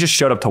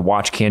showed up to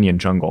watch Canyon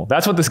jungle.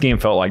 That's what this game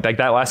felt like. Like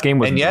that last game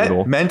was brutal. And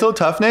yet, mental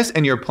toughness,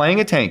 and you're playing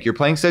a tank, you're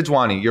playing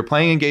Sejuani, you're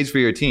playing engage for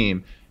your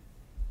team.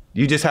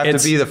 You just have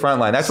to be the front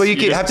line. That's what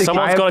you have to.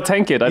 Someone's got to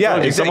tank it.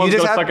 Someone's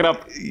got to suck it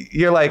up.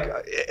 You're like,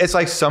 it's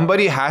like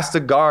somebody has to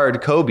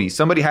guard Kobe.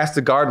 Somebody has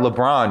to guard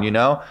LeBron. You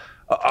know.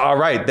 All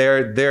right,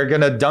 they're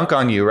gonna dunk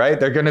on you, right?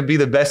 They're gonna be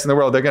the best in the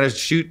world. They're gonna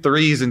shoot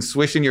threes and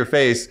swish in your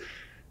face.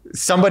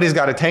 Somebody's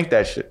got to tank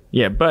that shit.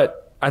 Yeah,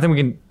 but I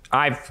think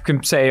I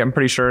can say I'm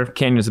pretty sure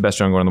Canyon is the best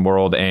jungler in the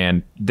world,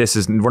 and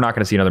we're not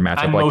going to see another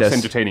matchup like this. And most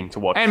entertaining to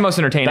watch. And most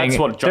entertaining. That's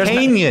what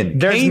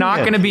There's not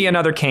going to be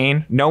another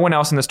Kayn. No one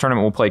else in this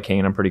tournament will play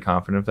Kayn. I'm pretty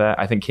confident of that.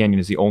 I think Canyon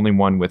is the only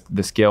one with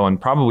the skill and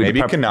probably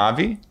maybe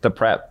Kanavi. The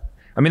prep.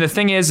 I mean, the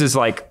thing is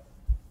like.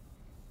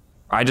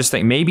 I just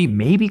think maybe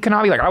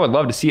Kanavi, like I would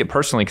love to see it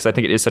personally because I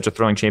think it is such a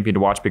thrilling champion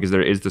to watch because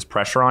there is this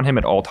pressure on him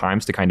at all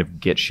times to kind of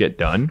get shit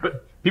done.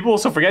 But people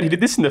also forget he did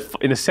this in the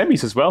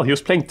semis as well. He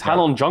was playing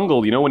Talon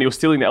jungle, you know, when he was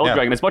stealing the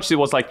Eldragon. As much as it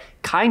was like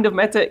kind of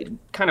meta, it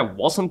kind of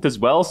wasn't as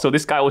well. So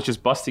this guy was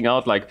just busting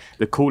out like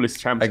the coolest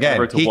champs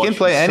ever to watch. He can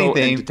play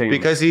anything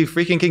because he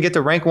freaking can get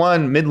to rank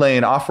 1 mid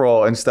lane off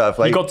roll and stuff.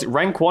 Like he got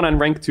rank 1 and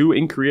rank 2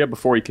 in Korea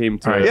before he came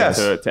to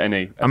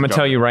NA. I'm gonna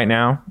tell you right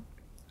now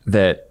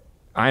that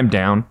I'm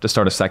down to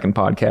start a second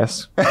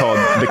podcast called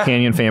The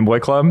Canyon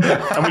Fanboy Club.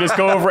 And we just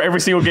go over every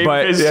single game.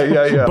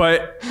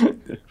 But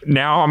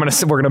now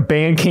we're gonna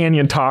ban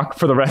Canyon Talk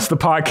for the rest of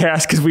the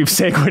podcast because we've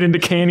segued into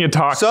Canyon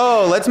Talk.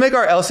 So let's make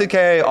our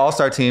LCK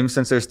All-Star team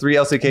since there's 3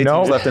 LCK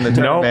teams left in the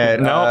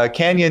tournament.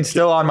 Canyon's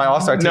still on my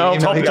All-Star team. No,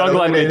 top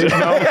jungle and mid.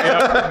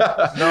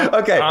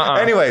 Okay.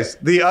 Anyways,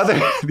 the other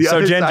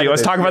so Genji,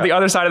 let's side talk about the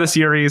other side of the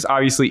series.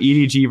 Obviously,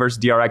 EDG versus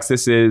DRX.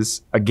 This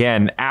is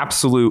again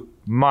absolute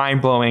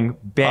mind-blowing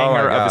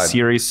banger of a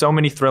series. So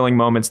many thrilling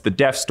moments. The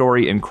Def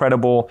story,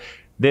 incredible.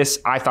 This,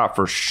 I thought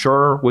for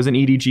sure was an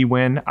EDG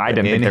win. I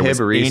didn't think there was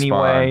any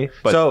way.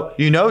 So,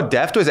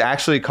 Deft was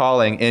actually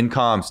calling in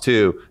comms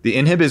too. The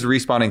Inhib is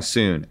respawning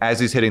soon as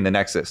he's hitting the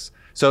Nexus.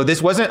 So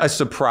this wasn't a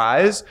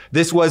surprise.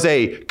 This was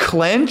a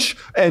clench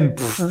and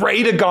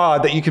pray to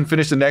God that you can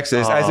finish the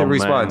Nexus as it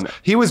respawns. Man.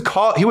 He was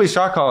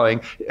shot calling.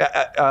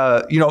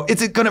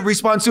 Is it going to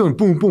respawn soon?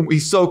 Boom, boom.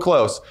 He's so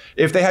close.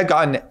 If they had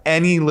gotten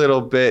any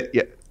little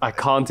bit, I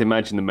can't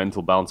imagine the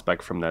mental bounce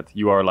back from that.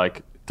 You are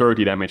like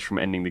 30 damage from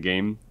ending the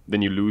game,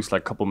 then you lose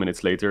like a couple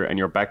minutes later, and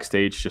you're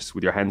backstage just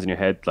with your hands in your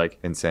head, like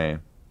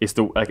insane. Is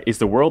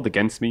the world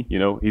against me?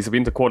 He's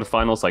been to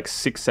quarterfinals like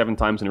 6-7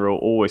 times in a row,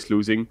 always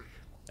losing.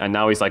 And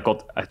now he's like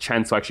got a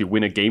chance to actually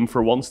win a game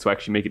for once, to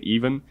actually make it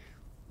even.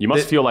 You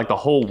must feel like the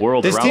whole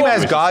world this around team you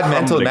has is God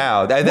mental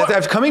now.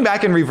 That's coming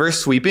back and reverse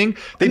sweeping.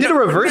 They did a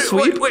reverse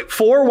sweep,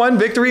 4-1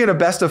 victory in a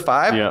best of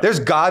 5. Yeah. There's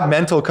God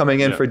mental coming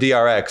in for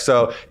DRX.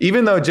 So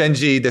even though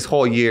Genji this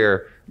whole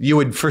year, you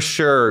would for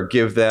sure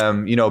give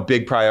them,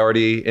 big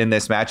priority in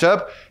this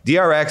matchup,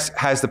 DRX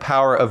has the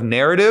power of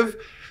narrative,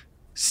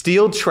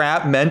 steel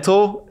trap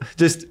mental,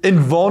 just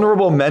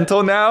invulnerable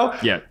mental now.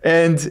 Yeah.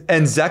 And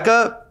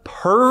Zeka,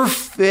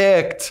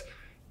 perfect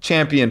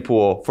champion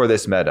pool for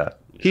this meta.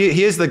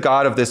 He is the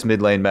god of this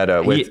mid lane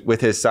meta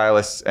with his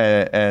Sylas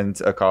and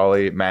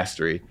Akali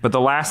mastery. But the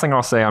last thing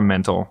I'll say on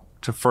mental,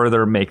 to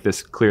further make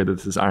this clear that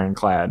this is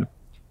ironclad,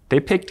 they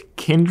picked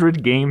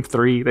Kindred game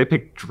 3. They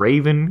picked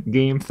Draven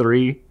game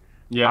 3.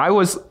 Yeah,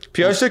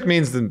 Pioshik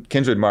means the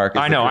Kindred mark.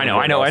 I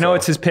know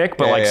it's his pick,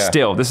 but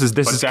still,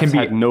 this can be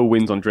had no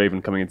wins on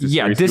Draven coming into this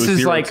series. This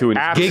is like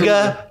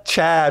Giga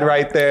Chad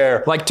right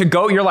there. Like to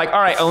go, you're like,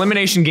 all right,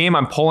 elimination game.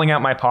 I'm pulling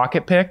out my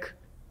pocket pick.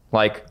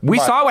 Like we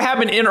saw what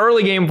happened in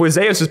early game with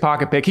Zeus'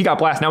 pocket pick. He got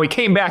blasted. Now he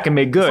came back and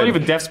made good. It's not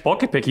even Def's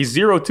pocket pick. He's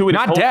 0-2 in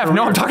not Def.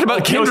 No, I'm talking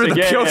about Kindred,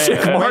 the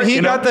Pioshik mark. When he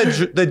got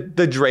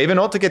the Draven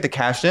ult to get the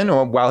cash in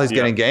while he's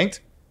getting ganked.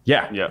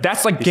 Yeah,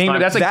 that's like game.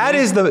 That's like that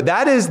is the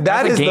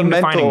game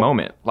mental defining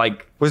moment.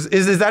 Like,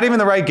 is that even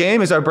the right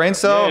game? Is our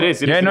Braincell? Yeah, it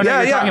is. You're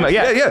talking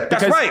about.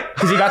 That's right.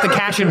 Because he got the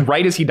cash in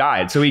right as he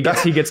died, so he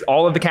gets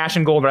all of the cash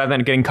in gold rather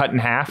than getting cut in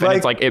half. And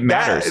it's like it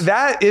matters.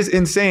 That is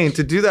insane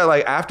to do that.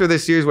 Like after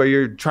this series where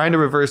you're trying to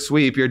reverse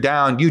sweep, you're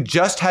down. You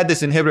just had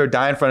this inhibitor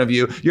die in front of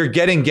you. You're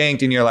getting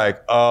ganked, and you're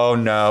like, oh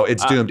no,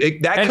 it's doomed.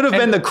 That could have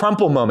been the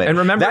crumple moment. And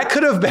remember, that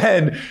could have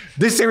been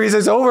this series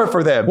is over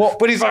for them. Well,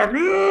 but he's like,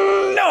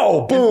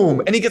 no,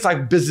 boom, and he gets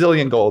like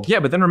bazillion gold. Yeah,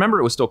 but then remember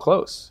it was still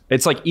close.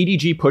 It's like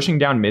EDG pushing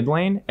down mid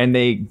lane and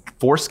they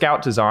force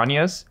scout to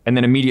Zanya's and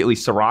then immediately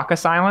Soraka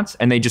silence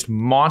and they just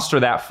monster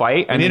that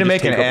fight. And we need to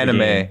make an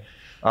anime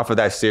off of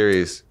that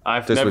series.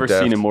 I've never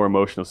seen a more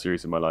emotional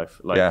series in my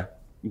life.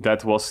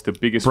 That was the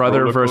biggest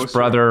brother versus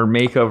brother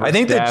makeover. I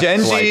think the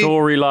Genji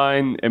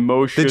storyline,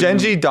 emotion. The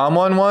Genji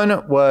Damwon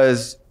one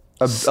was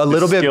a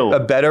little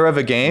bit better of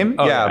a game.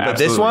 Oh, yeah, but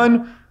this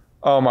one,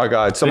 oh my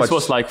god, so much. This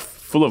was like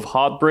full of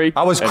heartbreak.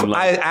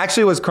 I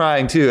actually was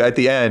crying too at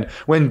the end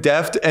when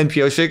Deft and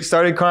Pioshik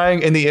started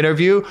crying in the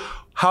interview.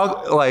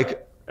 How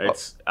like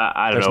it's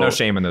I don't there's know. No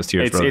shame in those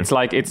tears. It's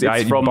like it's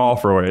from ball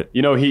for it.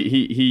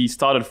 He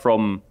started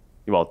from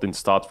didn't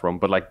start from,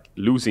 but like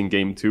losing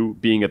game 2,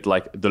 being at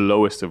like the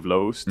lowest of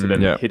lows, to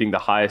then hitting the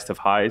highest of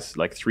highs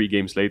like 3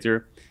 games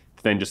later.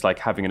 Then just like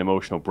having an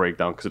emotional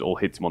breakdown because it all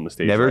hits him on the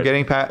stage. Never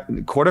getting past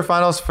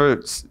quarterfinals for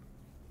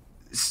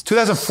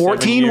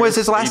 2014 was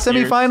his last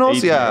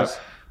semifinals. Years.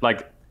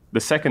 Like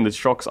the second that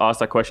Shocks asked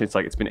that question, it's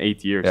like it's been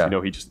 8 years.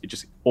 Yeah. It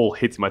just all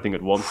hits him, I think,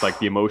 at once, like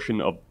the emotion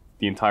of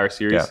the entire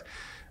series.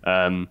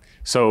 Yeah.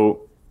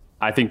 So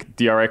I think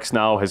DRX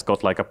now has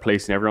got like a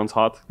place in everyone's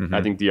heart. Mm-hmm.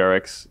 I think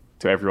DRX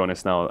to everyone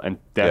is now, and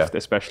Deft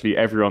especially,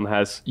 everyone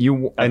has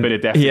a bit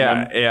of Deft in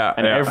them.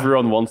 And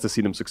everyone wants to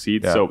see them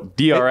succeed. Yeah. So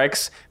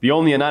DRX, the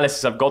only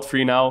analysis I've got for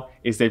you now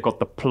is they've got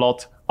the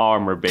plot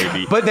armor,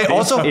 baby. But they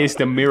also is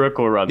the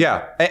miracle run.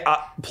 Yeah,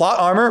 plot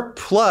armor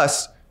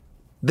plus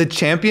the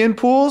champion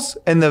pools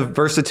and the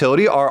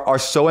versatility are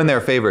so in their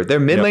favor. Their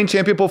mid lane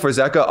champion pool for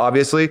Zeka,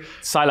 obviously.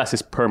 Sylas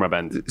is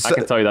permabanned. I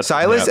can tell you that.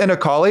 Sylas and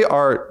Akali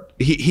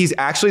he's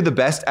actually the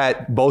best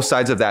at both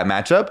sides of that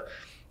matchup.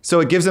 So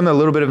it gives him a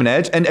little bit of an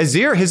edge. And his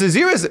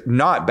Azir is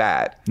not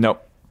bad.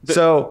 Nope.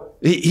 So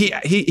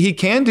he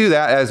can do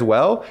that as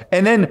well.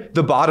 And then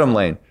the bottom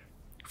lane.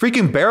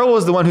 Freaking Beryl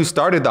was the one who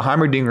started the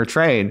Heimerdinger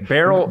train.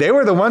 Beryl, they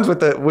were the ones with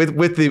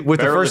the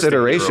first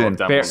iteration.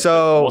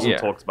 So it wasn't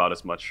talked about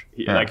as much.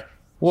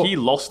 he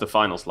lost the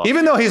finals last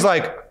Even year. though he's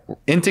like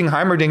inting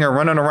Heimerdinger,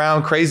 running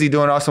around crazy,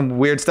 doing awesome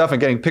weird stuff and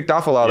getting picked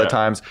off a lot of the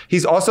times,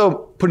 he's also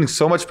putting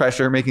so much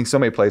pressure, making so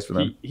many plays for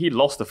them. He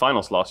lost the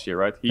finals last year,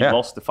 right? He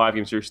lost the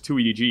 5-game series to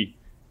EDG,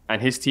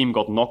 and his team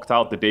got knocked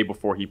out the day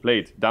before he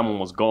played. Damwon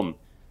was gone.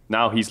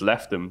 Now he's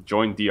left them,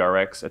 joined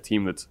DRX, a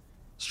team that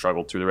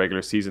struggled through the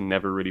regular season,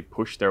 never really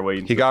pushed their way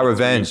into He got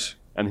revenge.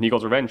 And then he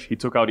got revenge. He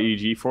took out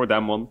EDG for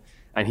Damwon,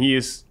 and he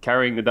is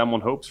carrying the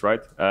Damwon hopes,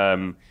 right?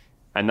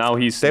 And now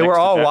They were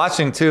all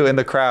watching too in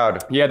the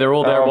crowd. Yeah, they're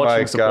all there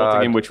watching, supporting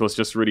God. him, which was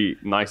just really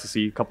nice to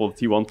see. A couple of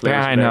T1 players.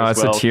 Yeah, I know.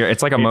 It's a tear.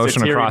 It's like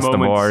emotion across the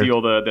board. To see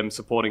all them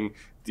supporting.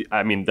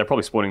 I mean, they're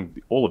probably supporting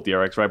all of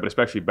DRX, right? But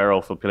especially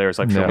Beryl for players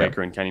like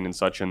Showmaker and Canyon and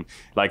such. And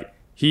like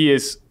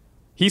he's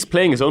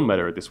playing his own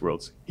meta at this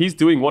Worlds. He's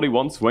doing what he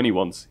wants when he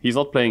wants. He's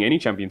not playing any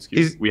champion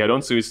skills. We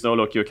don't see his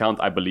solo queue account,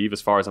 I believe, as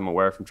far as I'm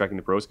aware from tracking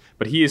the pros.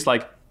 But he is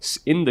like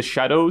in the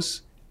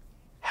shadows,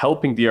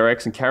 helping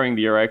DRX and carrying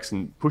DRX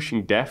and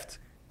pushing Deft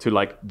to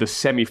like the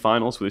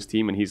semifinals with his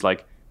team, and he's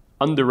like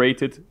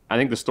underrated. I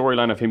think the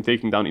storyline of him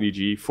taking down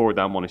EDG for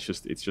Damwon is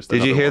just.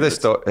 Did you hear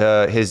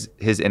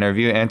his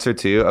interview answer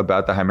too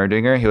about the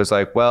Heimerdinger? He was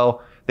like,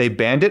 "Well, they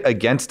banned it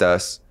against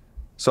us,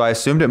 so I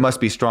assumed it must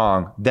be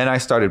strong. Then I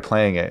started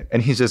playing it,"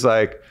 and he's just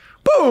like,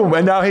 "Boom!"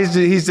 And now he's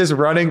just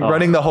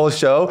running the whole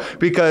show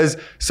because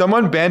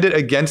someone banned it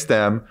against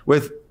them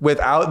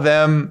without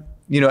them,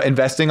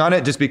 investing on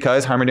it, just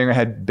because Heimerdinger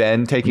had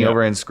been taking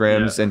over in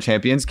scrims and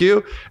champions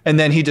queue, and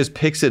then he just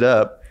picks it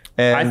up.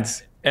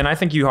 And I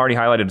think you already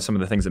highlighted some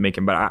of the things that make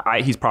him, but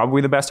he's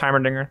probably the best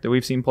Heimerdinger that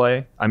we've seen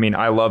play. I mean,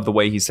 I love the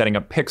way he's setting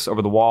up picks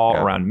over the wall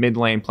around mid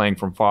lane, playing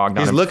from fog.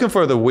 He's looking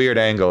for the weird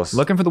angles.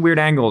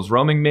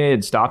 Roaming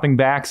mid, stopping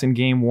backs in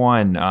game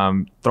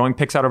 1, throwing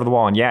picks out over the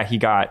wall. And yeah, he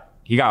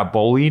got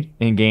bullied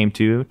in game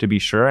 2, to be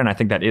sure. And I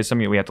think that is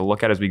something that we have to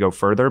look at as we go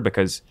further,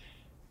 because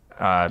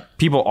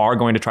people are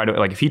going to try to,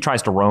 like, if he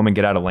tries to roam and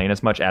get out of lane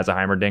as much as a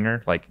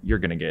Heimerdinger, like, you're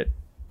gonna get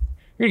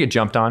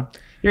jumped on.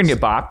 You're gonna get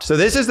bopped. So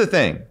this is the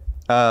thing.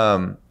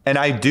 And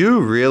I do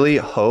really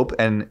hope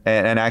and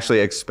actually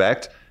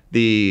expect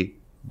the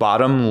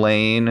bottom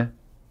lane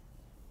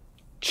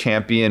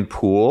champion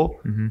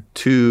pool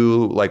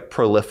to like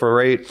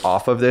proliferate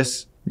off of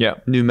this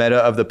new meta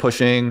of the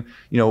pushing,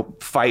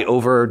 fight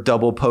over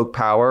double poke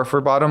power for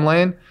bottom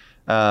lane.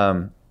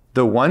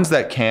 The ones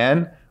that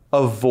can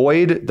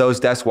avoid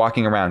those deaths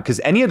walking around, because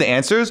any of the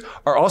answers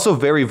are also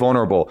very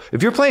vulnerable.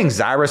 If you're playing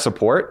Zyra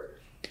support,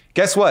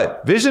 guess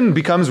what? Vision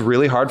becomes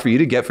really hard for you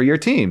to get for your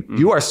team.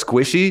 You are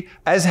squishy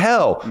as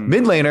hell.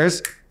 Mid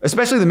laners,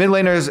 especially the mid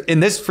laners in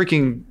this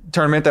freaking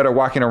tournament that are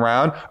walking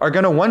around, are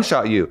going to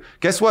one-shot you.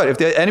 Guess what? If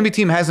the enemy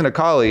team has an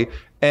Akali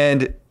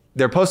and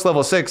they're post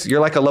level 6,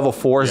 you're like a level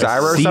 4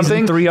 Zyra or something.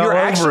 Season 3 all you're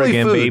over actually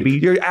again, food. baby.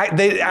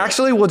 They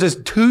actually will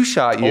just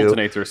two-shot you.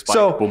 Alternator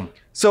spike, boom.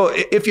 So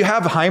if you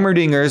have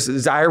Heimerdingers,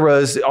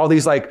 Zyras, all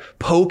these like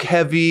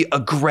poke-heavy,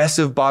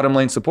 aggressive bottom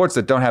lane supports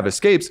that don't have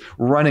escapes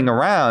running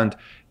around,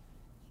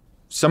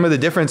 some of the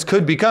difference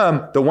could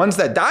become the ones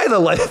that die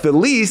the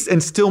least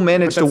and still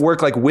manage to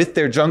work like with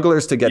their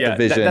junglers to get the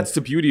vision. That's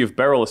the beauty of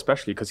Beryl,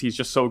 especially because he's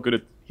just so good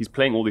at, he's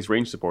playing all these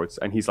range supports,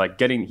 and he's like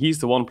he's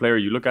the one player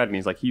you look at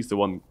and he's the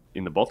one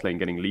in the bot lane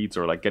getting leads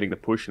or like getting the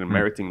push and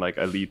meriting like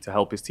a lead to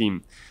help his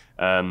team.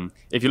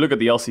 If you look at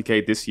the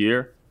LCK this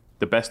year,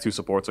 the best 2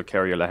 supports are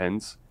Carrier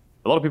Lahens.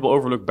 A lot of people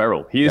overlook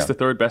Beryl. He is the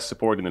 3rd best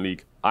support in the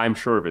league. I'm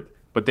sure of it.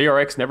 But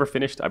DRX never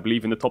finished, I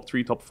believe, in the top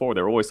 3, top 4.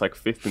 They're always like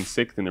 5th and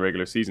 6th in the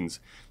regular seasons.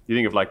 You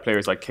think of like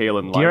players like Kale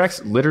and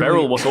DRX literally...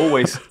 Beryl was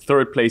always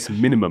 3rd place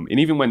minimum. And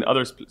even when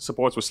other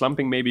supports were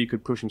slumping, maybe he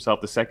could push himself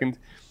to 2nd.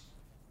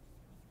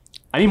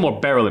 I need more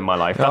Beryl in my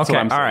life. That's what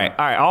I'm saying. All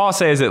right. All I'll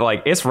say is that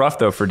like it's rough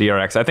though for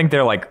DRX. I think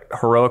their like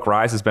heroic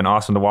rise has been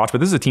awesome to watch,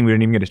 but this is a team who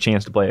didn't even get a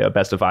chance to play a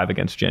best of 5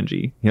 against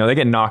Genji. They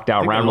get knocked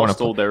out round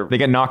 1. They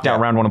get knocked out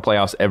round 1 of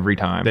playoffs every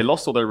time. They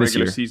lost all their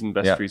regular season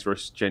best threes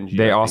versus Genji.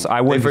 They also, I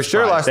wouldn't for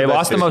sure lost. They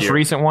lost the most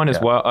recent one as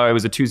well. It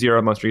was a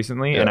 2-0 most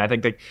recently, and I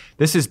think that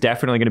this is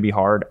definitely going to be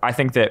hard. I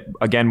think that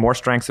again, more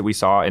strengths that we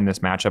saw in this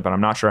matchup, and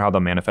I'm not sure how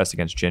they'll manifest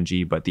against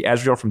Genji, but the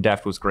Ezreal from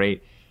Deft was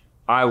great.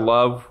 I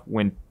love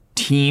when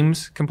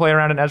teams can play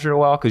around an Ezreal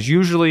well, because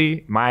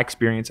usually my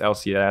experience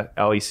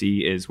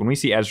LEC is when we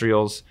see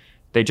Ezreals,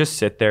 they just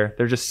sit there.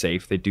 They're just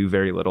safe. They do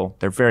very little.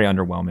 They're very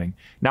underwhelming.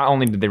 Not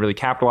only did they really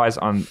capitalize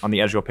on the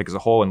Ezreal pick as a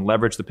whole and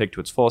leverage the pick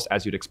to its fullest,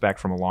 as you'd expect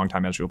from a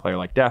longtime Ezreal player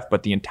like Def,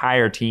 but the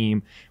entire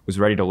team was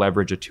ready to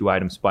leverage a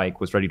 2-item spike,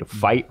 was ready to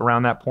fight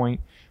around that point.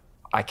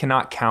 I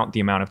cannot count the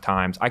amount of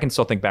times. I can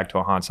still think back to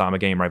a Han Sama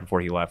game right before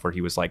he left where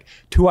he was like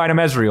 2-item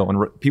Ezreal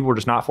and people were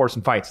just not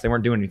forcing fights. They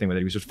weren't doing anything with it.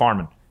 He was just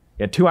farming.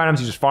 He had 2 items.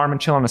 He's just farming,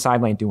 chilling on the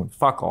side lane, doing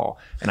fuck all.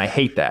 And I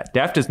hate that.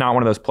 Deft is not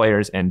one of those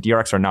players, and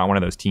DRX are not one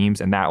of those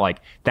teams. And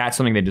that's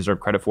something they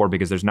deserve credit for,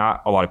 because there's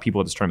not a lot of people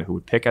at this tournament who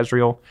would pick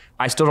Ezreal.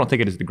 I still don't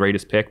think it is the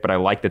greatest pick, but I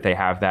like that they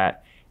have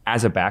that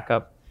as a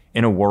backup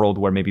in a world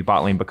where maybe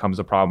bot lane becomes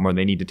a problem, or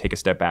they need to take a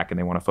step back and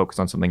they want to focus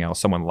on something else.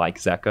 Someone like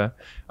Zeka,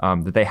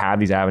 that they have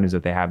these avenues,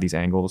 that they have these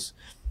angles.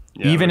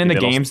 Even in the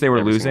games they were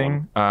every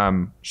losing.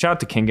 Shout out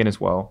to Kingen as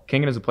well.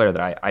 Kingen is a player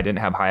that I didn't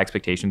have high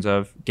expectations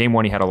of. Game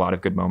 1, he had a lot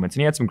of good moments,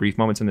 and he had some grief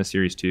moments in this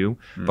series too.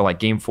 But like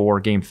Game 4,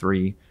 Game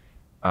 3,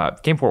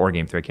 Game 4 or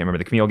Game 3, I can't remember,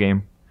 the Camille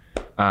game,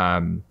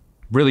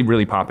 really,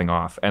 really popping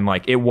off. And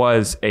like it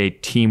was a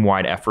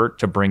team-wide effort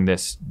to bring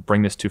this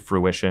to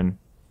fruition.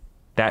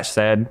 That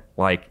said,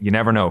 like you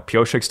never know.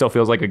 Pioshik still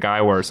feels like a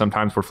guy where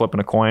sometimes we're flipping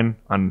a coin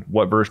on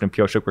what version of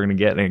Pioshik we're going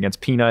to get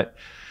against Peanut.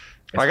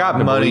 I got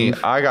money.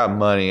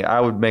 I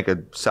would make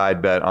a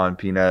side bet on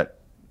Peanut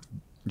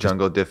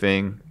jungle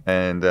diffing,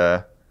 and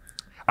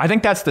I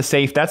think that's the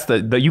safe. That's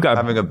the you got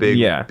having a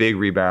big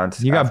rebound.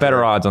 You got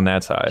better odds on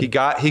that side. He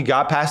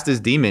got past his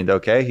demon.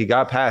 Okay, he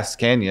got past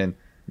Canyon.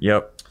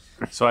 Yep.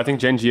 So I think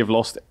Gen.G have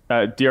lost.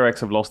 DRX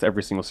have lost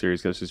every single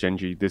series versus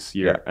Gen.G this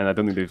year, and I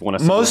don't think they've won a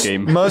single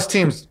game. Most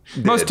teams.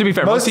 To be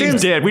fair, most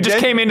teams did. We just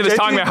came into this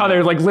talking about how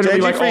they're like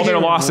literally like all their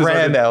losses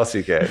ran the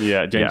LCK.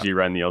 Yeah, Gen.G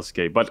ran the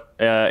LCK, but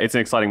it's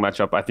an exciting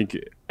matchup. I think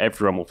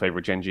everyone will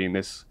favor Gen.G in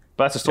this.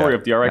 But that's the story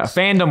of DRX.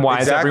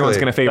 Fandom-wise, everyone's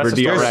going to favor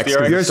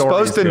DRX. You're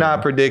supposed to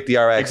not predict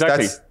DRX.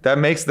 Exactly. That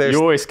makes their... You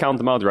always count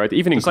them out, right?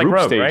 Even in group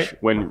Rogue, stage,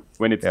 right?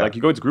 when it's like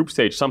you go to group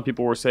stage, some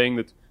people were saying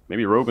that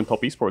maybe Rogue and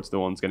Top Esports the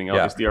ones getting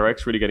out. Is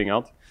DRX really getting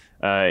out?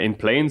 In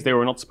Plains, they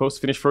were not supposed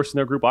to finish first in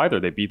their group either.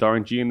 They beat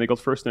RNG and they got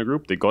first in their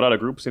group. They got out of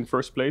groups in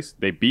first place.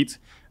 They beat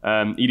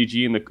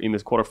EDG in the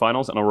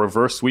quarterfinals on a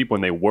reverse sweep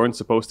when they weren't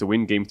supposed to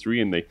win Game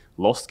 3 and they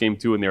lost Game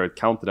 2 and they were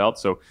counted out.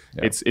 So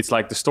it's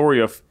like the story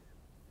of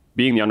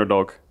being the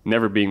underdog,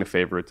 never being the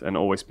favorite, and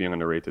always being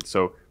underrated.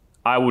 So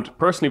I would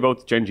personally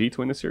vote Gen.G to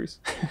win this series.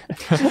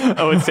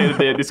 I would say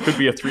that this could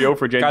be a 3-0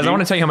 for Gen.G. Guys, I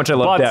want to tell you how much I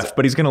love Def,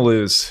 but he's going to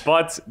lose.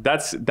 But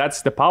that's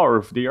the power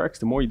of DRX.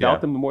 The more you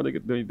doubt them, the more they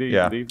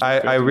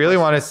I really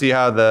want to see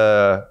how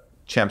the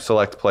champ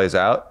select plays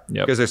out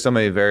because there's so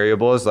many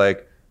variables.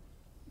 Like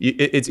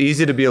it's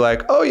easy to be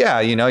like, oh yeah,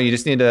 you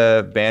just need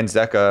to ban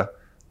Zeka.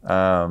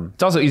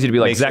 It's also easy to be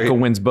like Zeka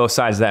wins both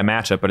sides of that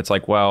matchup, but it's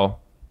like, well,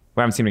 we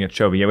haven't seen him against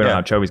Chovy yet. We don't know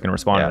how Chovy's going to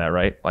respond to that,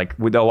 right? Like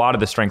with a lot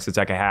of the strengths that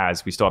Zeka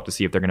has, we still have to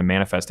see if they're going to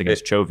manifest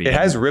against Chovy. It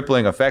has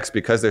rippling effects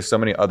because there's so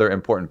many other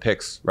important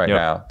picks right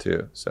now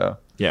too. So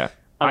yeah,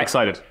 I'm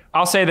excited.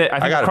 I'll say that I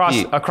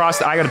think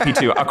across I got a P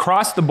too.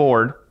 Across the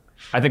board,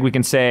 I think we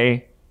can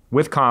say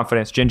with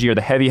confidence, Gen.G are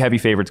the heavy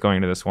favorites going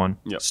into this one.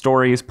 Yep.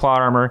 Stories, plot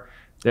armor.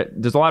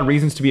 There's a lot of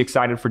reasons to be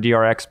excited for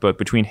DRX, but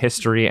between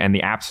history and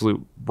the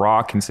absolute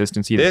raw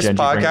consistency that this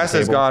Gen.G podcast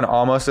has gone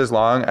almost as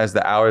long as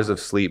the hours of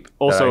sleep.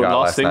 Also,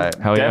 last thing,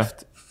 night.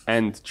 Deft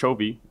and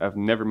Chovy have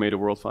never made a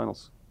World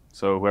Finals.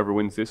 So whoever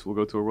wins this will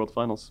go to a World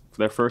Finals for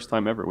their first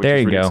time ever, which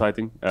is really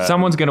exciting.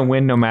 Someone's going to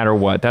win no matter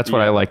what. That's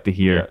what I like to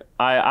hear.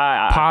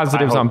 Yeah.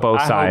 Positives on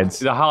both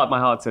sides. My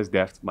heart says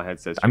Deft, my head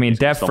says Chovy. I mean,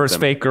 Deft versus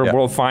Faker,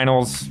 World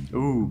Finals.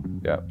 Ooh.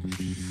 Yeah.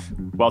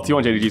 Well,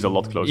 T1 JDG is a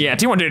lot closer. Yeah,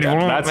 T1 JDG. We're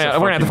going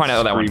to have to find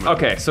out that one.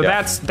 Okay, so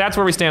that's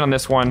where we stand on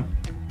this one.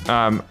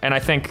 And I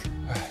think,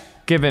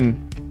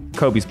 given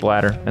Kobe's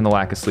bladder and the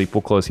lack of sleep,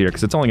 we'll close here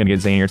because it's only going to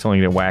get zanier, it's only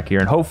going to get wackier,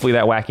 and hopefully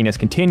that wackiness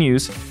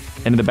continues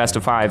into the best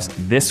of fives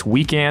this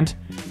weekend.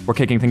 We're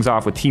kicking things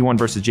off with T1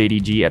 versus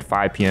JDG at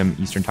 5 p.m.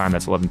 Eastern Time.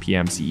 That's 11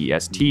 p.m.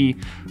 CEST.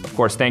 Of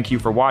course, thank you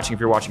for watching. If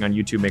you're watching on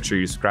YouTube, make sure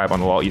you subscribe on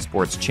the LOL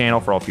Esports channel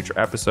for all future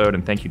episodes.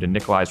 And thank you to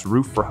Nikolai's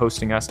Roof for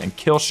hosting us and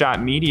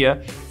Killshot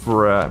Media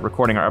for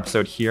recording our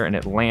episode here in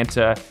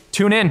Atlanta.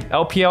 Tune in,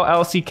 LPL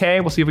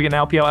LCK. We'll see if we get an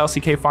LPL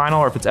LCK final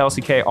or if it's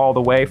LCK all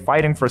the way,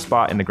 fighting for a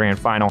spot in the grand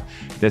final.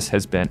 This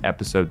has been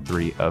episode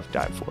 3 of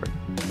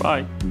Divephoria.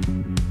 Bye.